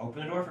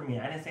 opened the door for me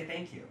and I didn't say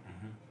thank you?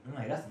 I'm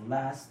like, that's the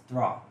last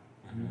straw.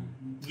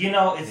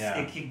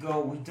 It could go,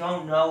 we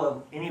don't know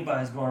what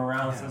anybody's going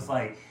around, so it's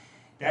like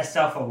that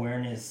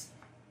self-awareness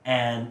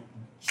and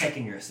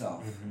checking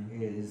yourself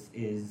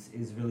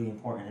is really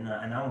important,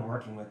 and I'm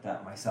working with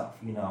that myself,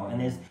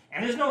 and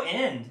there's no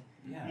end.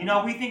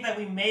 Yeah. We think that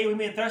we made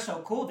a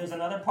threshold. Cool, there's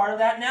another part of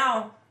that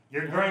now.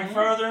 You're growing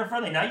further and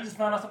further. Now you just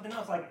found out something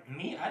else. Like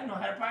me, I didn't know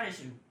I had a pride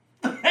issue.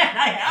 And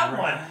I have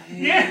one. I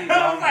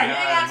was like, you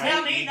gotta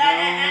tell me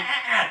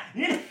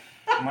that.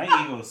 My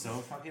ego is so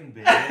fucking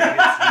big. It's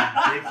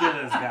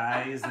ridiculous,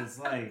 guys. It's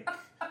like,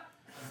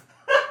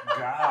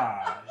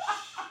 gosh.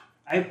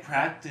 I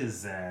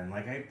practice Zen.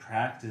 I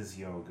practice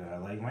yoga.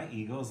 My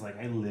ego's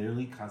I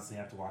literally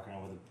constantly have to walk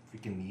around with a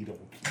freaking needle.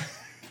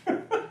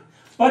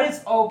 But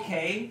it's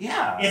okay.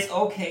 Yeah. It's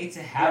okay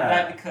to have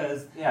that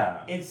because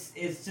it's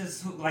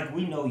just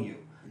we know you.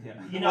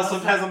 Yeah.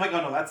 Sometimes I'm like,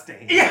 oh no, that's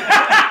staying.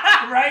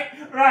 right.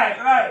 But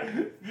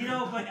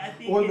I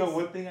think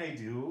one thing I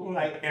do,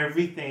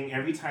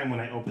 every time when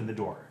I open the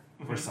door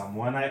for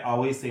someone, I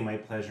always say my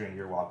pleasure and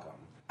you're welcome.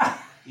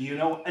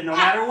 No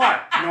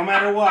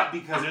matter what,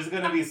 because there's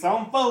gonna be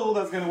some fool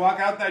that's gonna walk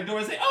out that door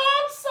and say,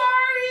 oh, I'm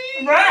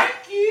sorry,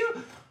 thank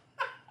you.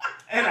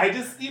 And I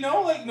just,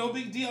 no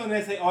big deal. And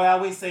I say, I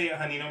always say it,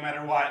 honey, no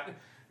matter what,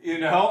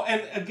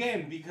 And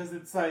again, because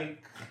it's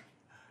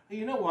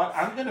you know what?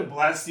 I'm going to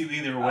bless you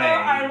either way.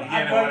 I mean?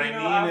 I'm going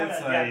to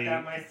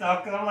that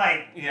myself, because I'm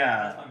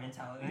that's my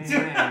mentality.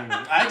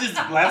 I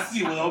just bless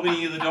you with opening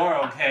you the door,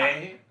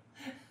 okay?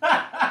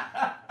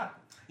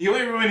 You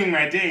ain't ruining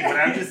my day, but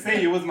I'm just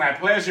saying it was my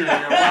pleasure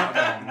and you're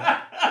welcome.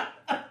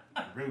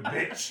 Rude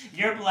bitch.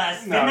 You're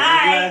blessed. No, Good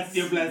night.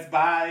 You're blessed.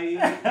 Bye.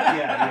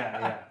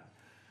 Yeah.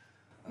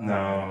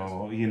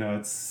 No,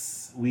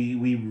 it's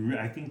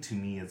I think to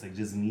me it's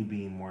just me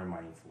being more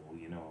mindful,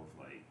 of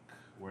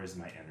where's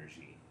my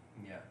energy?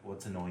 Yeah.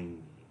 What's annoying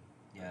me?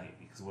 Yeah.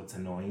 Because what's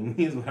annoying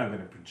me is what I'm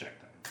going to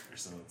project out there.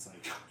 So it's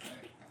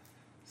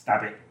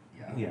stop it.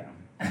 Yeah.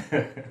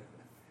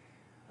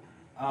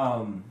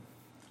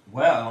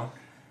 Well,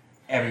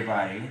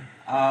 everybody,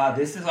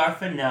 this is our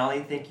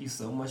finale. Thank you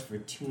so much for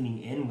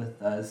tuning in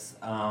with us.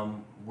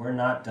 We're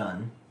not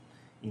done,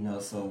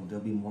 so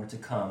there'll be more to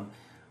come.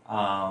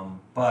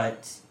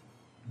 But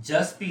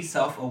just be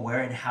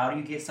self-aware. And how do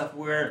you get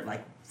self-aware?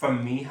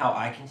 From me, how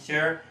I can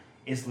share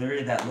is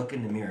literally that look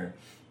in the mirror.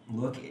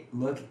 Look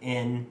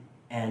in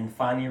and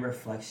find your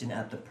reflection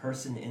at the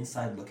person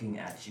inside looking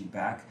at you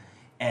back,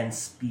 and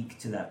speak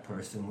to that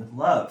person with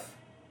love.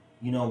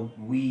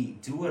 We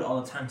do it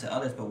all the time to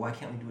others, but why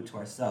can't we do it to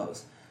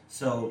ourselves?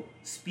 So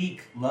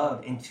speak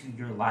love into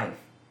your life.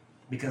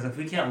 Because if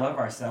we can't love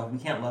ourselves, we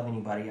can't love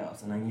anybody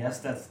else. And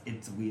yes,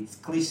 it's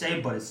cliche,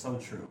 but it's so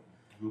true.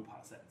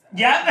 RuPaul said that.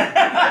 Yeah.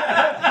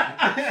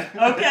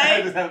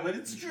 Okay. But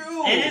it's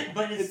true. It is,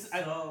 but it's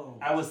so.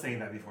 I was saying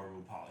that before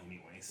RuPaul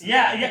anyway. So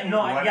Yeah.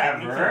 No, whatever.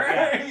 Me too.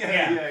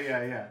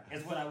 Yeah.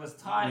 It's what I was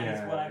taught. Yeah,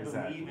 it's what I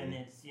believe, and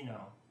it's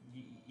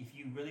if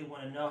you really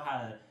want to know how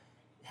to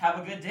have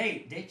a good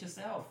date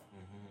yourself.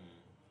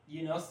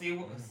 See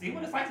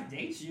what it's like to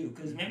date you,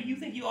 because maybe you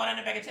think you all in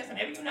a bag of chips, and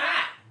maybe you're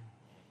not.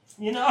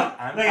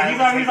 I'm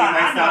fine with taking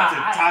myself to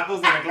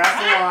tacos and a glass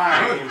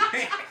of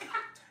wine.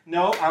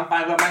 No, I'm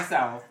fine with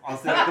myself. I'll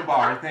sit at the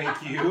bar.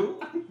 Thank you.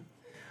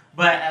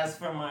 But as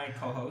for my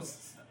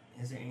co-hosts,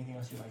 is there anything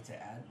else you'd like to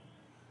add?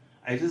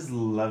 I just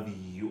love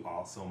you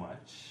all so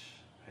much.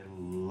 I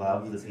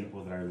love the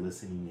people that are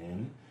listening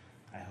in.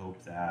 I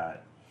hope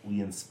that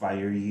we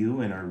inspire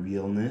you in our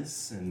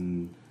realness,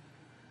 and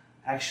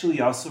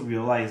actually also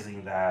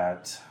realizing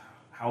that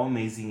how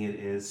amazing it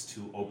is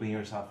to open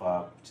yourself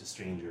up to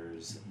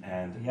strangers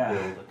and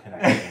build a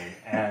connection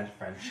and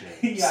friendship.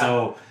 Yeah.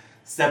 So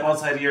step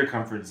outside of your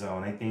comfort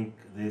zone. I think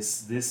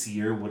this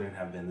year wouldn't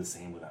have been the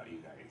same without you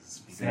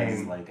guys, because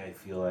I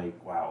feel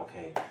wow,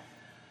 okay,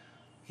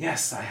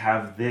 yes, I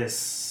have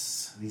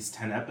these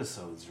 10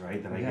 episodes,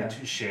 right, that I get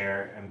to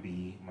share and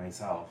be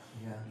myself.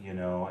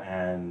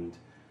 And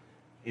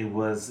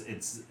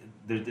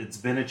it's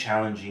been a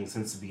challenging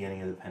since the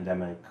beginning of the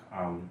pandemic.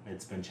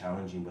 It's been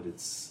challenging, but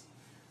it's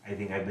I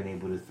think I've been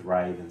able to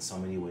thrive in so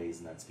many ways,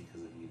 and that's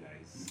because of you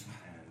guys.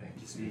 And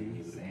just being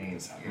able to bring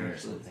this out here.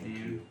 So thank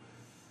you.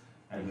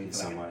 Thank you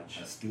so much.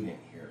 A student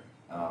here.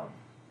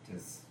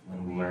 Just when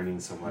we're learning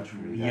so much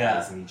from you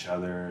guys and each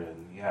other,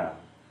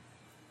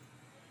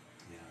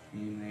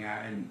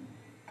 and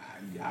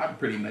I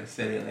pretty much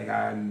said it. Like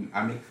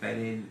I'm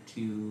excited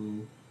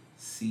to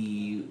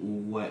see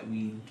what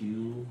we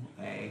do.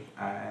 Like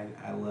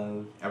I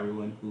love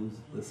everyone who's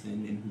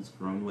listened and who's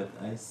grown with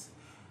us.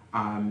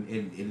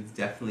 It's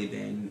definitely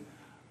been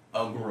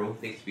a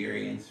growth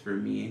experience for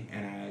me,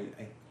 and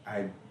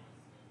I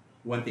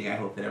one thing I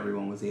hope that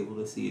everyone was able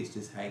to see is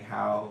just like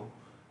how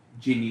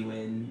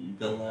genuine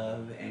the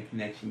love and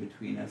connection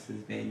between us has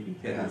been,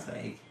 because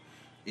like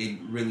it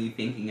really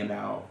thinking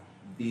about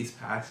these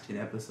past 10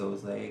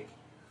 episodes, like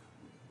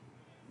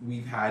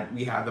we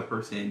have the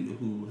person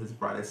who has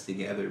brought us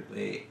together,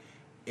 but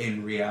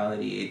in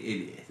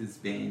reality it has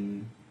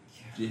been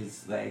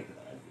just like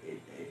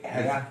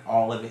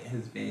all of it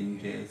has been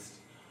just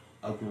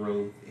a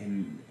growth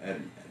and a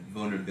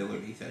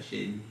vulnerability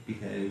session,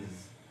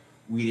 because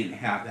we didn't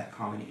have that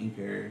common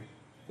anchor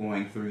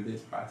going through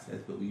this process,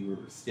 but we were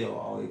still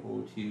all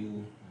able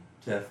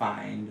to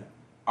find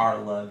our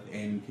love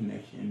and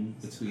connection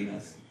between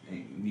us,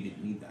 and we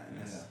didn't need that.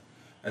 And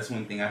that's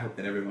one thing I hope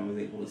that everyone was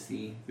able to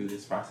see through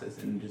this process,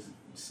 and just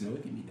know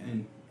it can be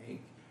done.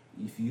 Like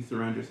if you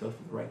surround yourself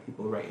with the right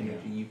people, the right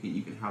energy, you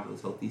can have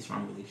those healthy,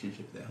 strong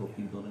relationships that help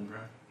you build and grow.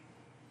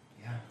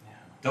 Yeah.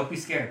 Don't be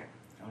scared.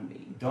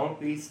 Don't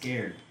be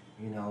scared.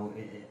 You know,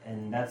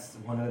 and that's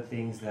one of the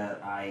things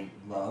that I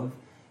love.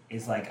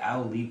 Is like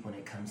I'll leap when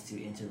it comes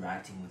to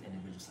interacting with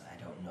individuals that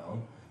I don't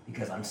know,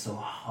 because I'm so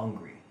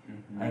hungry.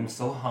 Mm-hmm. I'm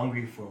so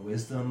hungry for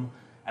wisdom.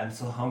 I'm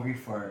so hungry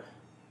for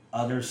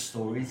other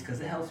stories, because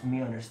it helps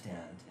me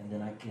understand, and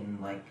then I can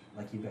like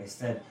you guys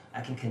said, I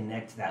can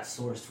connect that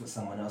source with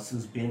someone else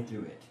who's been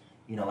through it.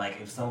 You know,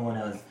 like if someone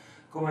is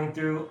going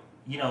through,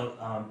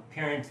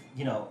 parent,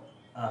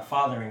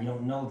 father, and you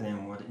don't know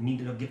them, or need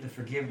to get the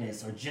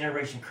forgiveness, or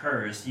generation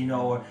curse,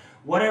 or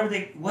whatever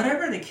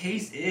the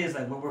case is,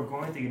 like what we're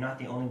going through, you're not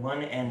the only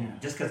one.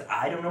 And just because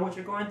I don't know what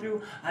you're going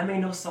through, I may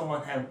know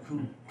someone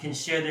who can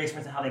share their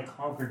experience and how they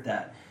conquered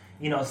that.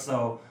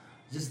 So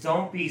just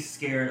don't be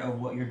scared of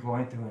what you're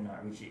going through and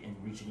not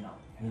reaching out.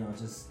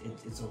 Just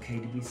it's okay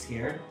to be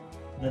scared.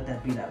 Let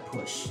that be that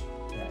push,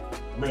 that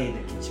lay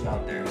that gets you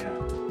out there.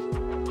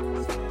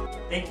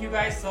 Thank you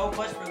guys so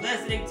much for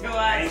listening to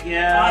us. Thank you.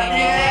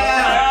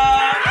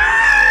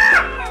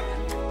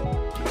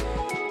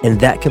 And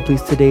that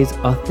completes today's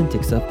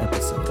Authentic Self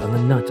episode on the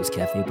Not Just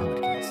Cafe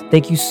podcast.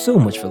 Thank you so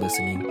much for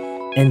listening.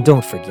 And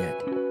don't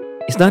forget,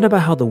 it's not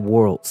about how the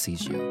world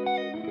sees you.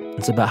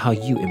 It's about how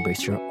you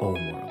embrace your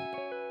own world.